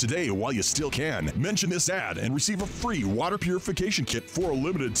body armor today while you still can. Mention this ad and receive a free water purification kit for a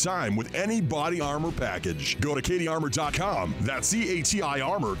limited time with any body armor package. Go to KDArmor.com. That's CATI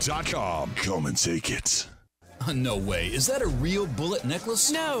Armor.com. Come and take it. No way. Is that a real bullet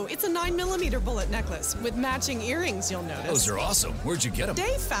necklace? No, it's a 9mm bullet necklace with matching earrings, you'll notice. Those are awesome. Where'd you get them?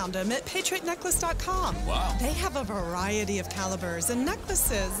 Dave found them at PatriotNecklace.com. Wow. They have a variety of calibers and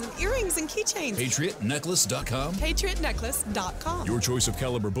necklaces and earrings and keychains. PatriotNecklace.com? PatriotNecklace.com. Your choice of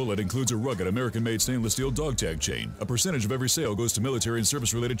caliber bullet includes a rugged American-made stainless steel dog tag chain. A percentage of every sale goes to military and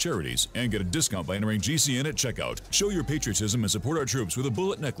service-related charities. And get a discount by entering GCN at checkout. Show your patriotism and support our troops with a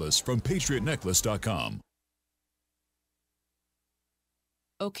bullet necklace from PatriotNecklace.com.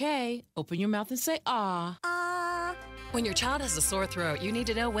 Okay, open your mouth and say ah. Ah. When your child has a sore throat, you need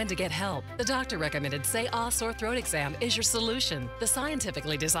to know when to get help. The doctor recommended Say Ah Sore Throat Exam is your solution. The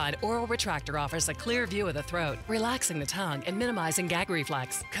scientifically designed oral retractor offers a clear view of the throat, relaxing the tongue and minimizing gag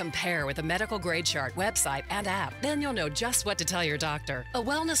reflex. Compare with the medical grade chart, website, and app. Then you'll know just what to tell your doctor. A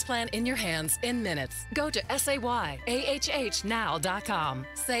wellness plan in your hands in minutes. Go to SayAHHnow.com.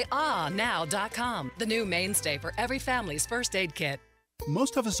 SayAhNow.com, the new mainstay for every family's first aid kit.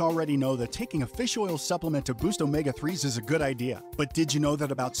 Most of us already know that taking a fish oil supplement to boost omega-3s is a good idea. But did you know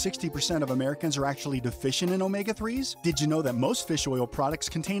that about 60% of Americans are actually deficient in omega-3s? Did you know that most fish oil products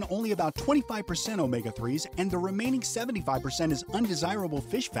contain only about 25% omega-3s and the remaining 75% is undesirable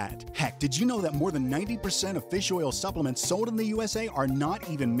fish fat? Heck, did you know that more than 90% of fish oil supplements sold in the USA are not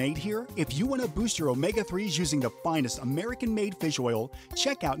even made here? If you want to boost your omega-3s using the finest American-made fish oil,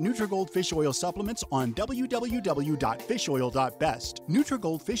 check out Nutrigold Fish Oil Supplements on www.fishoil.best.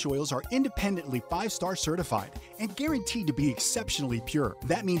 Nutrigold fish oils are independently 5-star certified and guaranteed to be exceptionally pure.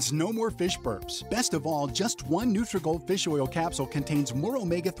 That means no more fish burps. Best of all, just one Nutrigold fish oil capsule contains more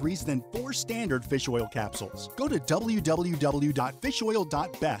omega-3s than 4 standard fish oil capsules. Go to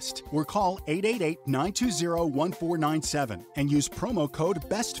www.fishoil.best or call 888-920-1497 and use promo code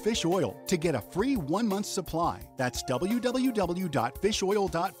BESTFISHOIL to get a free 1-month supply. That's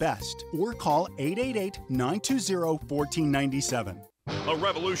www.fishoil.best or call 888-920-1497. A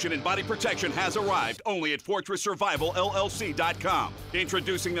revolution in body protection has arrived only at FortressSurvivalLLC.com.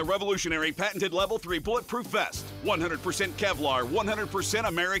 Introducing the revolutionary patented Level 3 Bulletproof Vest. 100% Kevlar, 100%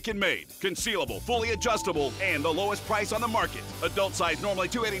 American-made. Concealable, fully adjustable, and the lowest price on the market. Adult size normally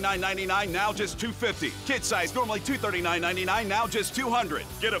 $289.99, now just $250. Kid size normally $239.99, now just $200.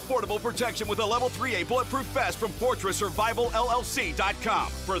 Get affordable protection with a Level 3A Bulletproof Vest from FortressSurvivalLLC.com.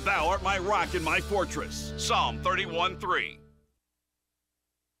 For thou art my rock and my fortress. Psalm 31:3.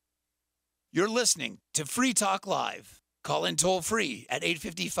 You're listening to Free Talk Live. Call in toll free at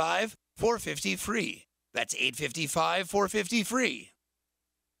 855-450-FREE. That's 855-450-FREE.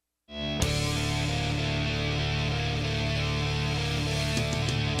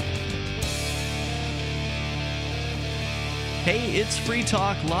 Hey, it's Free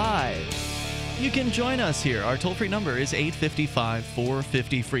Talk Live. You can join us here. Our toll-free number is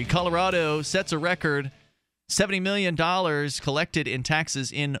 855-450-FREE. Colorado sets a record. $70 million collected in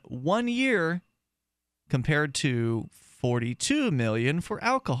taxes in 1 year compared to $42 million for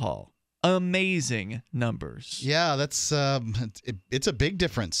alcohol. Amazing numbers. Yeah, that's it's a big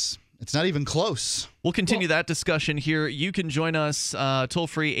difference. It's not even close. We'll continue that discussion here. You can join us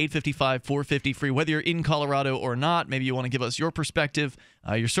toll-free, 855-450-FREE, whether you're in Colorado or not. Maybe you want to give us your perspective.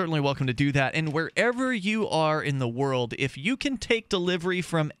 You're certainly welcome to do that. And wherever you are in the world, if you can take delivery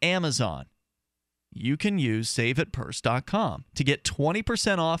from Amazon, you can use saveatpurse.com to get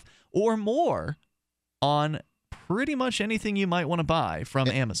 20% off or more on pretty much anything you might want to buy from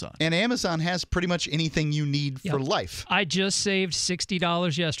Amazon. And Amazon has pretty much anything you need for life. I just saved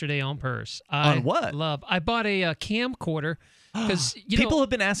 $60 yesterday on Purse. On what? I bought a camcorder because people have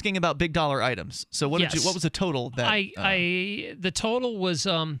been asking about big dollar items. So what was the total that the total was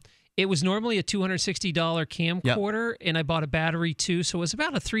it was normally a $260 camcorder, and I bought a battery too, so it was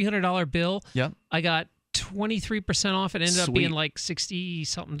about a $300 bill. Yep. I got 23% off. It ended up being like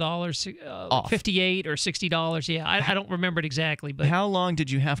 $60-something, $58 or $60. Yeah, I don't remember it exactly. But how long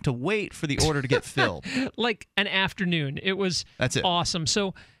did you have to wait for the order to get filled? Like an afternoon. It was awesome.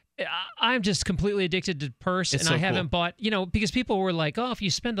 So I'm just completely addicted to Purse, and I haven't bought, because people were like, oh, if you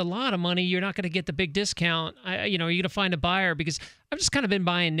spend a lot of money, you're not going to get the big discount. You're going to find a buyer, because I've just kind of been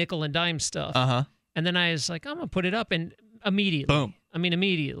buying nickel and dime stuff. Uh-huh. And then I was like, I'm going to put it up, and immediately. Boom. I mean,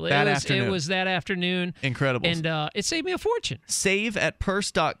 immediately. That It afternoon. was that afternoon. Incredible. And it saved me a fortune. Save at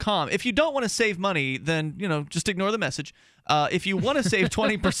purse.com. If you don't want to save money, then, just ignore the message. If you want to save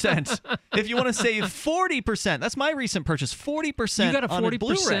 20%, if you want to save 40%, that's my recent purchase, 40% You got a on 40%? a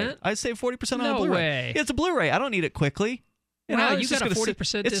Blu-ray. I saved 40% on a No Blu-ray. way. Yeah, it's a Blu-ray. I don't need it quickly. Wow, it's you just got a gonna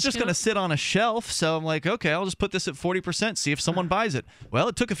 40% It's just going to discount? sit on a shelf, so I'm like, okay, I'll just put this at 40%, see if someone buys it. Well,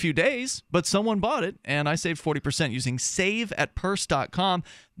 it took a few days, but someone bought it, and I saved 40% using saveatpurse.com.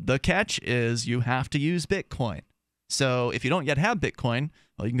 The catch is you have to use Bitcoin. So if you don't yet have Bitcoin,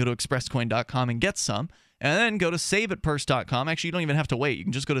 well, you can go to expresscoin.com and get some. And then go to saveatpurse.com. Actually, you don't even have to wait. You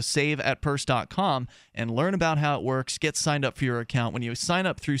can just go to saveatpurse.com and learn about how it works. Get signed up for your account. When you sign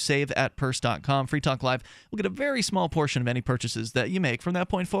up through saveatpurse.com, Free Talk Live will get a very small portion of any purchases that you make from that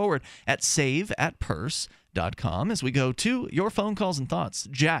point forward at saveatpurse.com. As we go to your phone calls and thoughts,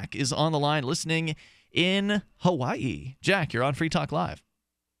 Jack is on the line listening in Hawaii. Jack, you're on Free Talk Live.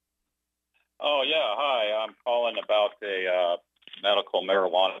 Oh, yeah. Hi. I'm calling about a medical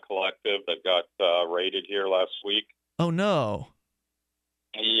marijuana collective that got raided here last week. Oh, no.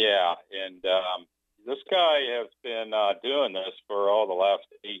 Yeah. And this guy has been doing this for all the last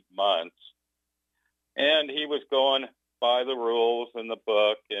 8 months. And he was going by the rules in the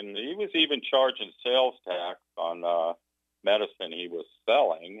book. And he was even charging sales tax on medicine he was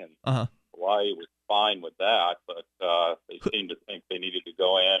selling. And Hawaii was fine with that. But they seemed to think they needed to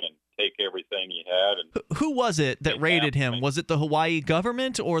go in and take everything he had. And Who was it that raided him? Was it the Hawaii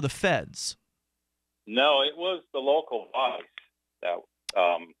government or the feds? no, it was the local vice that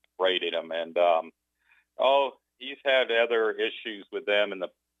raided him. And, he's had other issues with them in the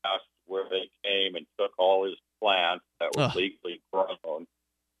past where they came and took all his plants that were legally grown.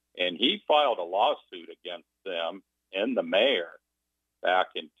 And he filed a lawsuit against them and the mayor back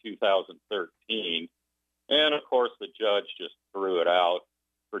in 2013. And, of course, the judge just threw it out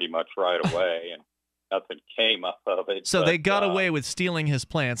pretty much right away, and nothing came up of it. So But, they got away with stealing his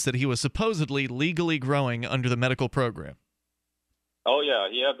plants that he was supposedly legally growing under the medical program. Oh, yeah,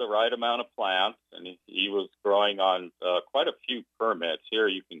 he had the right amount of plants, and he was growing on quite a few permits. Here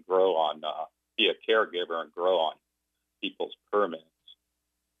you can grow on, be a caregiver and grow on people's permits.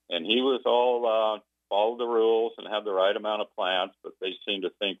 And he was all followed the rules and had the right amount of plants, but they seemed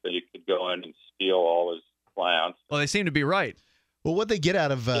to think that he could go in and steal all his plants. Well, they seem to be right. Well, what'd they get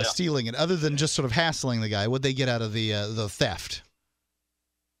out of stealing it, other than just sort of hassling the guy? What'd they get out of the theft?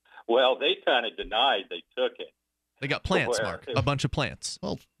 Well, they kind of denied they took it. They got plants, Mark. A bunch of plants.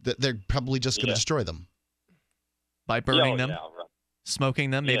 Well, they're probably just going to destroy them. By burning them? Yeah, right. Smoking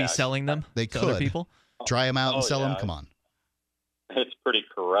them? Maybe Yeah. selling them They to other could. people? Dry them out and sell them? yeah. Come on. It's pretty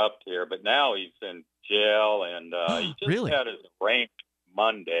corrupt here, but now he's in jail, and he just Really? had his arraignment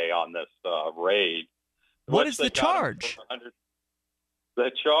Monday on this raid. What which is they the got him charge? for 100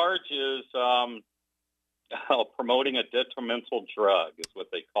 The charge is promoting a detrimental drug, is what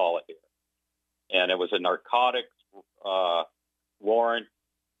they call it here. And it was a narcotics warrant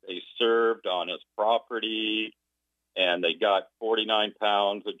they served on his property, and they got 49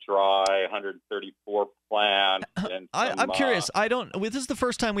 pounds of dry, 134 plants. And I'm curious. This is the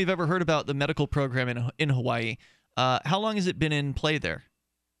first time we've ever heard about the medical program in Hawaii. How long has it been in play there?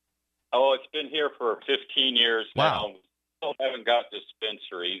 Oh, it's been here for 15 years Wow. now. We still haven't got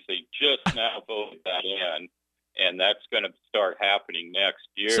dispensaries. They just now voted that in, and that's going to start happening next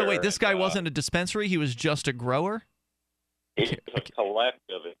year. So wait, this guy wasn't a dispensary? He was just a grower? It's a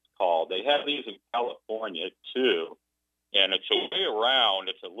collective, it's called. They have these in California, too, and it's a way around.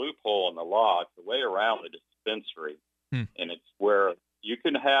 It's a loophole in the law. It's a way around the dispensary, and it's where you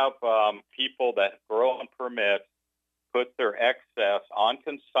can have people that grow on permits put their excess on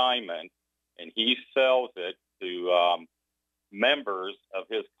consignment, and he sells it to members of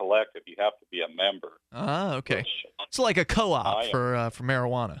his collective. You have to be a member. Ah, okay. It's like a co-op for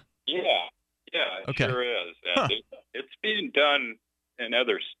marijuana. Yeah, it Okay. sure is. And it's being done in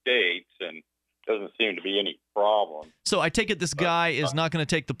other states, and doesn't seem to be any problem. So I take it this guy is not going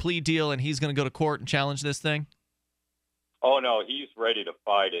to take the plea deal and he's going to go to court and challenge this thing? Oh, no, he's ready to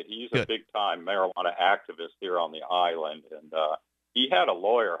fight it. He's a big-time marijuana activist here on the island, and he had a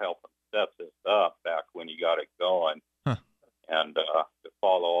lawyer help him set this up back when he got it going, and to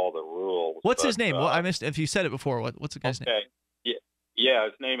follow all the rules. What's his But, name? Well, I missed if you said it before. What's the guy's name? Okay. Yeah,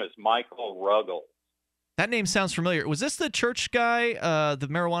 his name is Michael Ruggles. That name sounds familiar. Was this the church guy, the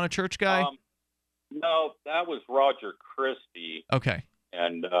marijuana church guy? No, that was Roger Christie. Okay.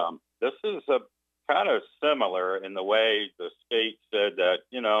 And this is a kind of similar in the way the state said that,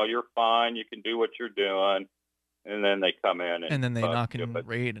 you're fine, you can do what you're doing. and then they come in And then they knock and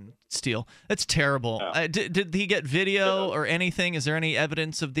raid and steal. That's terrible. Did he get video or anything? Is there any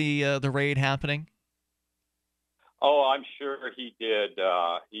evidence of the raid happening? Oh, I'm sure he did.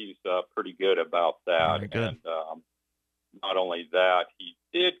 He's pretty good about that. Very good. And not only that, he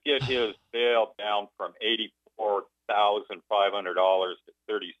did get his bail down from $84,500 to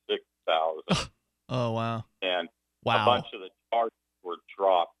 $36,000. Oh, wow. And wow. A bunch of the charges were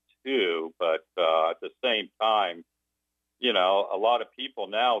dropped too. But at the same time, you know, a lot of people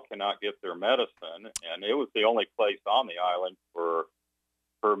now cannot get their medicine, and it was the only place on the island for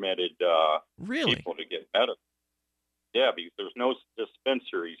permitted people to get medicine. Yeah, because there's no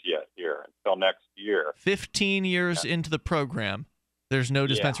dispensaries yet here until next year. 15 years into the program, there's no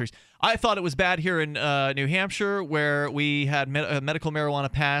dispensaries. I thought it was bad here in New Hampshire, where we had medical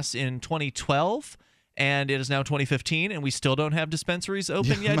marijuana pass in 2012, and it is now 2015, and we still don't have dispensaries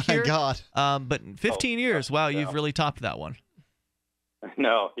open yet here. My God. But 15 years, wow, you've really topped that one.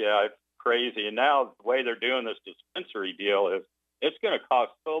 No, yeah, it's crazy. And now the way they're doing this dispensary deal is it's going to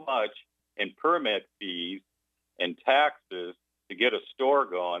cost so much in permit fees and taxes to get a store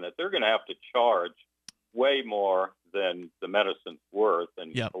going that they're going to have to charge way more than the medicine's worth,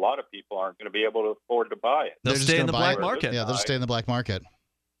 and a lot of people aren't going to be able to afford to buy it. They'll stay in the black market. Yeah, they'll stay in the black market.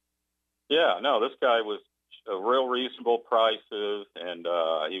 Yeah, no, this guy was real reasonable prices, and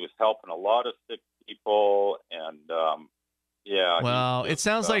he was helping a lot of sick people, and Well, it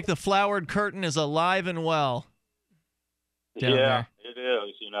sounds like the flowered curtain is alive and well. Down yeah, there. it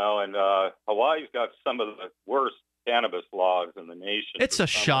is, you know, and Hawaii's got some of the worst cannabis laws in the nation. It's a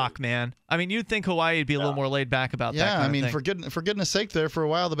shock, man. I mean, you'd think Hawaii would be a little more laid back about that Yeah, kind I mean, of thing. for goodness sake, there for a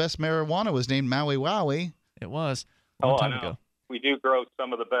while, the best marijuana was named Maui Wowie. It was a long time ago. We do grow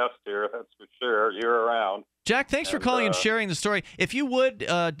some of the best here, that's for sure, year-round. Jack, thanks for calling and sharing the story. If you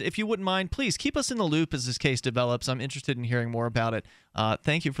wouldn't mind, please keep us in the loop as this case develops. I'm interested in hearing more about it.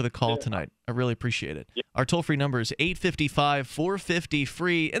 Thank you for the call tonight. I really appreciate it. Our toll-free number is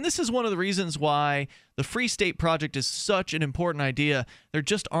 855-450-FREE, and this is one of the reasons why the Free State Project is such an important idea. There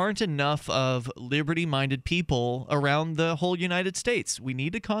just aren't enough of liberty-minded people around the whole United States. We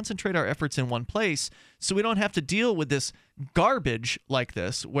need to concentrate our efforts in one place so we don't have to deal with this garbage like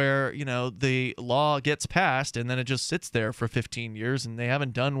this where, you know, the law gets passed and then it just sits there for 15 years and they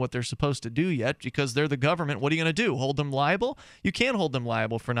haven't done what they're supposed to do yet because they're the government. What are you going to do? Hold them liable? You can't hold them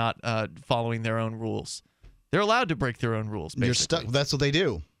liable for not following their own rules. They're allowed to break their own rules, basically. You're stuck. That's what they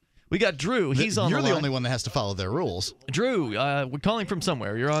do. We got Drew. He's on the line. You're the only one that has to follow their rules. Drew, we're calling from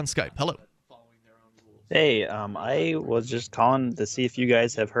somewhere. You're on Skype. Hello. Hey, I was just calling to see if you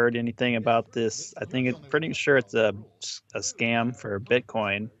guys have heard anything about this. I think it's pretty sure it's a scam for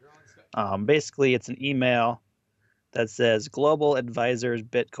Bitcoin. Basically, it's an email that says Global Advisors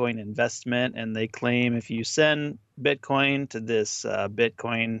Bitcoin Investment, and they claim if you send Bitcoin to this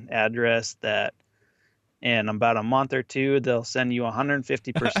Bitcoin address that in about a month or two, they'll send you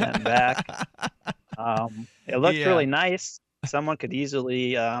 150% back. It looks really nice. Someone could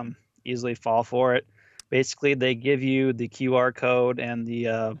easily fall for it. Basically, they give you the QR code and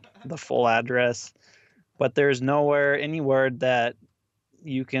the full address, but there's anywhere that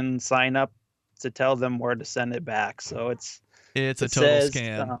you can sign up to tell them where to send it back. So it a total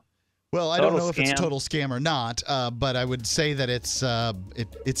scam. Well, I don't know if it's a total scam or not, but I would say that it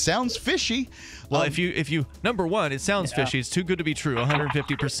sounds fishy. Well, if you number one, it sounds fishy. It's too good to be true.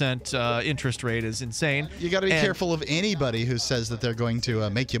 150% interest rate is insane. You got to be careful of anybody who says that they're going to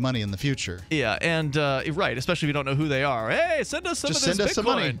make you money in the future. Yeah, and right, especially if you don't know who they are. Hey, send us some of this Bitcoin. Some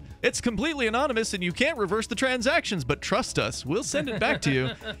money. It's completely anonymous, and you can't reverse the transactions, but trust us, we'll send it back to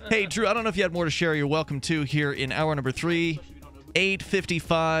you. Hey, Drew, I don't know if you had more to share. You're welcome to here in hour number 3.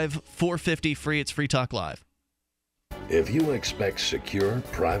 855-450-FREE. It's Free Talk Live. If you expect secure,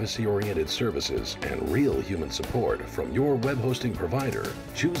 privacy-oriented services and real human support from your web hosting provider,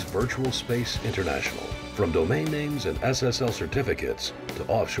 choose Virtual Space International. From domain names and SSL certificates to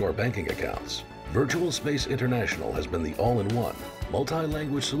offshore banking accounts, Virtual Space International has been the all-in-one,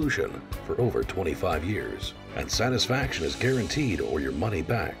 multi-language solution for over 25 years. And satisfaction is guaranteed or your money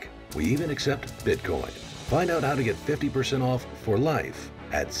back. We even accept Bitcoin. Find out how to get 50% off for life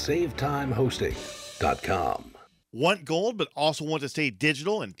at SaveTimeHosting.com. Want gold but also want to stay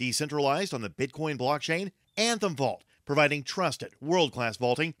digital and decentralized on the Bitcoin blockchain? Anthem Vault, providing trusted, world-class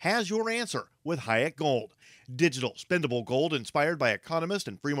vaulting, has your answer with Hayek Gold. Digital, spendable gold inspired by economist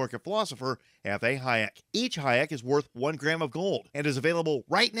and free market philosopher F.A. Hayek. Each Hayek is worth 1 gram of gold and is available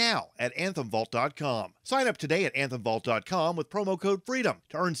right now at AnthemVault.com. Sign up today at AnthemVault.com with promo code FREEDOM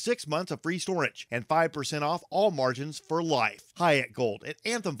to earn 6 months of free storage and 5% off all margins for life. Hayek Gold at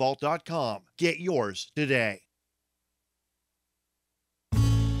AnthemVault.com. Get yours today.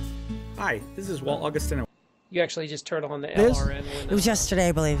 Hi, this is Walt Augustine. You actually just turn on the This? LRN. It was yesterday,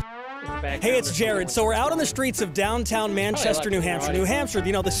 I believe. Hey, it's Jared. So we're out on the streets of downtown Manchester, New Hampshire. New Hampshire,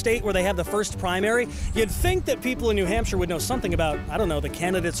 you know, the state where they have the first primary. You'd think that people in New Hampshire would know something about, I don't know, the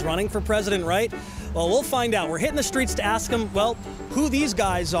candidates running for president, right? Well, we'll find out. We're hitting the streets to ask them, well, who these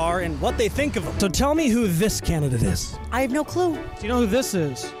guys are and what they think of them. So tell me who this candidate is. I have no clue. Do you know who this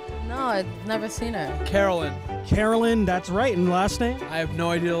is? No, I've never seen her. Carolyn. Carolyn, that's right. And last name? I have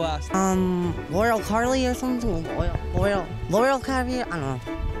no idea the last name. Laurel Carly or something? Laurel Carly? I don't know.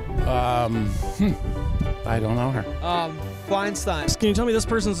 I don't know her. Feinstein. Can you tell me this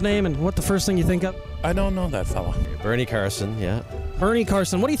person's name and what the first thing you think of? I don't know that fella. Bernie Carson, yeah. Bernie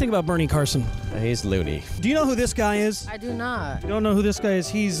Carson. What do you think about Bernie Carson? He's loony. Do you know who this guy is? I do not. You don't know who this guy is?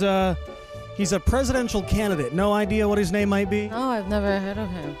 He's a presidential candidate. No idea what his name might be? No, I've never heard of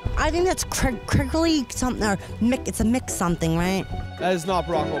him. I think that's Craigley something, or Mick. It's a mix something, right? That is not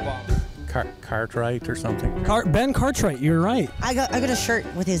Barack Obama. Cartwright or something. Ben Cartwright, you're right. I got a shirt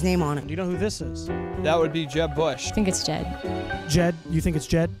with his name on it. Do you know who this is? That would be Jeb Bush. I think it's Jed. Jed? You think it's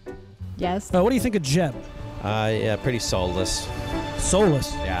Jed? Yes. What do you think of Jeb? Yeah, pretty soulless.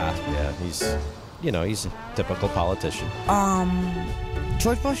 Soulless? Yeah, he's a typical politician.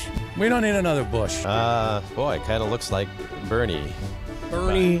 George Bush? We don't need another Bush. Boy, kind of looks like Bernie.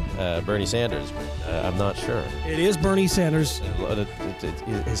 Bernie Sanders, but I'm not sure. It is Bernie Sanders.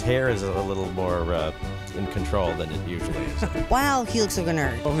 His hair is a little more in control than it usually is. Wow, he looks like a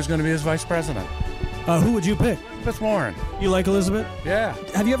nerd. Well, who's going to be his vice president? Who would you pick? Elizabeth Warren. You like Elizabeth? Yeah.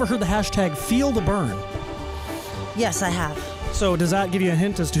 Have you ever heard the hashtag Feel the Burn? Yes, I have. So does that give you a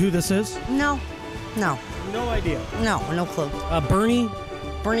hint as to who this is? No. No idea. No clue.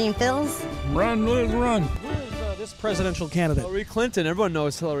 Bernie and Phil's? Run, Liz, run. This presidential candidate. Hillary Clinton. Everyone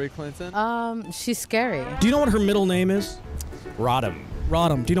knows Hillary Clinton. She's scary. Do you know what her middle name is? Rodham.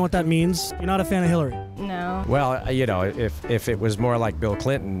 Rodham. Do you know what that means? You're not a fan of Hillary? No. Well, if it was more like Bill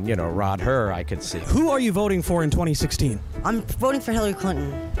Clinton, Rod her, I could see. Who are you voting for in 2016? I'm voting for Hillary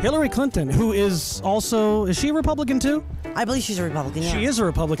Clinton. Hillary Clinton, who is she a Republican too? I believe she's a Republican, yeah. She is a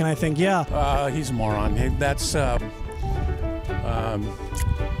Republican, I think, yeah. He's a moron. That's,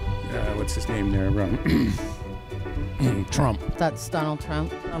 what's his name there? Trump. That's Donald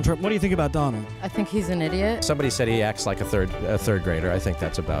Trump. What do you think about Donald? I think he's an idiot. Somebody said he acts like a third grader. I think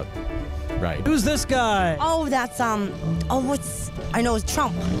that's about right. Who's this guy? Oh, that's I know it's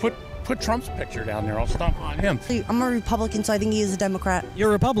Trump. Put Trump's picture down there. I'll stomp on him. I'm a Republican, so I think he is a Democrat. You're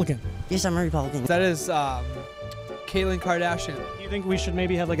a Republican? Yes, I'm a Republican. That is Caitlyn Kardashian. Do you think we should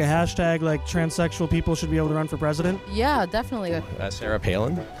maybe have like a hashtag like transsexual people should be able to run for president? Yeah, definitely. Sarah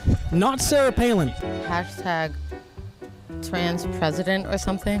Palin? Not Sarah Palin. Hashtag trans president or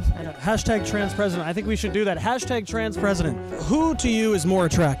something. I don't know. Hashtag trans president. I think we should do that. Hashtag trans president. Who to you is more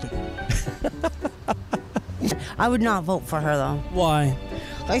attractive? I would not vote for her though. Why?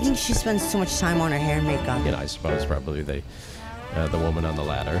 I think she spends too much time on her hair and makeup. I suppose probably the woman on the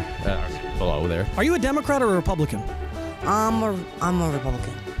ladder below there. Are you a Democrat or a Republican? I'm a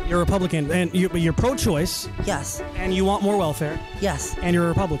Republican. You're a Republican, and you're pro-choice. Yes. And you want more welfare. Yes. And you're a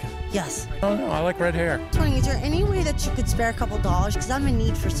Republican. Yes. Oh no, I like red hair. Tony, is there any way that you could spare a couple dollars? Because I'm in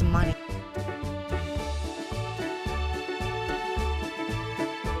need for some money.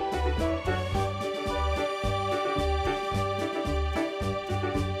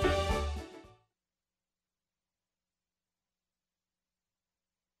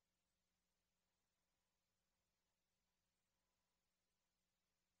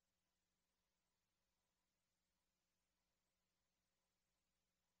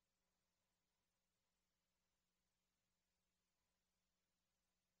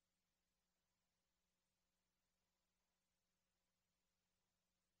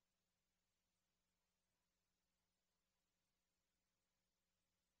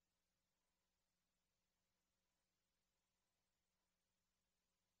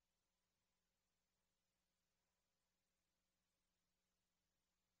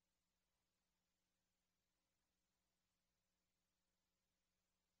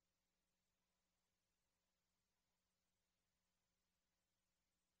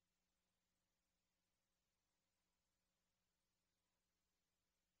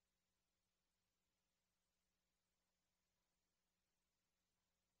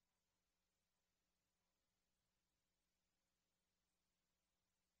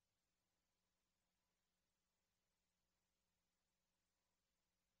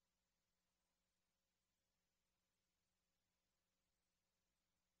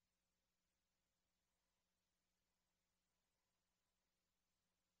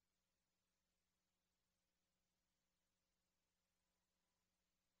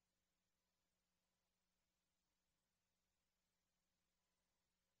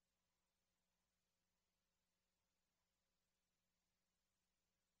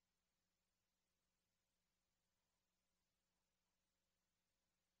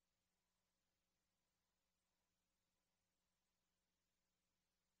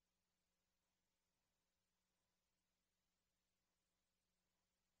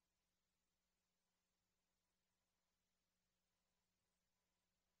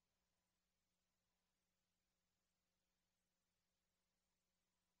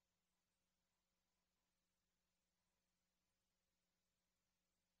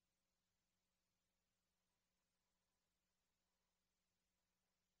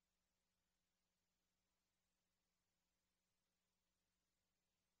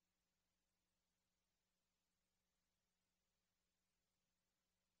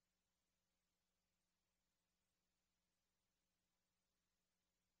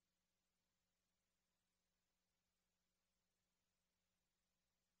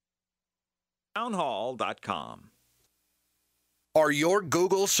 townhall.com. Are your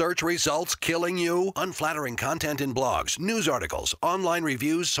Google search results killing you? Unflattering content in blogs, news articles, online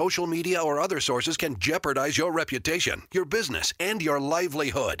reviews, social media, or other sources can jeopardize your reputation, your business, and your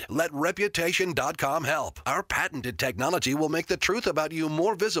livelihood. Let Reputation.com help. Our patented technology will make the truth about you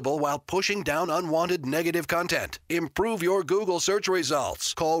more visible while pushing down unwanted negative content. Improve your Google search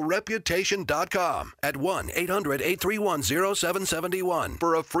results. Call Reputation.com at 1-800-831-0771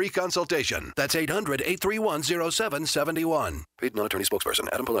 for a free consultation. That's 800-831-0771. Paid non-attorney spokesperson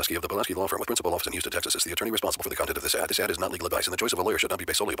Adam Pileski of the Pileski Law Firm with principal office in Houston, Texas is the attorney responsible for the content of this ad. This ad is not legal advice, and the choice of a lawyer should not be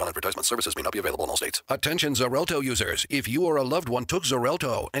based solely upon advertisement. Services may not be available in all states. Attention Xarelto users. If you or a loved one took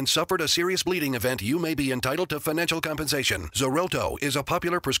Xarelto and suffered a serious bleeding event, you may be entitled to financial compensation. Xarelto is a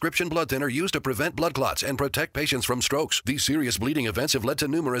popular prescription blood thinner used to prevent blood clots and protect patients from strokes. These serious bleeding events have led to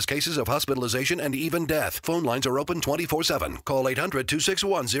numerous cases of hospitalization and even death. Phone lines are open 24/7. Call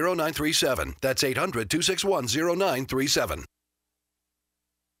 800-261-0937. That's 800-261-0937.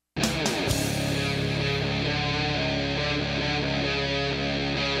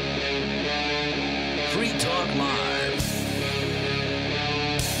 Free Talk Live.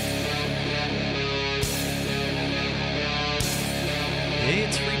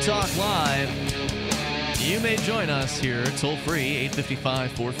 It's Free Talk Live. You may join us here toll free,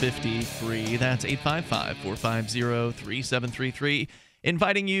 855-450-FREE. That's 855-450-3733.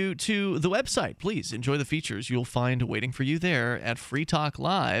 Inviting you to the website. Please enjoy the features you'll find waiting for you there at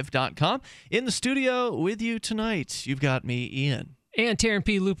freetalklive.com. In the studio with you tonight, you've got me, Ian. And Tarrin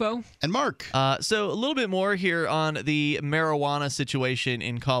P. Lupo. And Mark. So a little bit more here on the marijuana situation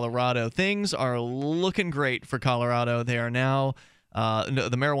in Colorado. Things are looking great for Colorado. They are now,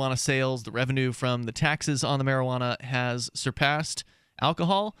 the marijuana sales, the revenue from the taxes on the marijuana has surpassed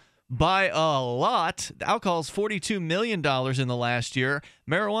alcohol by a lot. The alcohol's $42 million in the last year.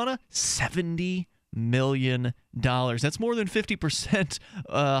 Marijuana, $70 million. That's more than 50%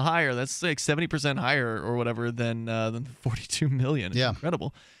 higher. That's like 70% higher or whatever than 42 million. It's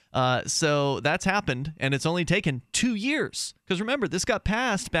incredible. So that's happened, and it's only taken 2 years. Because remember, this got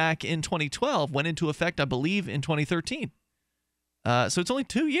passed back in 2012, went into effect, I believe, in 2013. So it's only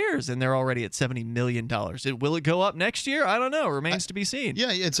 2 years, and they're already at $70 million. Will it go up next year? I don't know. Remains to be seen. Yeah,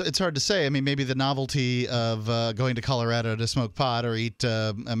 it's hard to say. I mean, maybe the novelty of going to Colorado to smoke pot or eat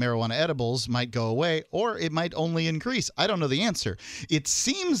marijuana edibles might go away, or it might only increase. I don't know the answer. It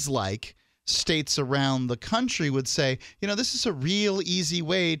seems like states around the country would say, you know, this is a real easy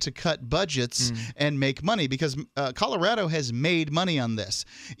way to cut budgets and make money, because Colorado has made money on this.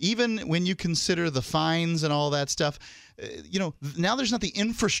 Even when you consider the fines and all that stuff, you know, now there's not the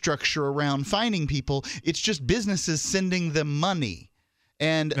infrastructure around finding people. It's just businesses sending them money.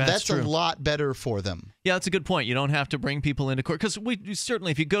 And that's a lot better for them. Yeah, that's a good point. You don't have to bring people into court. Because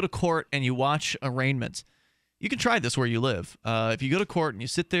certainly, if you go to court and you watch arraignments, you can try this where you live. If you go to court and you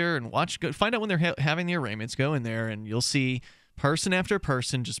sit there and find out when they're having the arraignments, go in there and you'll see person after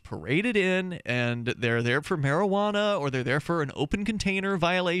person just paraded in, and they're there for marijuana, or they're there for an open container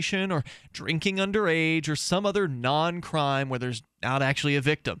violation, or drinking underage, or some other non-crime where there's not actually a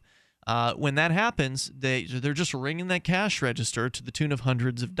victim. When that happens, they're just ringing that cash register to the tune of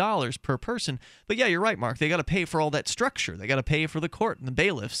hundreds of dollars per person. But yeah, you're right, Mark. They got to pay for all that structure. They got to pay for the court and the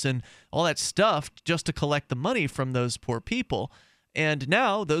bailiffs and all that stuff just to collect the money from those poor people. And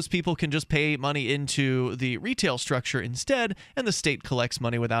now those people can just pay money into the retail structure instead, and the state collects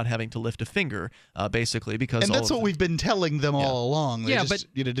money without having to lift a finger, basically. Because and that's what we've been telling them all along. They just,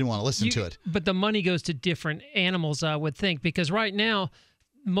 you didn't want to listen to it. But the money goes to different animals, I would think, because right now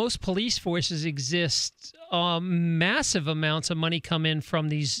most police forces exist. Massive amounts of money come in from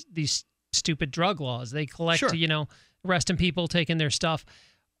these stupid drug laws. They collect, arresting people, taking their stuff.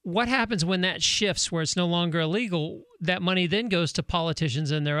 What happens when that shifts, where it's no longer illegal? That money then goes to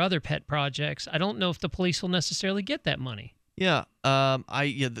politicians and their other pet projects. I don't know if the police will necessarily get that money. Yeah,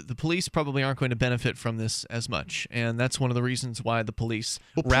 the police probably aren't going to benefit from this as much, and that's one of the reasons why the police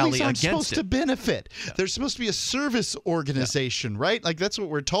rally police aren't against supposed to benefit. Yeah. They're supposed to be a service organization, right? Like, that's what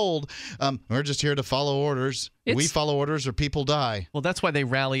we're told. We're just here to follow orders. We follow orders or people die. Well, that's why they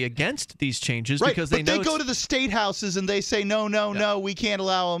rally against these changes, right, because they know they go to the state houses and they say, no, we can't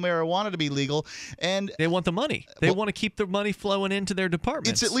allow marijuana to be legal. And they want the money. They want to keep the money flowing into their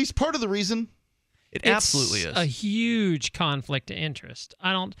departments. It's at least part of the reason. It absolutely is a huge conflict of interest.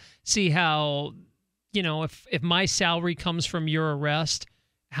 I don't see how, if my salary comes from your arrest,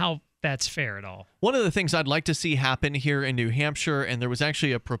 how that's fair at all. One of the things I'd like to see happen here in New Hampshire, and there was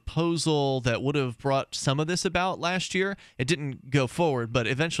actually a proposal that would have brought some of this about last year. It didn't go forward, but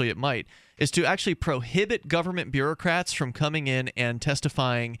eventually it might, is to actually prohibit government bureaucrats from coming in and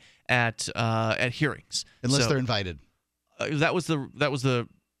testifying at hearings. Unless they're invited. That was the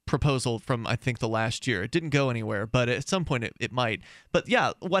proposal from, I think, the last year. It didn't go anywhere, but at some point it might. But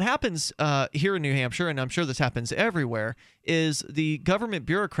yeah, what happens here in New Hampshire, and I'm sure this happens everywhere, is the government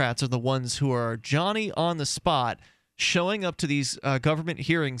bureaucrats are the ones who are Johnny on the spot, showing up to these government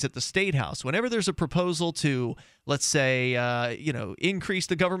hearings at the State House. Whenever there's a proposal to, let's say, increase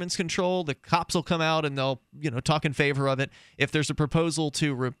the government's control, the cops will come out and they'll, talk in favor of it. If there's a proposal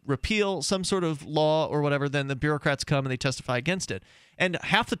to repeal some sort of law or whatever, then the bureaucrats come and they testify against it. And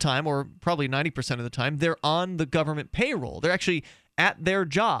half the time, or probably 90% of the time, they're on the government payroll. They're actually at their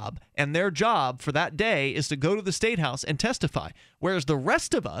job, and their job for that day is to go to the State House and testify, whereas the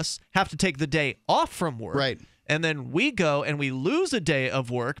rest of us have to take the day off from work. Right. And then we go and we lose a day of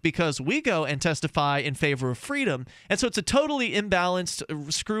work because we go and testify in favor of freedom. And so it's a totally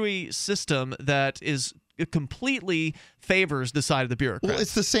imbalanced, screwy system that is completely favors the side of the bureaucrats. Well,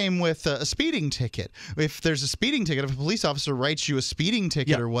 it's the same with a speeding ticket. If there's a speeding ticket, if a police officer writes you a speeding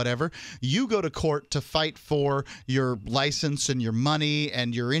ticket or whatever, you go to court to fight for your license and your money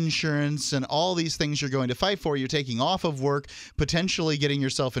and your insurance and all these things you're going to fight for. You're taking off of work, potentially getting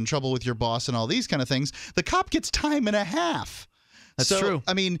yourself in trouble with your boss and all these kind of things. The cop gets time and a half. That's true.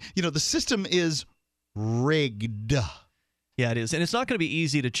 I mean, the system is rigged. Yeah, it is. And it's not going to be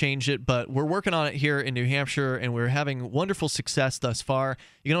easy to change it, but we're working on it here in New Hampshire, and we're having wonderful success thus far.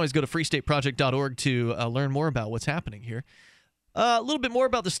 You can always go to freestateproject.org to learn more about what's happening here. A little bit more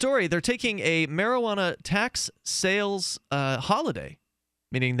about the story. They're taking a marijuana tax sales holiday,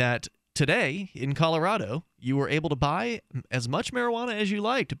 meaning that today in Colorado, you were able to buy as much marijuana as you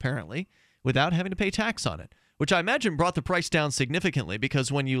liked, apparently, without having to pay tax on it, which I imagine brought the price down significantly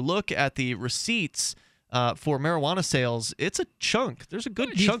because when you look at the receipts for marijuana sales, it's a chunk. There's a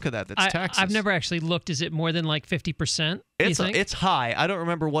good chunk of that's taxes. I've never actually looked. Is it more than like 50%? It's high. I don't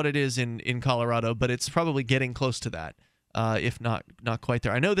remember what it is in Colorado, but it's probably getting close to that, if not quite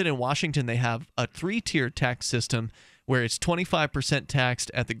there. I know that in Washington they have a 3-tier tax system where it's 25% taxed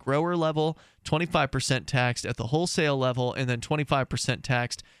at the grower level, 25% taxed at the wholesale level, and then 25%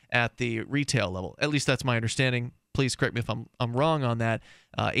 taxed at the retail level. At least that's my understanding. Please correct me if I'm wrong on that.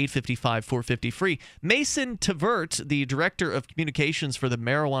 855-450-FREE. Mason Tvert, the director of communications for the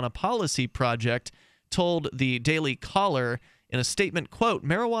Marijuana Policy Project, told the Daily Caller in a statement, quote,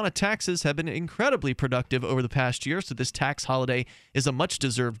 "Marijuana taxes have been incredibly productive over the past year, so this tax holiday is a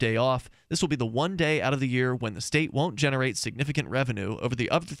much-deserved day off. This will be the one day out of the year when the state won't generate significant revenue. Over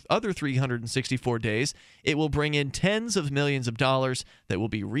the other 364 days, it will bring in tens of millions of dollars that will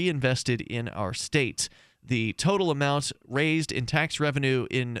be reinvested in our state." The total amount raised in tax revenue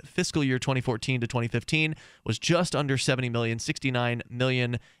in fiscal year 2014 to 2015 was just under $70 million,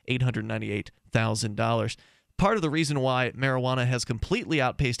 $69,898,000. Part of the reason why marijuana has completely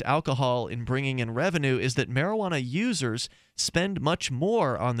outpaced alcohol in bringing in revenue is that marijuana users spend much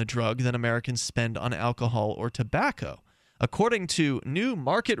more on the drug than Americans spend on alcohol or tobacco. According to new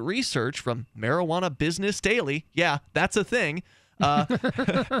market research from Marijuana Business Daily, yeah, that's a thing.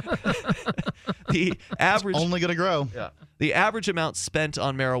 The average it's only going to grow. Yeah. The average amount spent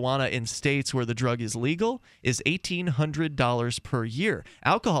on marijuana in states where the drug is legal is $1,800 per year.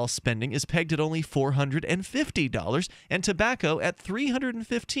 Alcohol spending is pegged at only $450 and tobacco at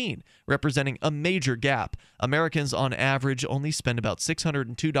 $315, representing a major gap. Americans on average only spend about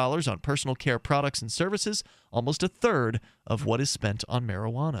 $602 on personal care products and services, almost a third of what is spent on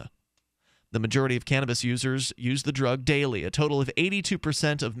marijuana. The majority of cannabis users use the drug daily. A total of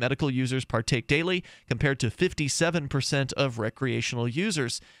 82% of medical users partake daily, compared to 57% of recreational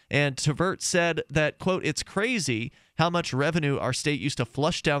users. And Tvert said that, quote, "It's crazy how much revenue our state used to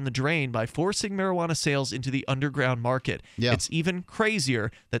flush down the drain by forcing marijuana sales into the underground market. Yeah. It's even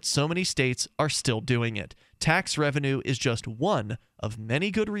crazier that so many states are still doing it. Tax revenue is just one of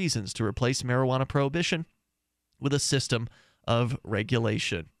many good reasons to replace marijuana prohibition with a system of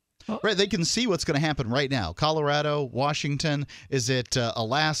regulation." Right, they can see what's going to happen right now. Colorado, Washington, is it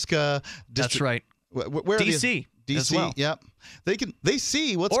Alaska? That's right. Where D.C. DC, as well. Yep. They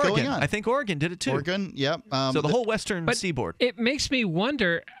see what's Oregon. going on. I think Oregon did it too. Oregon, yep. So the whole western seaboard. It makes me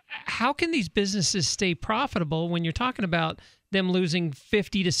wonder, how can these businesses stay profitable when you're talking about them losing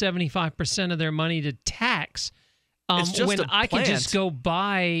 50 to 75% of their money to tax? It's just when a I can plant. just go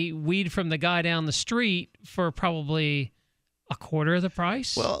buy weed from the guy down the street for probably a quarter of the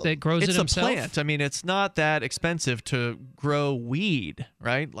price that grows it himself? It's a plant. I mean, it's not that expensive to grow weed,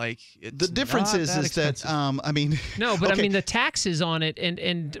 right? Like, it's the difference is that I mean, no, but okay. I mean the taxes on it,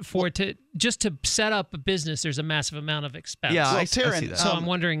 and for it to just to set up a business, there's a massive amount of expense. Yeah, I Tarrin, see that. So I'm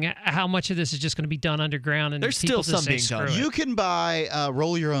wondering how much of this is just going to be done underground, and there's people still just some say, being done. "Screw it." You can buy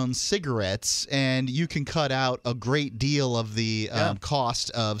roll your own cigarettes, and you can cut out a great deal of the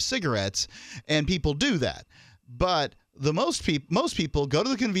cost of cigarettes, and people do that. But most people go to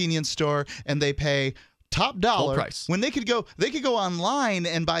the convenience store and they pay top dollar full price when they could go online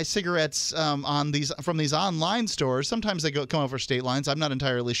and buy cigarettes from these online stores. Sometimes they come over state lines. I'm not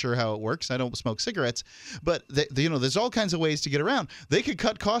entirely sure how it works. I don't smoke cigarettes, but there's all kinds of ways to get around. They could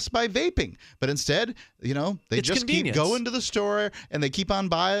cut costs by vaping, but instead, they just keep going to the store and they keep on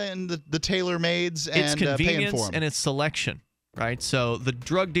buying the tailor-mades and paying for them. And it's selection. Right, so the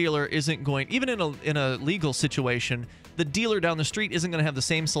drug dealer isn't going, even in a legal situation, the dealer down the street isn't going to have the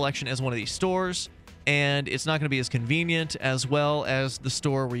same selection as one of these stores, and it's not going to be as convenient as well as the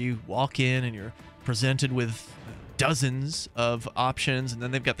store where you walk in and you're presented with dozens of options, and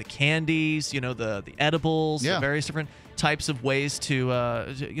then they've got the candies, the edibles, the various different types of ways to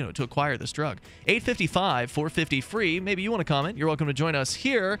acquire this drug. 855-450-FREE. Maybe you want to comment. You're welcome to join us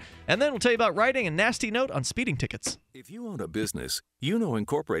here, and then we'll tell you about writing a nasty note on speeding tickets. If you own a business, you know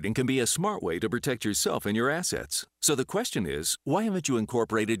incorporating can be a smart way to protect yourself and your assets. So the question is, why haven't you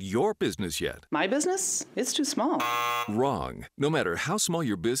incorporated your business yet? My business? It's too small. Wrong. No matter how small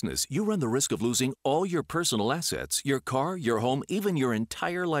your business, you run the risk of losing all your personal assets, your car, your home, even your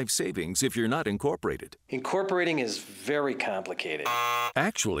entire life savings if you're not incorporated. Incorporating is very complicated.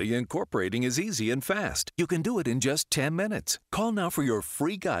 Actually, incorporating is easy and fast. You can do it in just 10 minutes. Call now for your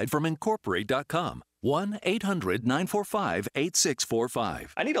free guide from Incorporate.com. 1-800-945-8645.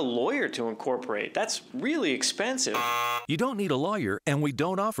 I need a lawyer to incorporate. That's really expensive. You don't need a lawyer, and we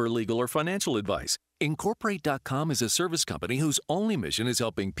don't offer legal or financial advice. Incorporate.com is a service company whose only mission is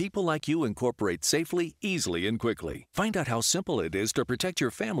helping people like you incorporate safely, easily, and quickly. Find out how simple it is to protect your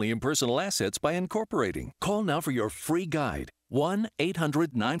family and personal assets by incorporating. Call now for your free guide.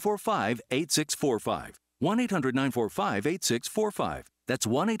 1-800-945-8645. 1-800-945-8645. That's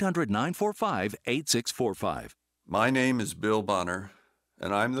 1-800-945-8645. My name is Bill Bonner,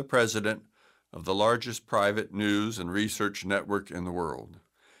 and I'm the president of the largest private news and research network in the world.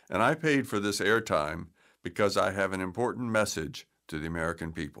 And I paid for this airtime because I have an important message to the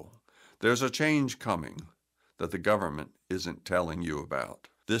American people. There's a change coming that the government isn't telling you about.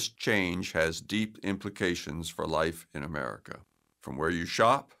 This change has deep implications for life in America, from where you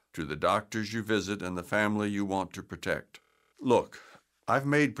shop to the doctors you visit and the family you want to protect. Look, I've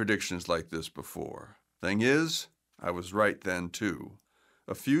made predictions like this before. Thing is, I was right then too.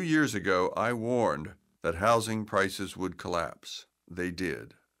 A few years ago, I warned that housing prices would collapse. They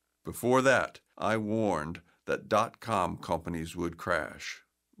did. Before that, I warned that .com companies would crash.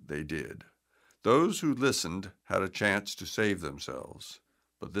 They did. Those who listened had a chance to save themselves.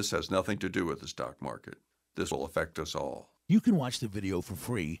 But this has nothing to do with the stock market. This will affect us all. You can watch the video for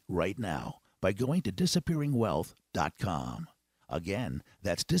free right now by going to disappearingwealth.com. Again,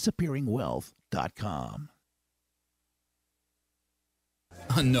 that's disappearingwealth.com.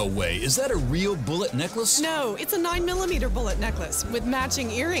 No way. Is that a real bullet necklace? No, it's a 9mm bullet necklace with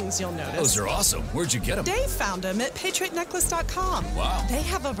matching earrings, you'll notice. Those are awesome. Where'd you get them? Dave found them at patriotnecklace.com. Wow. They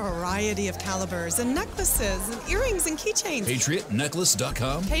have a variety of calibers and necklaces and earrings and keychains.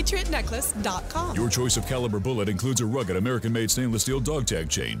 Patriotnecklace.com? Patriotnecklace.com. Your choice of caliber bullet includes a rugged American-made stainless steel dog tag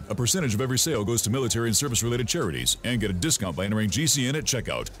chain. A percentage of every sale goes to military and service-related charities. And get a discount by entering GCN at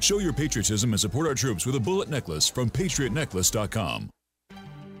checkout. Show your patriotism and support our troops with a bullet necklace from patriotnecklace.com.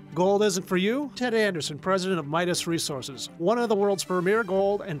 Gold isn't for you? Ted Anderson, president of Midas Resources, one of the world's premier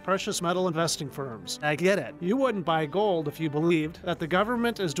gold and precious metal investing firms. I get it. You wouldn't buy gold if you believed that the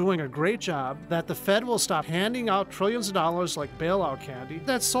government is doing a great job, that the Fed will stop handing out trillions of dollars like bailout candy,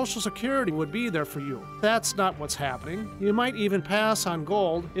 that Social Security would be there for you. That's not what's happening. You might even pass on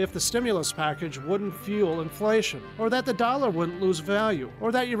gold if the stimulus package wouldn't fuel inflation, or that the dollar wouldn't lose value,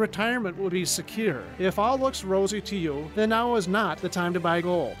 or that your retirement would be secure. If all looks rosy to you, then now is not the time to buy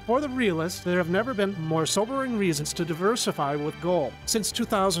gold. For the realists, there have never been more sobering reasons to diversify with gold. Since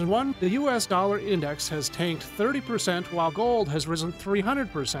 2001, the U.S. dollar index has tanked 30% while gold has risen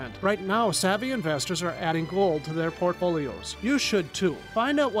 300%. Right now, savvy investors are adding gold to their portfolios. You should too.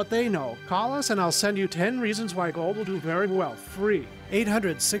 Find out what they know. Call us and I'll send you 10 reasons why gold will do very well, free.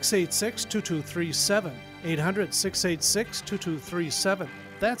 800-686-2237. 800-686-2237.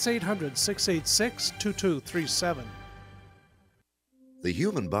 That's 800-686-2237. The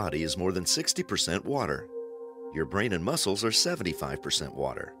human body is more than 60% water. Your brain and muscles are 75%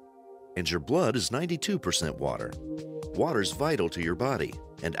 water. And your blood is 92% water. Water's vital to your body,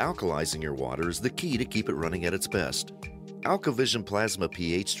 and alkalizing your water is the key to keep it running at its best. AlkaVision Plasma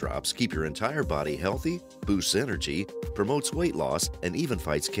pH drops keep your entire body healthy, boosts energy, promotes weight loss, and even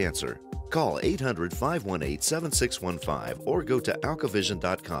fights cancer. Call 800-518-7615 or go to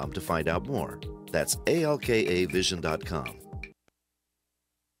alkavision.com to find out more. That's ALKAvision.com.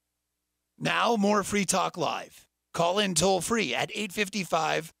 Now, more Free Talk Live. Call in toll-free at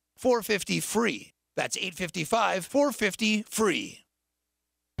 855-450-FREE. That's 855-450-FREE.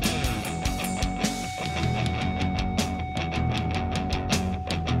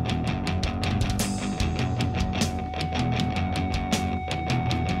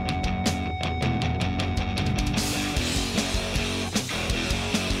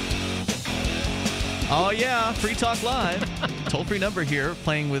 Oh, yeah. Free Talk Live. Toll-free number here,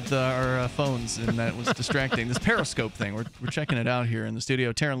 playing with our phones, and that was distracting. This Periscope thing, we're checking it out here in the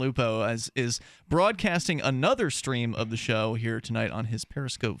studio. Tarrin Lupo is broadcasting another stream of the show here tonight on his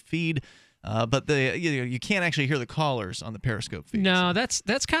Periscope feed. But you can't actually hear the callers on the Periscope feed. No, that's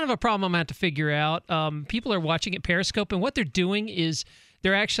kind of a problem I'm going to have to figure out. People are watching at Periscope, and what they're doing is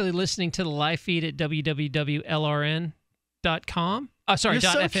they're actually listening to the live feed at www.lrn.com. Oh, sorry,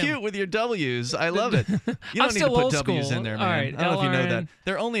 You're so .fm. cute with your W's. I love it. You don't need to put W's in there, man. All right, I don't know if you know that. LRN.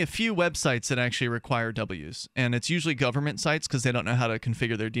 There are only a few websites that actually require W's, and it's usually government sites because they don't know how to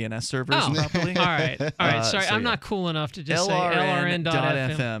configure their DNS servers properly. All right. Sorry, I'm not cool enough to just say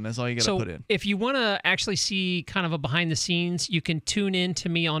LRN.fm is all you got to put in. If you want to actually see kind of a behind the scenes, you can tune in to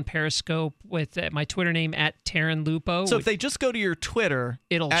me on Periscope with my Twitter name at Tarrin Lupo. So if they just go to your Twitter,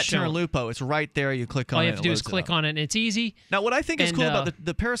 it'll at show. Tarrin Lupo, it's right there. You click on it. All you have to do is click on it, and it's easy. Now, what I think is cool about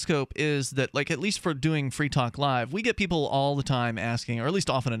the Periscope is that, like, at least for doing Free Talk Live, we get people all the time asking, or at least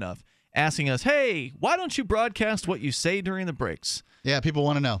often enough, asking us, hey, why don't you broadcast what you say during the breaks? Yeah, people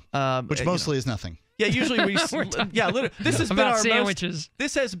want to know, which mostly is nothing. Yeah, usually we. Literally, this has been About our sandwiches.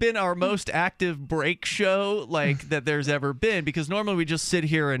 This has been our most active break show that there's ever been, because normally we just sit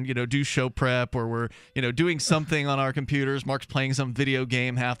here and do show prep, or we're doing something on our computers. Mark's playing some video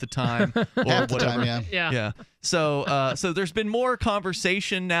game half the time, or Half the whatever. time, yeah. So there's been more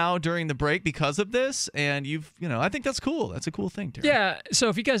conversation now during the break because of this, and I think that's cool. That's a cool thing, Taryn. Yeah. So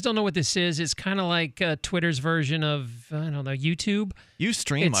if you guys don't know what this is, it's kind of like Twitter's version of YouTube.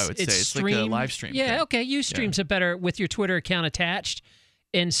 Ustream, I would say. It's like a live stream. Yeah. Okay. Ustream's a better with your Twitter account attached,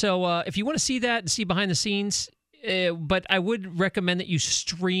 and so if you want to see that and see behind the scenes, but I would recommend that you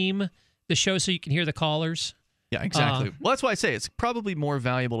stream the show so you can hear the callers. Yeah, exactly. Well, that's why I say it's probably more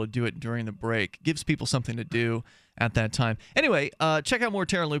valuable to do it during the break. It gives people something to do at that time. Anyway, check out more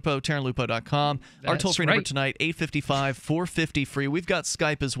Tarrin Lupo, TarrinLupo.com. Our toll-free number tonight, 855-450-FREE. We've got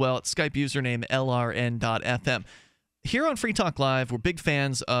Skype as well. It's Skype username LRN.FM. Here on Free Talk Live, we're big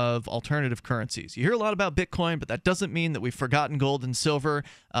fans of alternative currencies. You hear a lot about Bitcoin, but that doesn't mean that we've forgotten gold and silver.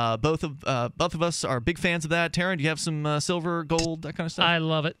 Both of us are big fans of that. Tarrin, do you have some silver, gold, that kind of stuff? I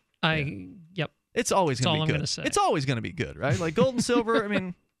love it. Yep. It's always going to be good. Gonna say. It's always going to be good, right? Like gold and silver. I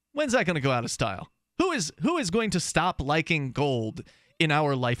mean, when's that going to go out of style? Who is going to stop liking gold in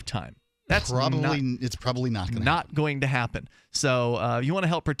our lifetime? That's it's probably not going to happen. So you want to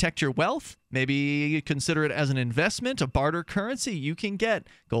help protect your wealth? Maybe you consider it as an investment, a barter currency. You can get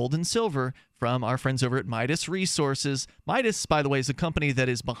gold and silver from our friends over at Midas Resources. Midas, by the way, is a company that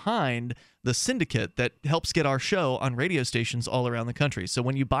is behind the syndicate that helps get our show on radio stations all around the country. So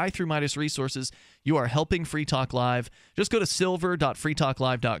when you buy through Midas Resources, you are helping Free Talk Live. Just go to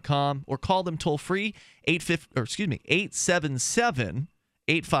silver.freetalklive.com or call them toll free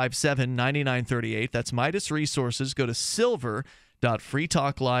 877-857-9938. That's Midas Resources. Go to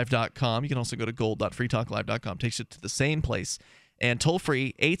silver.freetalklive.com. You can also go to gold.freetalklive.com. Takes you to the same place. And toll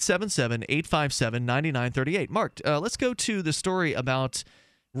free 877-857-9938. Mark, let's go to the story about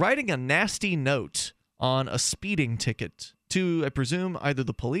writing a nasty note on a speeding ticket to, I presume, either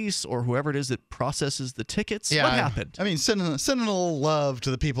the police or whoever it is that processes the tickets. Yeah, what happened? I mean, sending a little love to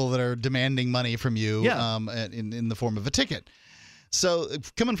the people that are demanding money from you in the form of a ticket. So,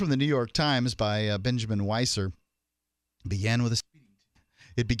 coming from the New York Times by Benjamin Weiser, it began with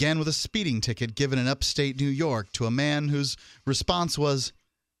a speeding ticket given in upstate New York to a man whose response was,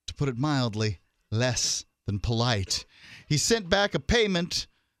 to put it mildly, less than polite. He sent back a payment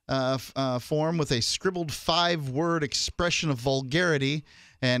form with a scribbled 5-word expression of vulgarity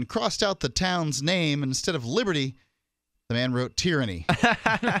and crossed out the town's name. Instead of liberty, the man wrote tyranny.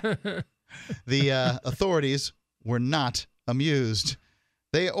 The authorities were not amused.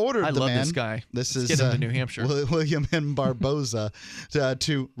 They ordered the man. I love this guy. This Let's is get him to New Hampshire. William M. Barboza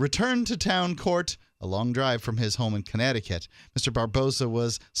to return to town court a long drive from his home in Connecticut. Mr. Barbosa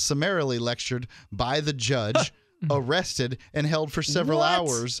was summarily lectured by the judge, arrested, and held for several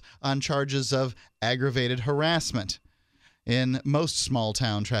hours on charges of aggravated harassment. In most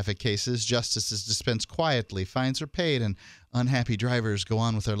small-town traffic cases, justice is dispensed quietly, fines are paid, and unhappy drivers go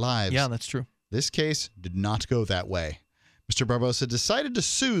on with their lives. Yeah, that's true. This case did not go that way. Mr. Barbosa decided to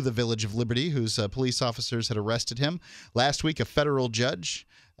sue the Village of Liberty, whose police officers had arrested him. Last week, a federal judge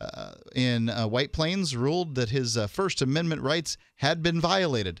in White Plains ruled that his First Amendment rights had been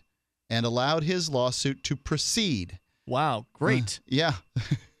violated and allowed his lawsuit to proceed. Wow, great. Yeah.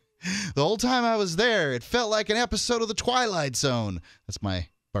 The whole time I was there, it felt like an episode of The Twilight Zone. That's my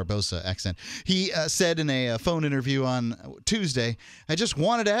Barbosa accent. He said in a phone interview on Tuesday, I just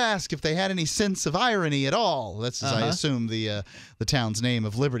wanted to ask if they had any sense of irony at all. That's, as I assume, the town's name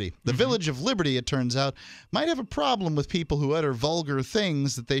of Liberty. The Village of Liberty, it turns out, might have a problem with people who utter vulgar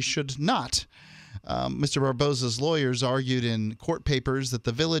things that they should not. Mr. Barbosa's lawyers argued in court papers that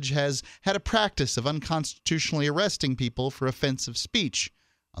the village has had a practice of unconstitutionally arresting people for offensive speech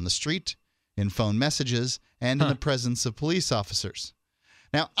on the street, in phone messages, and in the presence of police officers.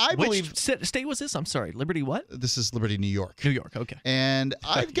 Now, I believe... Which state was this? I'm sorry. Liberty what? This is Liberty, New York. New York, okay. And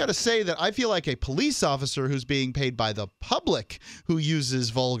I've got to say that I feel like a police officer who's being paid by the public who uses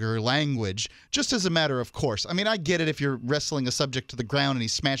vulgar language, just as a matter of course. I mean, I get it if you're wrestling a subject to the ground and he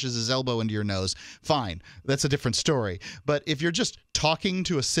smashes his elbow into your nose. Fine. That's a different story. But if you're just talking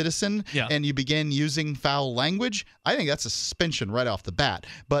to a citizen and you begin using foul language, I think that's a suspension right off the bat.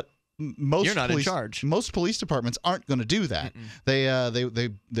 But you're not in charge. Most police departments aren't going to do that.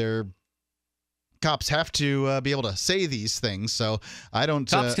 Their cops have to be able to say these things. So I don't.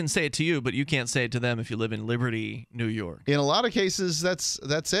 Cops can say it to you, but you can't say it to them if you live in Liberty, New York. In a lot of cases, that's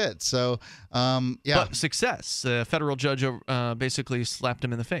it. So yeah. But success. A federal judge basically slapped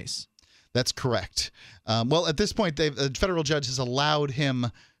him in the face. That's correct. Well, at this point, the federal judge has allowed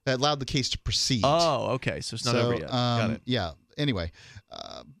the case to proceed. Oh, okay. So it's not over yet. Got it. Yeah. Anyway,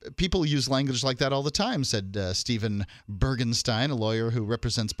 people use language like that all the time, said Stephen Bergenstein, a lawyer who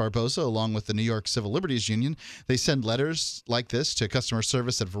represents Barbosa along with the New York Civil Liberties Union. They send letters like this to customer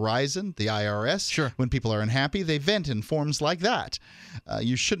service at Verizon, the IRS. Sure. When people are unhappy, they vent in forms like that.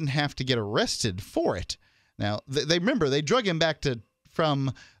 You shouldn't have to get arrested for it. Now, they remember, they drug him back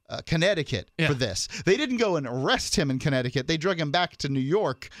from Connecticut for this. They didn't go and arrest him in Connecticut. They drug him back to New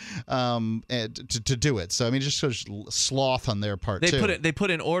York to do it. So I mean, just sort of sloth on their part. They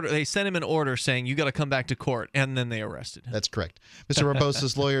put in order. They sent him an order saying you got to come back to court, and then they arrested him. That's correct. Mr.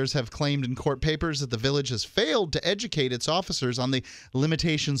 Barbosa's lawyers have claimed in court papers that the village has failed to educate its officers on the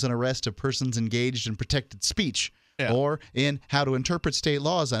limitations on arrest of persons engaged in protected speech, or in how to interpret state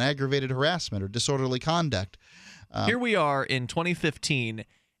laws on aggravated harassment or disorderly conduct. Here we are in 2015.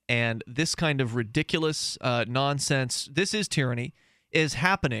 And this kind of ridiculous nonsense, this is tyranny, is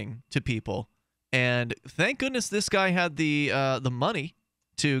happening to people. And thank goodness this guy had the money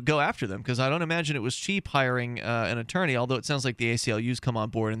to go after them, because I don't imagine it was cheap hiring an attorney, although it sounds like the ACLU's come on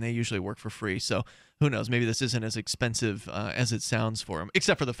board and they usually work for free. So who knows? Maybe this isn't as expensive as it sounds for him,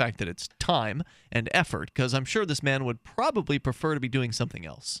 except for the fact that it's time and effort, because I'm sure this man would probably prefer to be doing something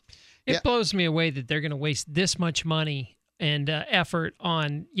else. It blows me away that they're going to waste this much money and effort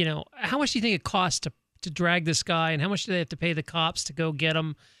on, how much do you think it costs to drag this guy, and how much do they have to pay the cops to go get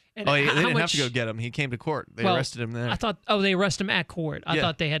him? And they didn't have to go get him. He came to court. They arrested him there. I thought, they arrested him at court. I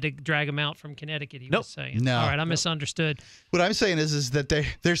thought they had to drag him out from Connecticut, he was saying. No. All right, I misunderstood. What I'm saying is that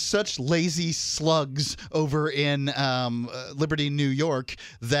they're such lazy slugs over in Liberty, New York,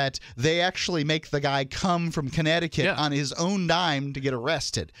 that they actually make the guy come from Connecticut on his own dime to get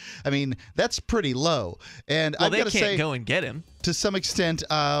arrested. I mean, that's pretty low. And I've got to say, they can't go and get him. To some extent,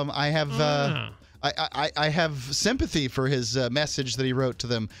 I have... I have sympathy for his message that he wrote to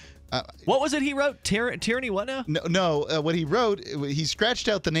them. What was it he wrote? Tyranny what now? No. What he wrote, he scratched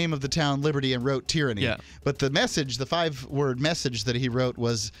out the name of the town Liberty and wrote tyranny. Yeah. But the message, the 5-word message that he wrote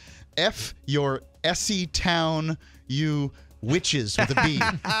was, F your Essie town, you witches, with a B.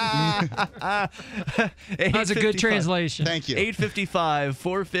 That's a good translation. Thank you. 855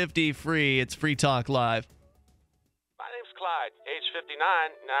 450 free. It's Free Talk Live. Clyde, age 59,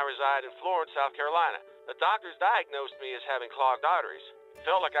 and I reside in Florence, South Carolina. The doctors diagnosed me as having clogged arteries.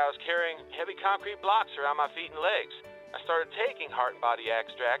 Felt like I was carrying heavy concrete blocks around my feet and legs. I started taking Heart and Body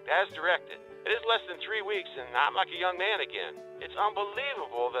Extract as directed. It is less than 3 weeks, and I'm like a young man again. It's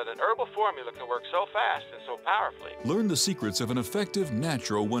unbelievable that an herbal formula can work so fast and so powerfully. Learn the secrets of an effective,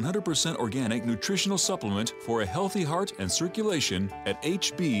 natural, 100% organic nutritional supplement for a healthy heart and circulation at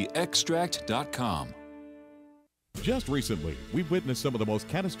hbextract.com. Just recently, we've witnessed some of the most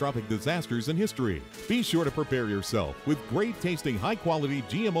catastrophic disasters in history. Be sure to prepare yourself with great-tasting, high-quality,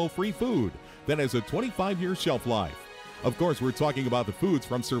 GMO-free food that has a 25-year shelf life. Of course, we're talking about the foods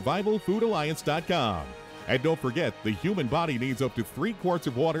from SurvivalFoodAlliance.com. And don't forget, the human body needs up to 3 quarts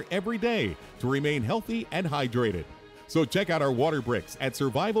of water every day to remain healthy and hydrated. So check out our water bricks at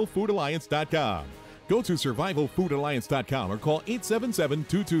SurvivalFoodAlliance.com. Go to SurvivalFoodAlliance.com or call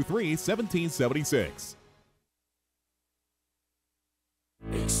 877-223-1776.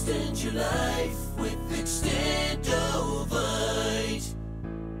 Extend your life with Extendovite.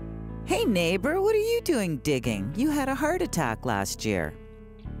 Hey neighbor, what are you doing digging? You had a heart attack last year.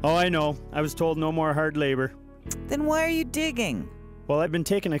 Oh, I know. I was told no more hard labor. Then why are you digging? Well, I've been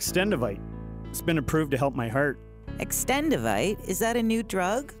taking Extendovite. It's been approved to help my heart. Extendovite? Is that a new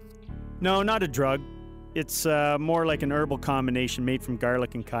drug? No, not a drug. It's more like an herbal combination made from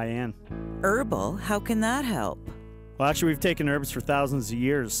garlic and cayenne. Herbal? How can that help? Well, actually, we've taken herbs for thousands of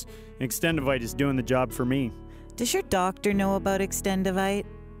years, and Extendovite is doing the job for me. Does your doctor know about Extendovite?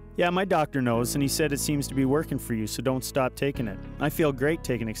 Yeah, my doctor knows, and he said it seems to be working for you, so don't stop taking it. I feel great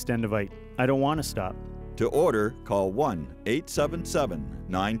taking Extendovite. I don't want to stop. To order, call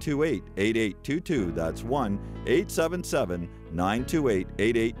 1-877-928-8822. That's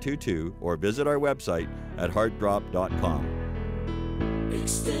 1-877-928-8822, or visit our website at heartdrop.com.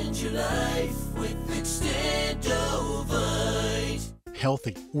 Extend your life with Extendovite.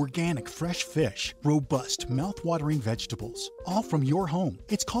 Healthy, organic, fresh fish, robust, mouth-watering vegetables, all from your home.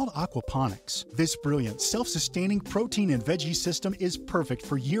 It's called aquaponics. This brilliant, self-sustaining protein and veggie system is perfect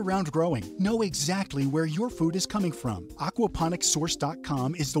for year-round growing. Know exactly where your food is coming from.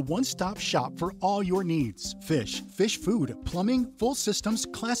 Aquaponicssource.com is the one-stop shop for all your needs. Fish, fish food, plumbing, full systems,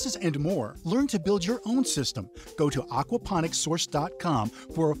 classes, and more. Learn to build your own system. Go to aquaponicssource.com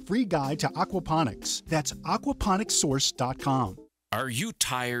for a free guide to aquaponics. That's aquaponicssource.com. Are you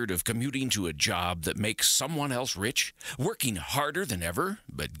tired of commuting to a job that makes someone else rich, working harder than ever,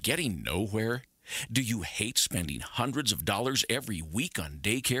 but getting nowhere? Do you hate spending hundreds of dollars every week on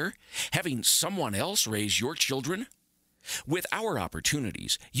daycare, having someone else raise your children? With our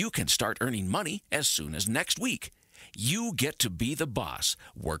opportunities, you can start earning money as soon as next week. You get to be the boss,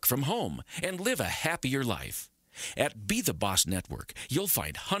 work from home, and live a happier life. At Be the Boss Network, you'll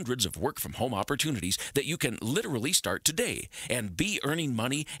find hundreds of work-from-home opportunities that you can literally start today and be earning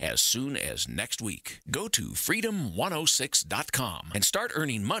money as soon as next week. Go to freedom106.com and start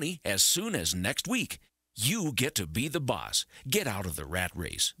earning money as soon as next week. You get to be the boss. Get out of the rat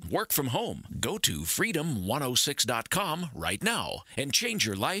race. Work from home. Go to freedom106.com right now and change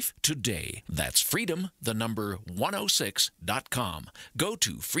your life today. That's freedom, the number 106.com. Go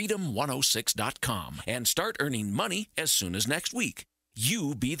to freedom106.com and start earning money as soon as next week.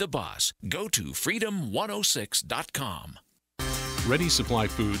 You be the boss. Go to freedom106.com. Ready Supply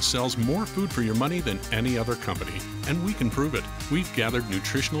Foods sells more food for your money than any other company, and we can prove it. We've gathered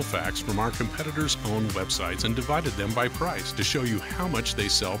nutritional facts from our competitors' own websites and divided them by price to show you how much they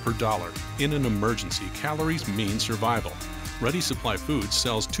sell per dollar. In an emergency, calories mean survival. Ready Supply Foods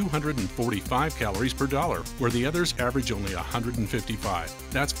sells 245 calories per dollar, where the others average only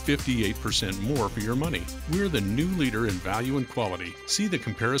 155. That's 58% more for your money. We're the new leader in value and quality. See the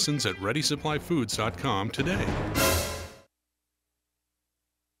comparisons at ReadySupplyFoods.com today.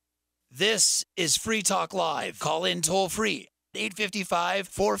 This is Free Talk Live. Call in toll free.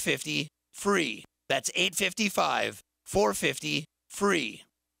 855-450-FREE. That's 855-450-FREE.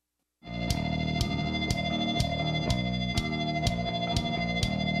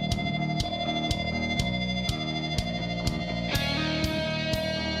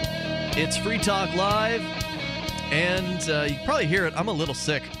 It's Free Talk Live, and you can probably hear it. I'm a little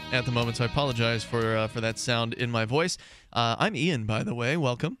sick at the moment, so I apologize for that sound in my voice. I'm Ian, by the way.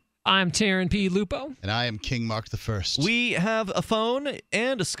 Welcome. I'm Tarrin P. Lupo. And I am King Mark the First. We have a phone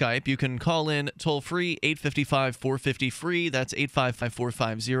and a Skype. You can call in toll-free, 855-450-FREE. That's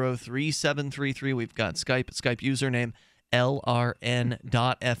 855-450-3733. We've got Skype username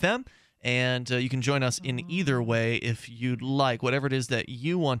LRN.FM. And you can join us in either way if you'd like, whatever it is that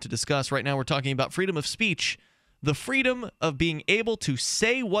you want to discuss. Right now we're talking about freedom of speech, the freedom of being able to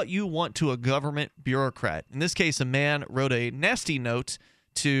say what you want to a government bureaucrat. In this case, a man wrote a nasty note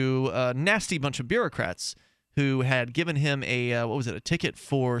to a nasty bunch of bureaucrats who had given him a, a ticket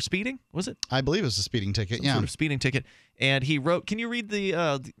for speeding? Was it? I believe it was a speeding ticket, Some sort of speeding ticket. And he wrote, can you read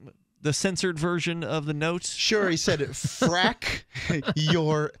the censored version of the note? Sure. He said, frack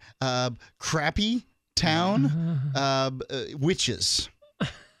your crappy town witches.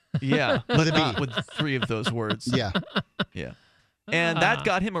 Yeah, but not with 3 of those words. Yeah. Yeah. And that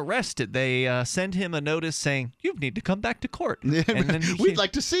got him arrested. They send him a notice saying, "You need to come back to court." And then We'd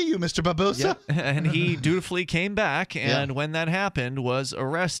like to see you, Mr. Barbosa. Yeah. And he dutifully came back, and when that happened, was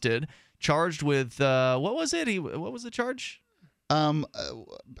arrested, charged with what was it? What was the charge?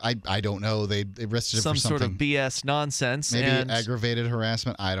 I don't know. They arrested him Some for something. sort of BS nonsense. Maybe and aggravated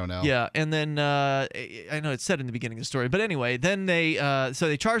harassment. I don't know. Yeah, and then I know it's said in the beginning of the story, but anyway, then they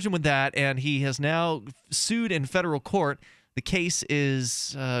charged him with that, and he has now sued in federal court. The case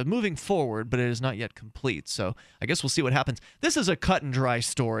is moving forward, but it is not yet complete. So I guess we'll see what happens. This is a cut and dry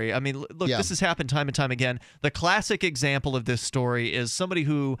story. I mean, look, this has happened time and time again. The classic example of this story is somebody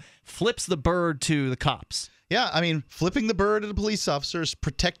who flips the bird to the cops. Yeah, I mean, flipping the bird at a police officer is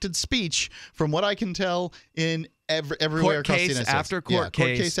protected speech, from what I can tell, in everywhere across the United States. After court case.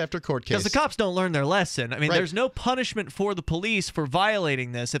 Court case after court case. Because the cops don't learn their lesson. I mean, there's no punishment for the police for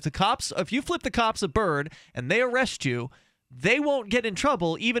violating this. If you flip the cops a bird and they arrest you, they won't get in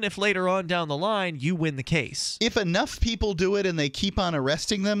trouble, even if later on down the line you win the case. If enough people do it and they keep on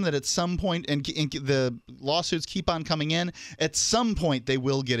arresting them, that at some point, and the lawsuits keep on coming in, at some point they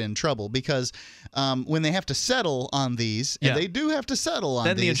will get in trouble, because when they have to settle on these, and they do have to settle on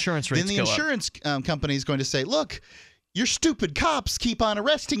then these, the insurance rates then the insurance company is going to say, look, your stupid cops keep on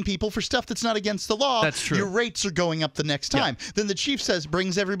arresting people for stuff that's not against the law. That's true. Your rates are going up the next time. Then the chief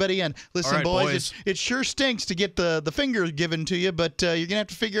brings everybody in. Listen, right, boys. it sure stinks to get the finger given to you, but you're going to have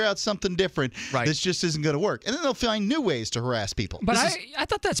to figure out something different. Right. This just isn't going to work. And then they'll find new ways to harass people. But I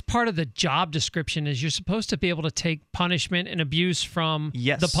thought that's part of the job description, is you're supposed to be able to take punishment and abuse from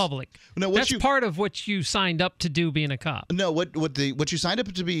the public. No, that's part of what you signed up to do being a cop. No, what you signed up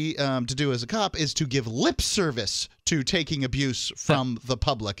to be to do as a cop is to give lip service to taking abuse from the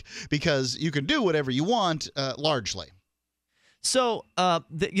public, because you can do whatever you want, largely. So,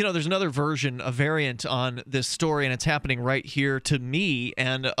 there's another version, a variant on this story, and it's happening right here to me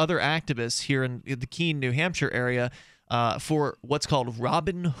and other activists here in the Keene, New Hampshire area for what's called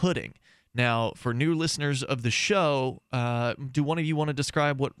Robin Hooding. Now, for new listeners of the show, do one of you want to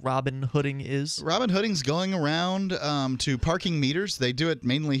describe what Robin Hooding is? Robin Hooding's going around to parking meters. They do it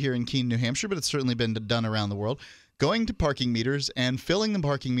mainly here in Keene, New Hampshire, but it's certainly been done around the world. Going to parking meters and filling the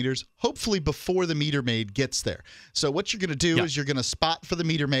parking meters, hopefully before the meter maid gets there. So what you're going to do is you're going to spot for the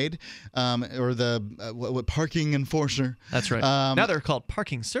meter maid or the parking enforcer. That's right. Now they're called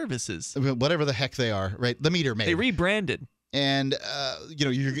parking services. Whatever the heck they are, right? The meter maid. They rebranded. And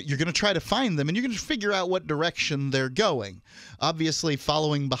you're going to try to find them, and you're going to figure out what direction they're going. Obviously,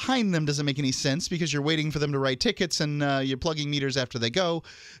 following behind them doesn't make any sense, because you're waiting for them to write tickets, and you're plugging meters after they go.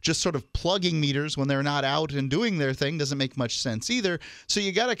 Just sort of plugging meters when they're not out and doing their thing doesn't make much sense either. So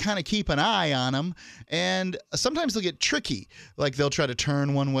you got to kind of keep an eye on them, and sometimes they'll get tricky. Like they'll try to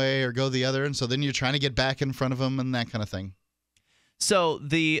turn one way or go the other, and so then you're trying to get back in front of them and that kind of thing. So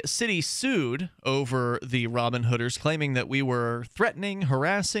the city sued over the Robin Hooders, claiming that we were threatening,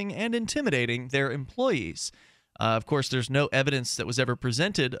 harassing, and intimidating their employees. Of course, there's no evidence that was ever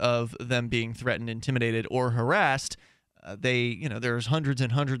presented of them being threatened, intimidated, or harassed. There's hundreds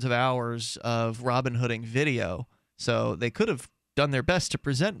and hundreds of hours of Robin Hooding video, so they could have done their best to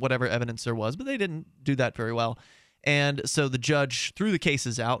present whatever evidence there was, but they didn't do that very well. And so the judge threw the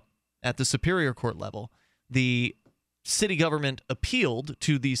cases out at the Superior Court level. The city government appealed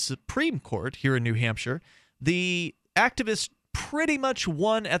to the Supreme Court here in New Hampshire. The activists pretty much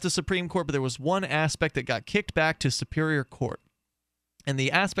won at the Supreme Court, but there was one aspect that got kicked back to Superior Court. And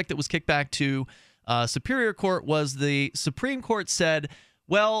the aspect that was kicked back to Superior Court was the Supreme Court said,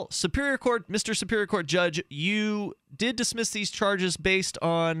 well, Superior Court, Mr. Superior Court Judge, you did dismiss these charges based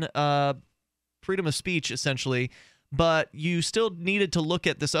on freedom of speech, essentially, but you still needed to look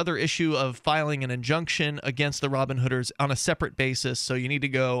at this other issue of filing an injunction against the Robin Hooders on a separate basis, so you need to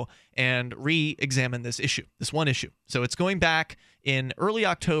go and re-examine this issue, this one issue. So it's going back in early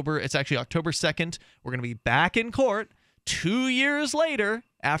October. It's actually October 2nd. We're going to be back in court 2 years later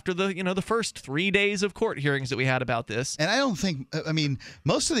after the first 3 days of court hearings that we had about this. And I don't think,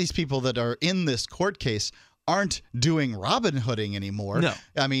 most of these people that are in this court case aren't doing Robin Hooding anymore. No.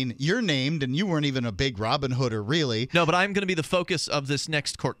 I mean, you're named, and you weren't even a big Robin Hooder, really. No, but I'm going to be the focus of this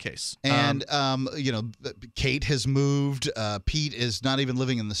next court case. And, Kate has moved. Pete is not even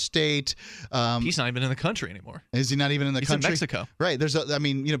living in the state. He's not even in the country anymore. Is he not even in the country? He's in Mexico. Right.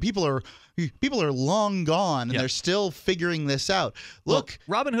 People are long gone, and they're still figuring this out. Look,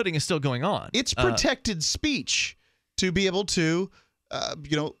 Robin Hooding is still going on. It's protected speech to be able to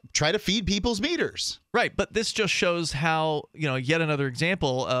try to feed people's meters. Right, but this just shows how, yet another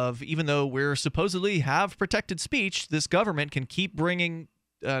example of, even though we're supposedly have protected speech, this government can keep bringing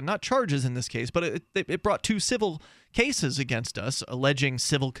not charges in this case, but it brought 2 civil cases against us, alleging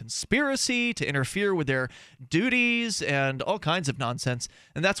civil conspiracy to interfere with their duties and all kinds of nonsense.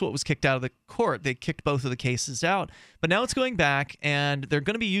 And that's what was kicked out of the court. They kicked both of the cases out. But now it's going back, and they're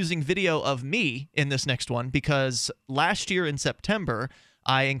going to be using video of me in this next one because last year in September,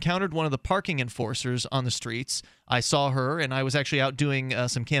 I encountered one of the parking enforcers on the streets. I saw her, and I was actually out doing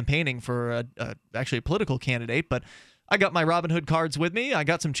some campaigning for actually a political candidate, but I got my Robin Hood cards with me. I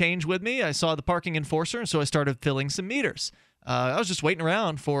got some change with me. I saw the parking enforcer, and so I started filling some meters. I was just waiting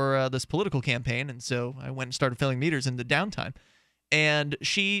around for this political campaign, and so I went and started filling meters in the downtime. And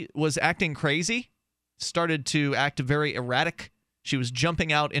she was acting crazy, started to act very erratic. She was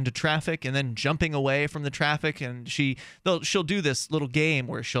jumping out into traffic and then jumping away from the traffic, and she'll do this little game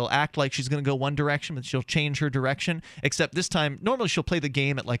where she'll act like she's going to go one direction, but she'll change her direction, except this time, normally she'll play the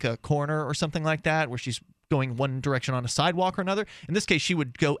game at like a corner or something like that, where she's going one direction on a sidewalk or another. In this case, she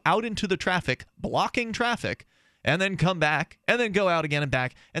would go out into the traffic, blocking traffic, and then come back, and then go out again and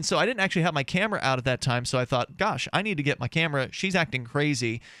back. And so I didn't actually have my camera out at that time, so I thought, gosh, I need to get my camera. She's acting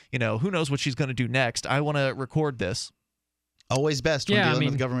crazy. You know, who knows what she's going to do next? I want to record this. Always best when dealing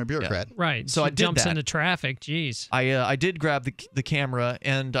with a government bureaucrat. Yeah. Right. So I did jumps that. into traffic. Jeez. I did grab the camera,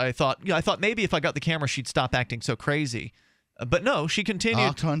 and I thought maybe if I got the camera, she'd stop acting so crazy. But no, she continued.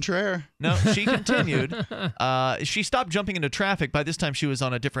 Au contraire. No, she continued. She stopped jumping into traffic. By this time, she was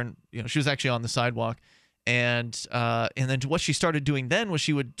on a different. She was actually on the sidewalk. And then what she started doing then was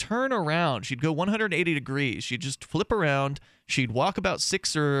she would turn around. She'd go 180 degrees. She'd just flip around. She'd walk about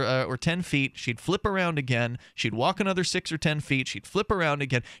 6 or 10 feet. She'd flip around again. She'd walk another 6 or 10 feet. She'd flip around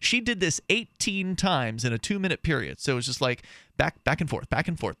again. She did this 18 times in a 2-minute period. So it was just like back and forth, back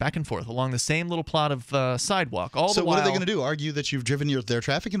and forth, back and forth along the same little plot of sidewalk. So what are they going to do? Argue that you've driven their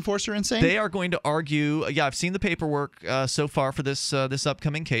traffic enforcer insane? They are going to argue. Yeah, I've seen the paperwork so far for this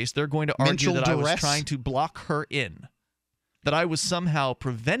upcoming case. They're going to argue that I was trying to block her in, that I was somehow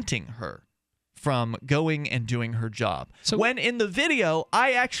preventing her from going and doing her job. So when in the video,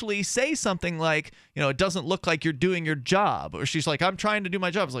 I actually say something like, it doesn't look like you're doing your job. Or she's like, I'm trying to do my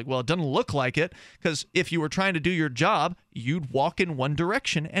job. It's like, well, it doesn't look like it, because if you were trying to do your job, you'd walk in one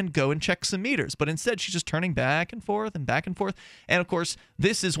direction and go and check some meters. But instead, she's just turning back and forth and back and forth. And of course,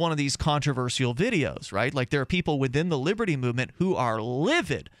 this is one of these controversial videos, right? Like there are people within the Liberty Movement who are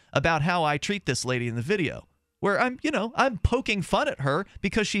livid about how I treat this lady in the video, where I'm poking fun at her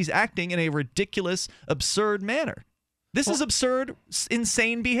because she's acting in a ridiculous, absurd manner. This is absurd,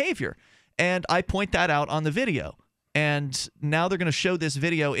 insane behavior. And I point that out on the video. And now they're going to show this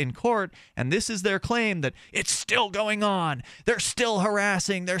video in court, and this is their claim that it's still going on. They're still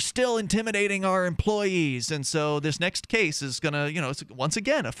harassing. They're still intimidating our employees. And so this next case is going to, it's once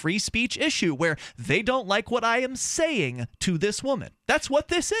again a free speech issue where they don't like what I am saying to this woman. That's what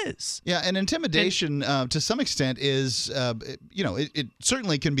this is. Yeah, and intimidation to some extent is, it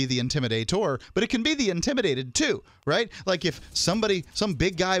certainly can be the intimidator, but it can be the intimidated too, right? Like if some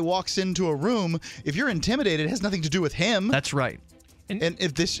big guy walks into a room, if you're intimidated, it has nothing to do with him. That's right. And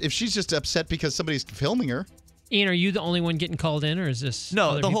if she's just upset because somebody's filming her. Ian, are you the only one getting called in, or is this no?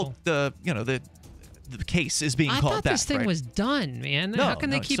 other The people? whole the case is being called back. I thought this thing right? was done, man. No, How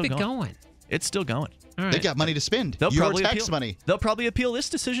can they it's keep still it going? It's still going. All right. They got money to spend. They'll Your probably tax appeal. money. They'll probably appeal this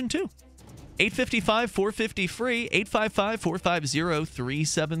decision too. 855-450-FREE,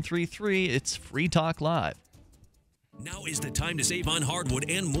 855-450-3733. It's Free Talk Live. Now is the time to save on hardwood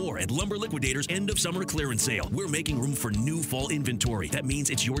and more at Lumber Liquidators' end of summer clearance sale. We're making room for new fall inventory. That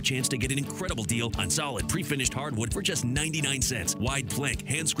means it's your chance to get an incredible deal on solid pre-finished hardwood for just 99 cents. Wide plank,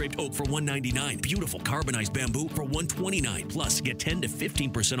 hand-scraped oak for $1.99. Beautiful carbonized bamboo for $1.29. Plus, get 10 to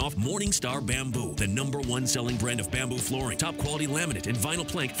 15% off Morningstar Bamboo, the #1 selling brand of bamboo flooring. Top quality laminate and vinyl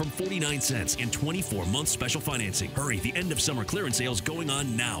plank from 49 cents and 24-month special financing. Hurry, the end of summer clearance sale is going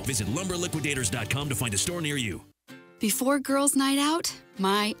on now. Visit lumberliquidators.com to find a store near you. Before girls' night out,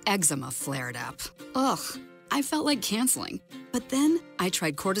 my eczema flared up. Ugh, I felt like canceling. But then I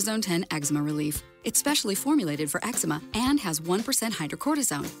tried Cortisone 10 Eczema Relief. It's specially formulated for eczema and has 1%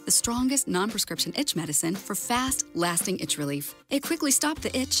 hydrocortisone, the strongest non-prescription itch medicine for fast, lasting itch relief. It quickly stopped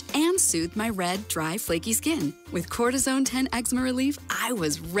the itch and soothed my red, dry, flaky skin. With Cortisone 10 Eczema Relief, I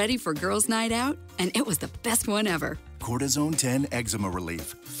was ready for girls' night out, and it was the best one ever. Cortisone 10 Eczema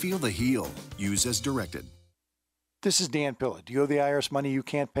Relief. Feel the heal. Use as directed. This is Dan Pilla. Do you owe the IRS money you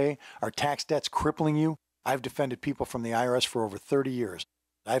can't pay? Are tax debts crippling you? I've defended people from the IRS for over 30 years.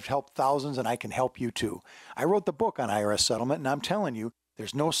 I've helped thousands, and I can help you too. I wrote the book on IRS settlement, and I'm telling you,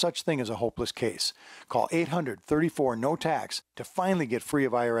 there's no such thing as a hopeless case. Call 800-34-NO-TAX to finally get free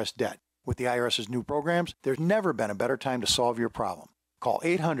of IRS debt. With the IRS's new programs, there's never been a better time to solve your problem. Call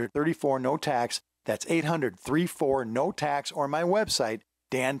 800-34-NO-TAX. That's 800-34-NO-TAX, or my website,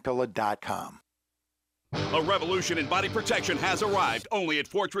 danpilla.com. A revolution in body protection has arrived only at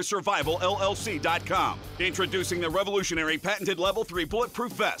FortressSurvivalLLC.com. Introducing the revolutionary patented Level 3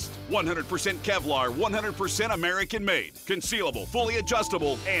 Bulletproof Vest. 100% Kevlar, 100% American-made. Concealable, fully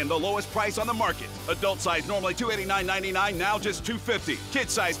adjustable, and the lowest price on the market. Adult size normally $289.99, now just $250. Kid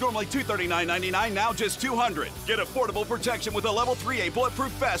size normally $239.99, now just $200. Get affordable protection with a Level 3A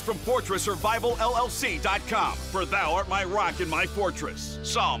Bulletproof Vest from FortressSurvivalLLC.com. For thou art my rock and my fortress.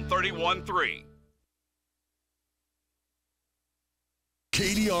 Psalm 31:3.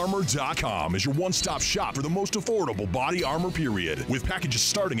 CatieArmor.com is your one-stop shop for the most affordable body armor, period. With packages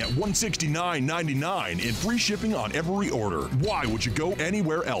starting at $169.99 and free shipping on every order. Why would you go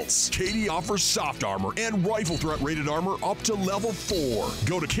anywhere else? Katie offers soft armor and rifle threat rated armor up to level 4.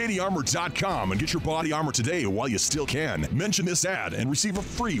 Go to CatieArmor.com and get your body armor today while you still can. Mention this ad and receive a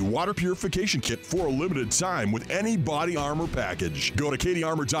free water purification kit for a limited time with any body armor package. Go to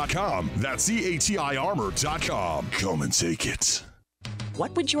CatieArmor.com. That's CATI Armor.com. Come and take it.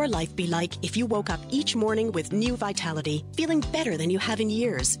 What would your life be like if you woke up each morning with new vitality, feeling better than you have in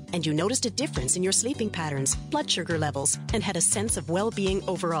years, and you noticed a difference in your sleeping patterns, blood sugar levels, and had a sense of well-being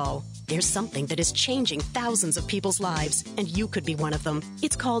overall? There's something that is changing thousands of people's lives, and you could be one of them.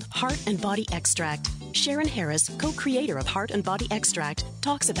 It's called Heart and Body Extract. Sharon Harris, co-creator of Heart and Body Extract,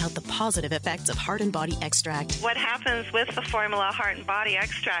 talks about the positive effects of Heart and Body Extract. What happens with the formula Heart and Body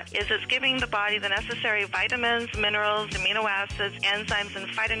Extract is it's giving the body the necessary vitamins, minerals, amino acids, enzymes, and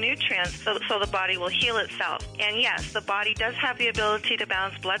phytonutrients so the body will heal itself. And yes, the body does have the ability to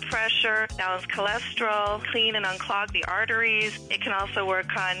balance blood pressure, balance cholesterol, clean and unclog the arteries. It can also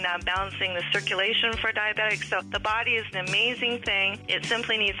work on balancing the circulation for diabetics. So the body is an amazing thing. It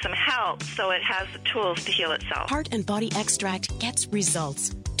simply needs some help so it has the tools to heal itself. Heart and Body Extract gets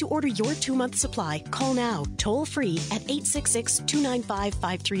results. To order your 2-month supply, call now, toll free at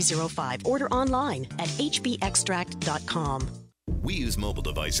 866-295-5305. Order online at hbextract.com. We use mobile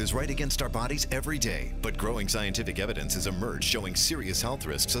devices right against our bodies every day, but growing scientific evidence has emerged showing serious health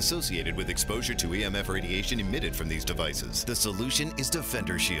risks associated with exposure to EMF radiation emitted from these devices. The solution is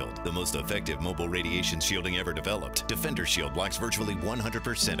Defender Shield, the most effective mobile radiation shielding ever developed. Defender Shield blocks virtually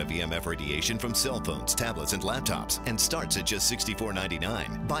 100% of EMF radiation from cell phones, tablets, and laptops, and starts at just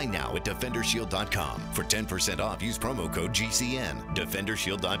 $64.99. Buy now at DefenderShield.com. For 10% off, use promo code GCN.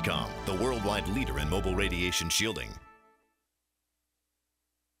 DefenderShield.com, the worldwide leader in mobile radiation shielding.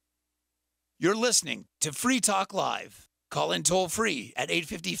 You're listening to Free Talk Live. Call in toll free at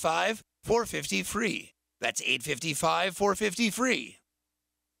 855-450-FREE. That's 855-450-FREE.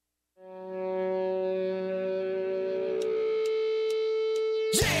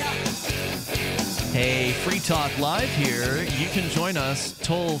 Hey, Free Talk Live here. You can join us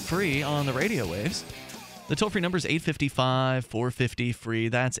toll free on the radio waves. The toll free number is 855-450-FREE.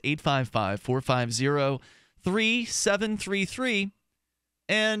 That's 855-450-3733.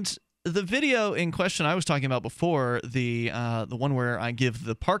 And the video in question I was talking about before, the one where I give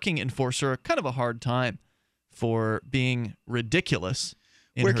the parking enforcer kind of a hard time for being ridiculous.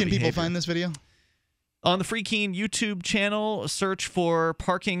 Where can people find this video? On the Free Keen YouTube channel, search for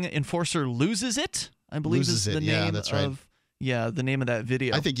Parking Enforcer Loses It, I believe is the name that's right. the name of that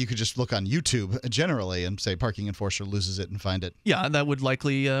video. I think you could just look on YouTube generally and say Parking Enforcer Loses It and find it. Yeah, that would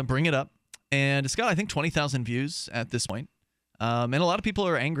likely bring it up. And it's got, I think, 20,000 views at this point. And a lot of people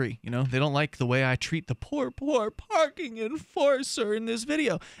are angry. You know, they don't like the way I treat the poor parking enforcer in this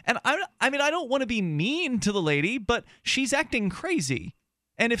video. And I mean, I don't want to be mean to the lady, but she's acting crazy.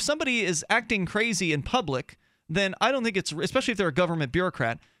 And if somebody is acting crazy in public, then I don't think it's, especially if they're a government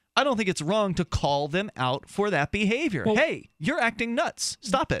bureaucrat, I don't think it's wrong to call them out for that behavior. Well, hey, you're acting nuts.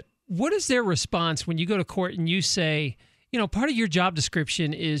 Stop it. What is their response when you go to court and you say, you know, part of your job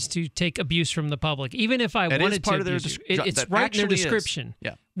description is to take abuse from the public, even if I wanted to abuse you. It's right in their description.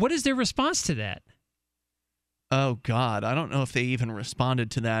 Yeah. What is their response to that? Oh, God. I don't know if they even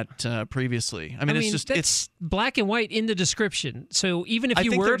responded to that previously. I mean, it's black and white in the description. So even if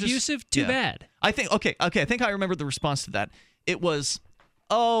you were abusive, too bad. I think, okay, I think I remember the response to that. It was,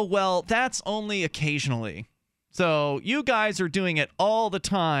 oh, well, that's only occasionally. So you guys are doing it all the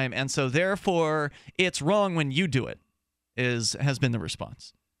time, and so therefore it's wrong when you do it. Has been the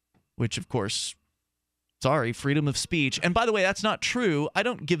response, which, of course, sorry, freedom of speech. And by the way, that's not true. I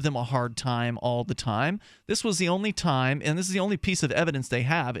don't give them a hard time all the time. This was the only time, and this is the only piece of evidence they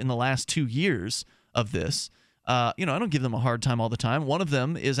have in the last 2 years of this. I don't give them a hard time all the time. One of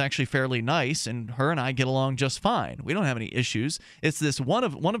them is actually fairly nice, and her and I get along just fine. We don't have any issues. It's this one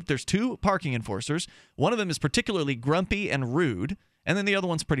of there's 2 parking enforcers. One of them is particularly grumpy and rude, and then the other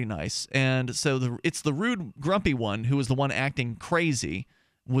one's pretty nice. And so it's the rude, grumpy one who was the one acting crazy,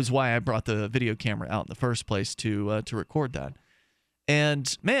 was why I brought the video camera out in the first place to record that.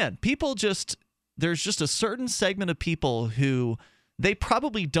 And man, there's just a certain segment of people who they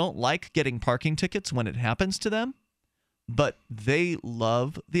probably don't like getting parking tickets when it happens to them, but they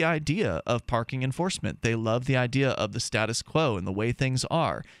love the idea of parking enforcement. They love the idea of the status quo and the way things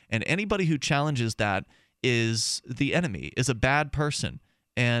are. And anybody who challenges that is the enemy, is a bad person.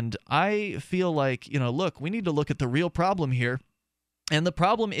 And I feel like, look, we need to look at the real problem here. And the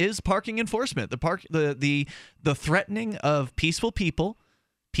problem is parking enforcement. The threatening of peaceful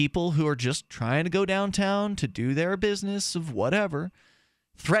people who are just trying to go downtown to do their business of whatever,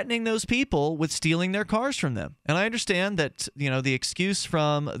 threatening those people with stealing their cars from them. And I understand that, the excuse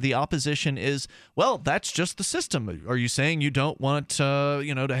from the opposition is, well, that's just the system. Are you saying you don't want,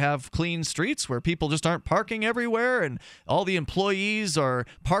 to have clean streets where people just aren't parking everywhere and all the employees are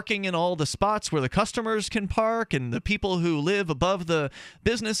parking in all the spots where the customers can park and the people who live above the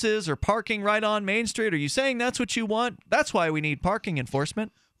businesses are parking right on Main Street? Are you saying that's what you want? That's why we need parking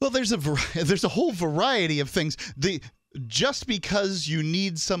enforcement. Well, there's a whole variety of things. Just because you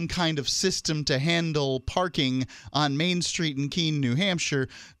need some kind of system to handle parking on Main Street in Keene, New Hampshire,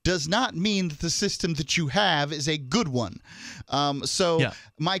 does not mean that the system that you have is a good one.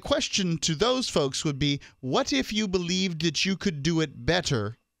 My question to those folks would be, what if you believed that you could do it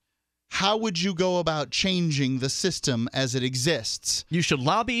better? How would you go about changing the system as it exists? You should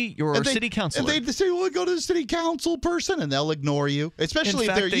lobby your city councilor. And they say, well, go to the city council person, and they'll ignore you, especially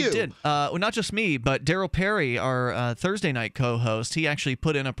if they're you. In fact, they did. Well, not just me, but Daryl Perry, our Thursday night co-host, he actually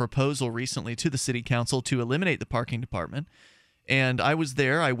put in a proposal recently to the city council to eliminate the parking department. And I was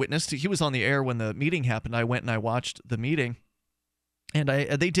there. I witnessed. He was on the air when the meeting happened. I went and I watched the meeting. And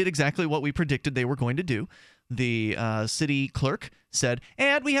they did exactly what we predicted they were going to do. The city clerk said,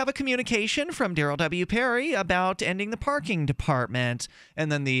 and we have a communication from Daryl W. Perry about ending the parking department.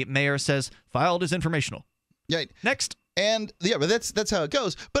 And then the mayor says, filed as informational. Right. Next. And but that's how it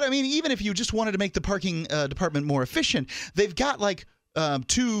goes. But I mean, even if you just wanted to make the parking department more efficient, they've got like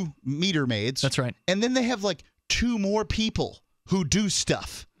 2 meter maids. That's right. And then they have like 2 more people who do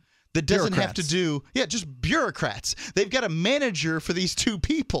stuff that doesn't have to do, just bureaucrats. They've got a manager for these 2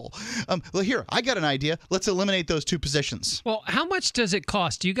 people. Well, here, I got an idea. Let's eliminate those 2 positions. Well, how much does it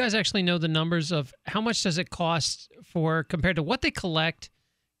cost? Do you guys actually know the numbers of how much does it cost compared to what they collect,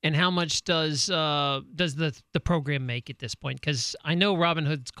 and how much does the program make at this point? Because I know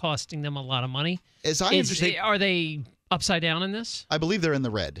Robinhood's costing them a lot of money. As I understand, are they upside down in this? I believe they're in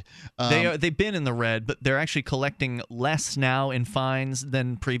the red. They've been in the red, but they're actually collecting less now in fines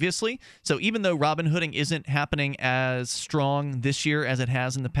than previously. So even though Robinhooding isn't happening as strong this year as it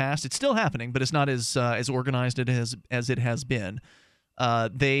has in the past, it's still happening, but it's not as organized as it has been.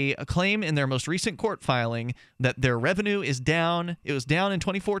 They claim in their most recent court filing that their revenue is down. It was down in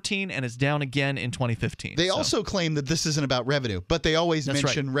 2014, and it's down again in 2015. They also claim that this isn't about revenue, but they always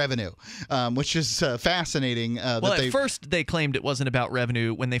mention revenue, which is fascinating. Well, at first they claimed it wasn't about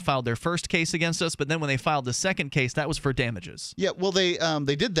revenue when they filed their first case against us, but then when they filed the second case, that was for damages. Yeah, well, they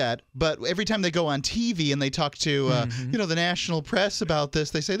did that, but every time they go on TV and they talk to the national press about this,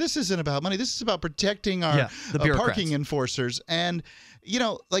 they say this isn't about money. This is about protecting our parking enforcers. And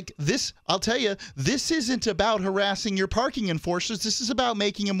like this, I'll tell you, this isn't about harassing your parking enforcers. This is about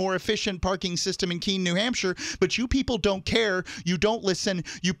making a more efficient parking system in Keene, New Hampshire. But you people don't care. You don't listen.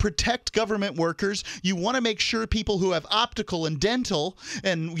 You protect government workers. You want to make sure people who have optical and dental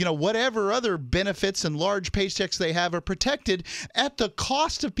and, whatever other benefits and large paychecks they have are protected at the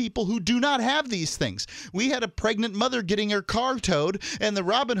cost of people who do not have these things. We had a pregnant mother getting her car towed, and the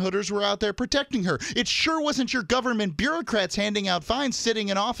Robin Hooders were out there protecting her. It sure wasn't your government bureaucrats handing out fines, sitting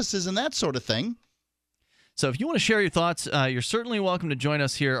in offices and that sort of thing. So if you want to share your thoughts, you're certainly welcome to join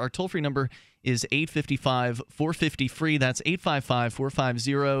us here. Our toll-free number is 855-450-FREE. That's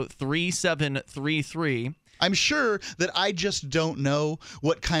 855-450-3733. I'm sure that I just don't know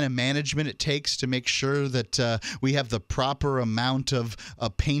what kind of management it takes to make sure that we have the proper amount of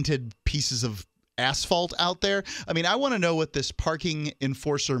painted pieces of asphalt out there. I mean, I want to know what this parking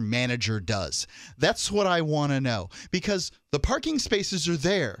enforcer manager does. That's what I want to know, because the parking spaces are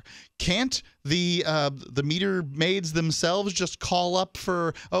there. Can't the meter maids themselves just call up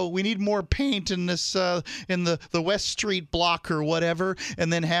for, we need more paint in this in the West Street block or whatever,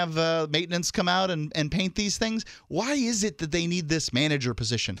 and then have maintenance come out and paint these things? Why is it that they need this manager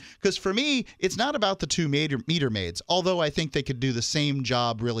position? Because for me, it's not about the 2 meter maids, although I think they could do the same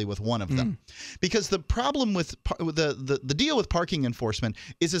job really with one of them. Because the problem with the deal with parking enforcement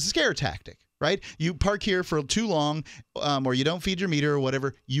is it's a scare tactic, right? You park here for too long, or you don't feed your meter or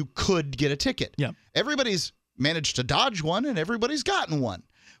whatever, you could get a ticket. Yeah. Everybody's managed to dodge one, and everybody's gotten one.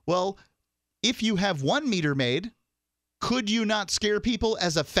 Well, if you have one meter maid, could you not scare people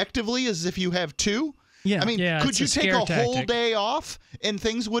as effectively as if you have two? Yeah. I mean, could you take a whole day off and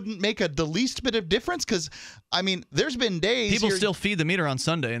things wouldn't make the least bit of difference? Because, I mean, there's been days people still feed the meter on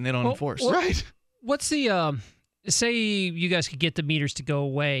Sunday and they don't enforce. Right. What's the say you guys could get the meters to go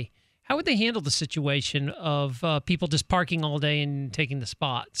away? How would they handle the situation of people just parking all day and taking the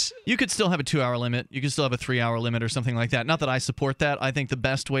spots? You could still have a 2-hour limit. You could still have a 3-hour limit or something like that. Not that I support that. I think the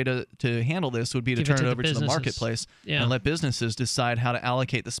best way to handle this would be to turn it over to the marketplace and let businesses decide how to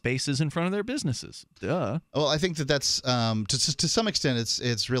allocate the spaces in front of their businesses. Duh. Well, I think that's to some extent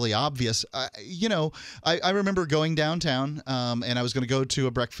it's really obvious. I remember going downtown and I was going to go to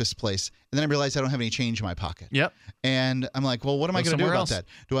a breakfast place, and then I realized I don't have any change in my pocket. Yep. And I'm like, well, what am I going to do about that?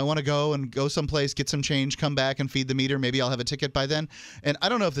 Do I want to go someplace, get some change, come back and feed the meter? Maybe I'll have a ticket by then. And I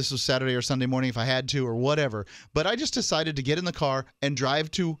don't know if this was Saturday or Sunday morning, if I had to or whatever, but I just decided to get in the car and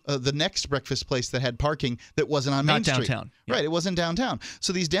drive to the next breakfast place that had parking that wasn't on Main Street. Not downtown. Yeah. Right, it wasn't downtown.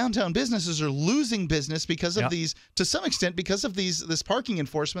 So these downtown businesses are losing business because of these, to some extent, because of this parking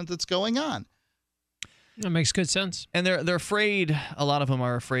enforcement that's going on. That makes good sense. And they're afraid. A lot of them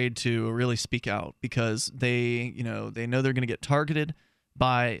are afraid to really speak out because they know they're going to get targeted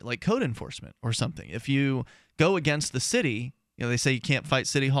by like code enforcement or something. If you go against the city, they say you can't fight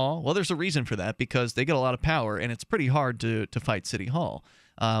City Hall. Well, there's a reason for that because they get a lot of power and it's pretty hard to fight City Hall.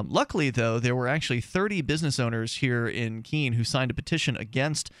 Luckily, though, there were actually 30 business owners here in Keene who signed a petition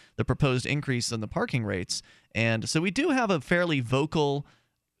against the proposed increase in the parking rates. And so we do have a fairly vocal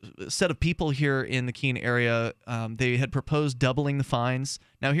set of people here in the Keene area. They had proposed doubling the fines.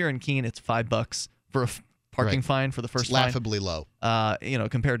 Now here in Keene, it's $5 for a parking fine for the first time. Laughably low.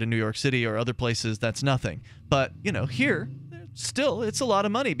 Compared to New York City or other places, that's nothing. But here, still, it's a lot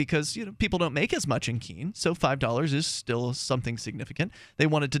of money because people don't make as much in Keene, so $5 is still something significant. They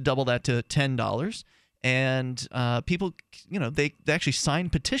wanted to double that to $10. And people, they actually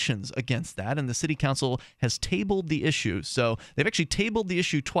signed petitions against that, and the city council has tabled the issue. So they've actually tabled the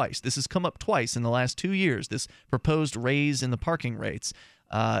issue twice. This has come up twice in the last 2 years, this proposed raise in the parking rates.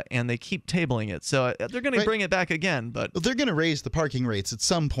 And they keep tabling it. So they're going to bring it back again. But they're going to raise the parking rates at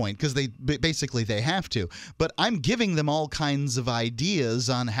some point because they have to. But I'm giving them all kinds of ideas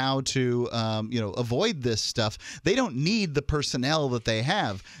on how to avoid this stuff. They don't need the personnel that they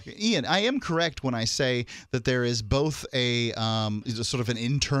have. Ian, I am correct when I say that there is both a sort of an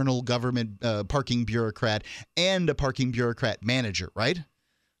internal government parking bureaucrat and a parking bureaucrat manager, right?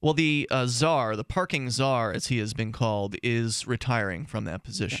 Well, the czar, the parking czar, as he has been called, is retiring from that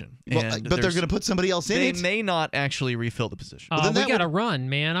position. Well, but they're going to put somebody else in it? They may not actually refill the position. We got to run,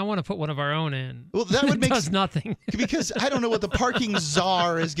 man. I want to put one of our own in. Well, that would make does nothing. Because I don't know what the parking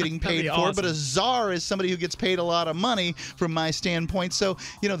czar is getting paid for, awesome. But a czar is somebody who gets paid a lot of money from my standpoint. So,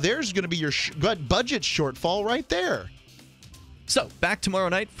 there's going to be your budget shortfall right there. So, back tomorrow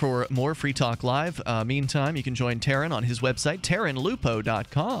night for more Free Talk Live. Meantime, you can join Tarrin on his website,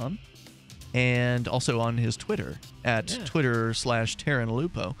 tarrinlupo.com, and also on his Twitter at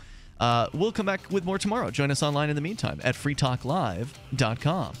Twitter/TarrinLupo. We'll come back with more tomorrow. Join us online in the meantime at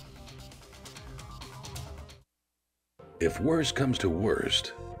freetalklive.com. If worst comes to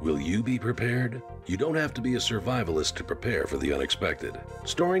worst, will you be prepared? You don't have to be a survivalist to prepare for the unexpected.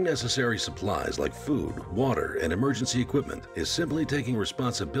 Storing necessary supplies like food, water, and emergency equipment is simply taking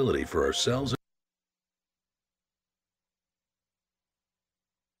responsibility for ourselves.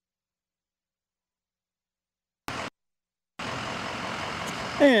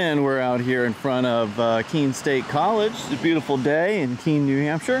 And we're out here in front of Keene State College. It's a beautiful day in Keene, New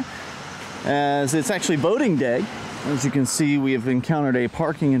Hampshire, as it's actually voting day. As you can see, we have encountered a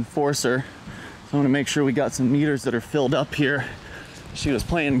parking enforcer. So I want to make sure we got some meters that are filled up here. She was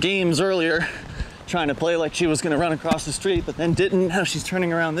playing games earlier, trying to play like she was going to run across the street, but then didn't. Now she's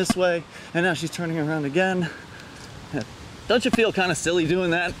turning around this way, and now she's turning around again. Don't you feel kind of silly doing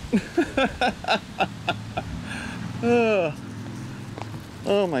that?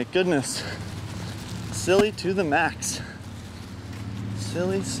 Oh my goodness. Silly to the max.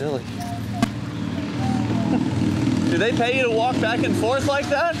 Silly, silly. Do they pay you to walk back and forth like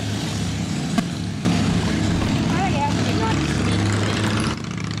that?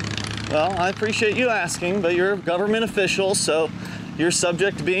 Well, I appreciate you asking, but you're a government official, so you're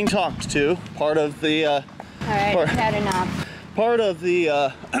subject to being talked to. Part of the all right, I've had enough. Part of the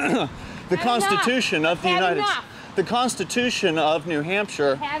the Constitution of the United States. the Constitution of New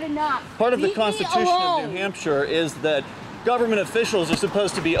Hampshire. Had enough. Part of the Leave me Constitution alone. of New Hampshire is that government officials are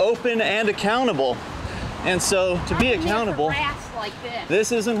supposed to be open and accountable. And so to be accountable, Like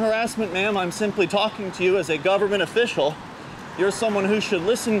this isn't harassment, ma'am. I'm simply talking to you as a government official. You're someone who should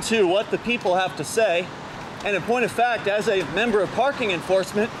listen to what the people have to say. And in point of fact, as a member of parking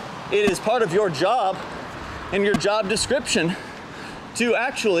enforcement, it is part of your job and your job description to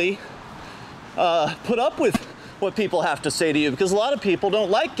actually put up with what people have to say to you, because a lot of people don't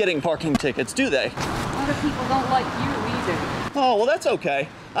like getting parking tickets, do they? A lot of people don't like you either. Oh, well, that's okay.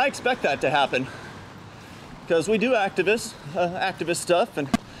 I expect that to happen, because we do activist stuff, and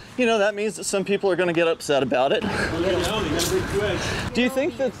you know, that means that some people are going to get upset about it. Do you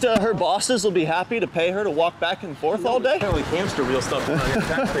think that her bosses will be happy to pay her to walk back and forth all day? Like hamster wheel stuff.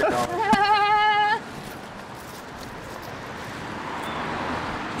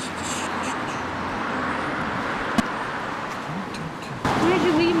 As soon as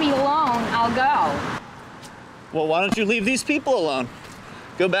you leave me alone, I'll go. Well, why don't you leave these people alone?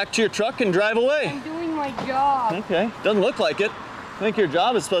 Go back to your truck and drive away. I'm doing my job. Okay, doesn't look like it. I think your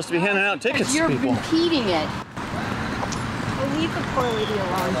job is supposed to be handing out tickets You're to people. repeating it. Well, leave the poor lady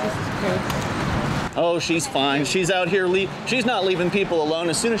alone. Jesus Christ. Oh, she's fine. She's out here. She's not leaving people alone.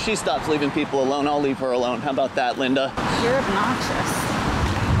 As soon as she stops leaving people alone, I'll leave her alone. How about that, Linda? You're obnoxious.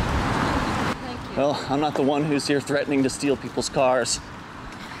 Well, I'm not the one who's here threatening to steal people's cars.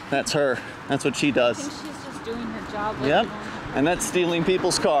 That's her. That's what she I does. think she's just doing her job. Yep. And that's stealing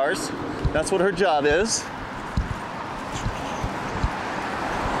people's cars. That's what her job is. Do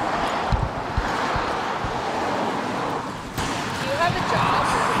you have a job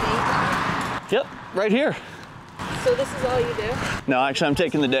or Yep, right here. So this is all you do? No, actually, I'm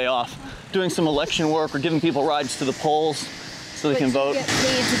taking the day off. Doing some election work or giving people rides to the polls so they can vote. Get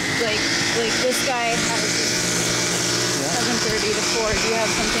paid to, like this guy has 7:30 to 4. Do you have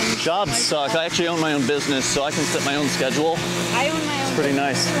something? Jobs suck. I actually own my own business, so I can set my own schedule. I own my own. It's pretty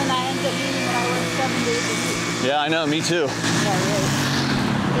nice. And that ends up meaning that I work 7 days a week. Yeah, I know. Me too. Yeah, really.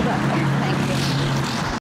 Good luck. Thank you.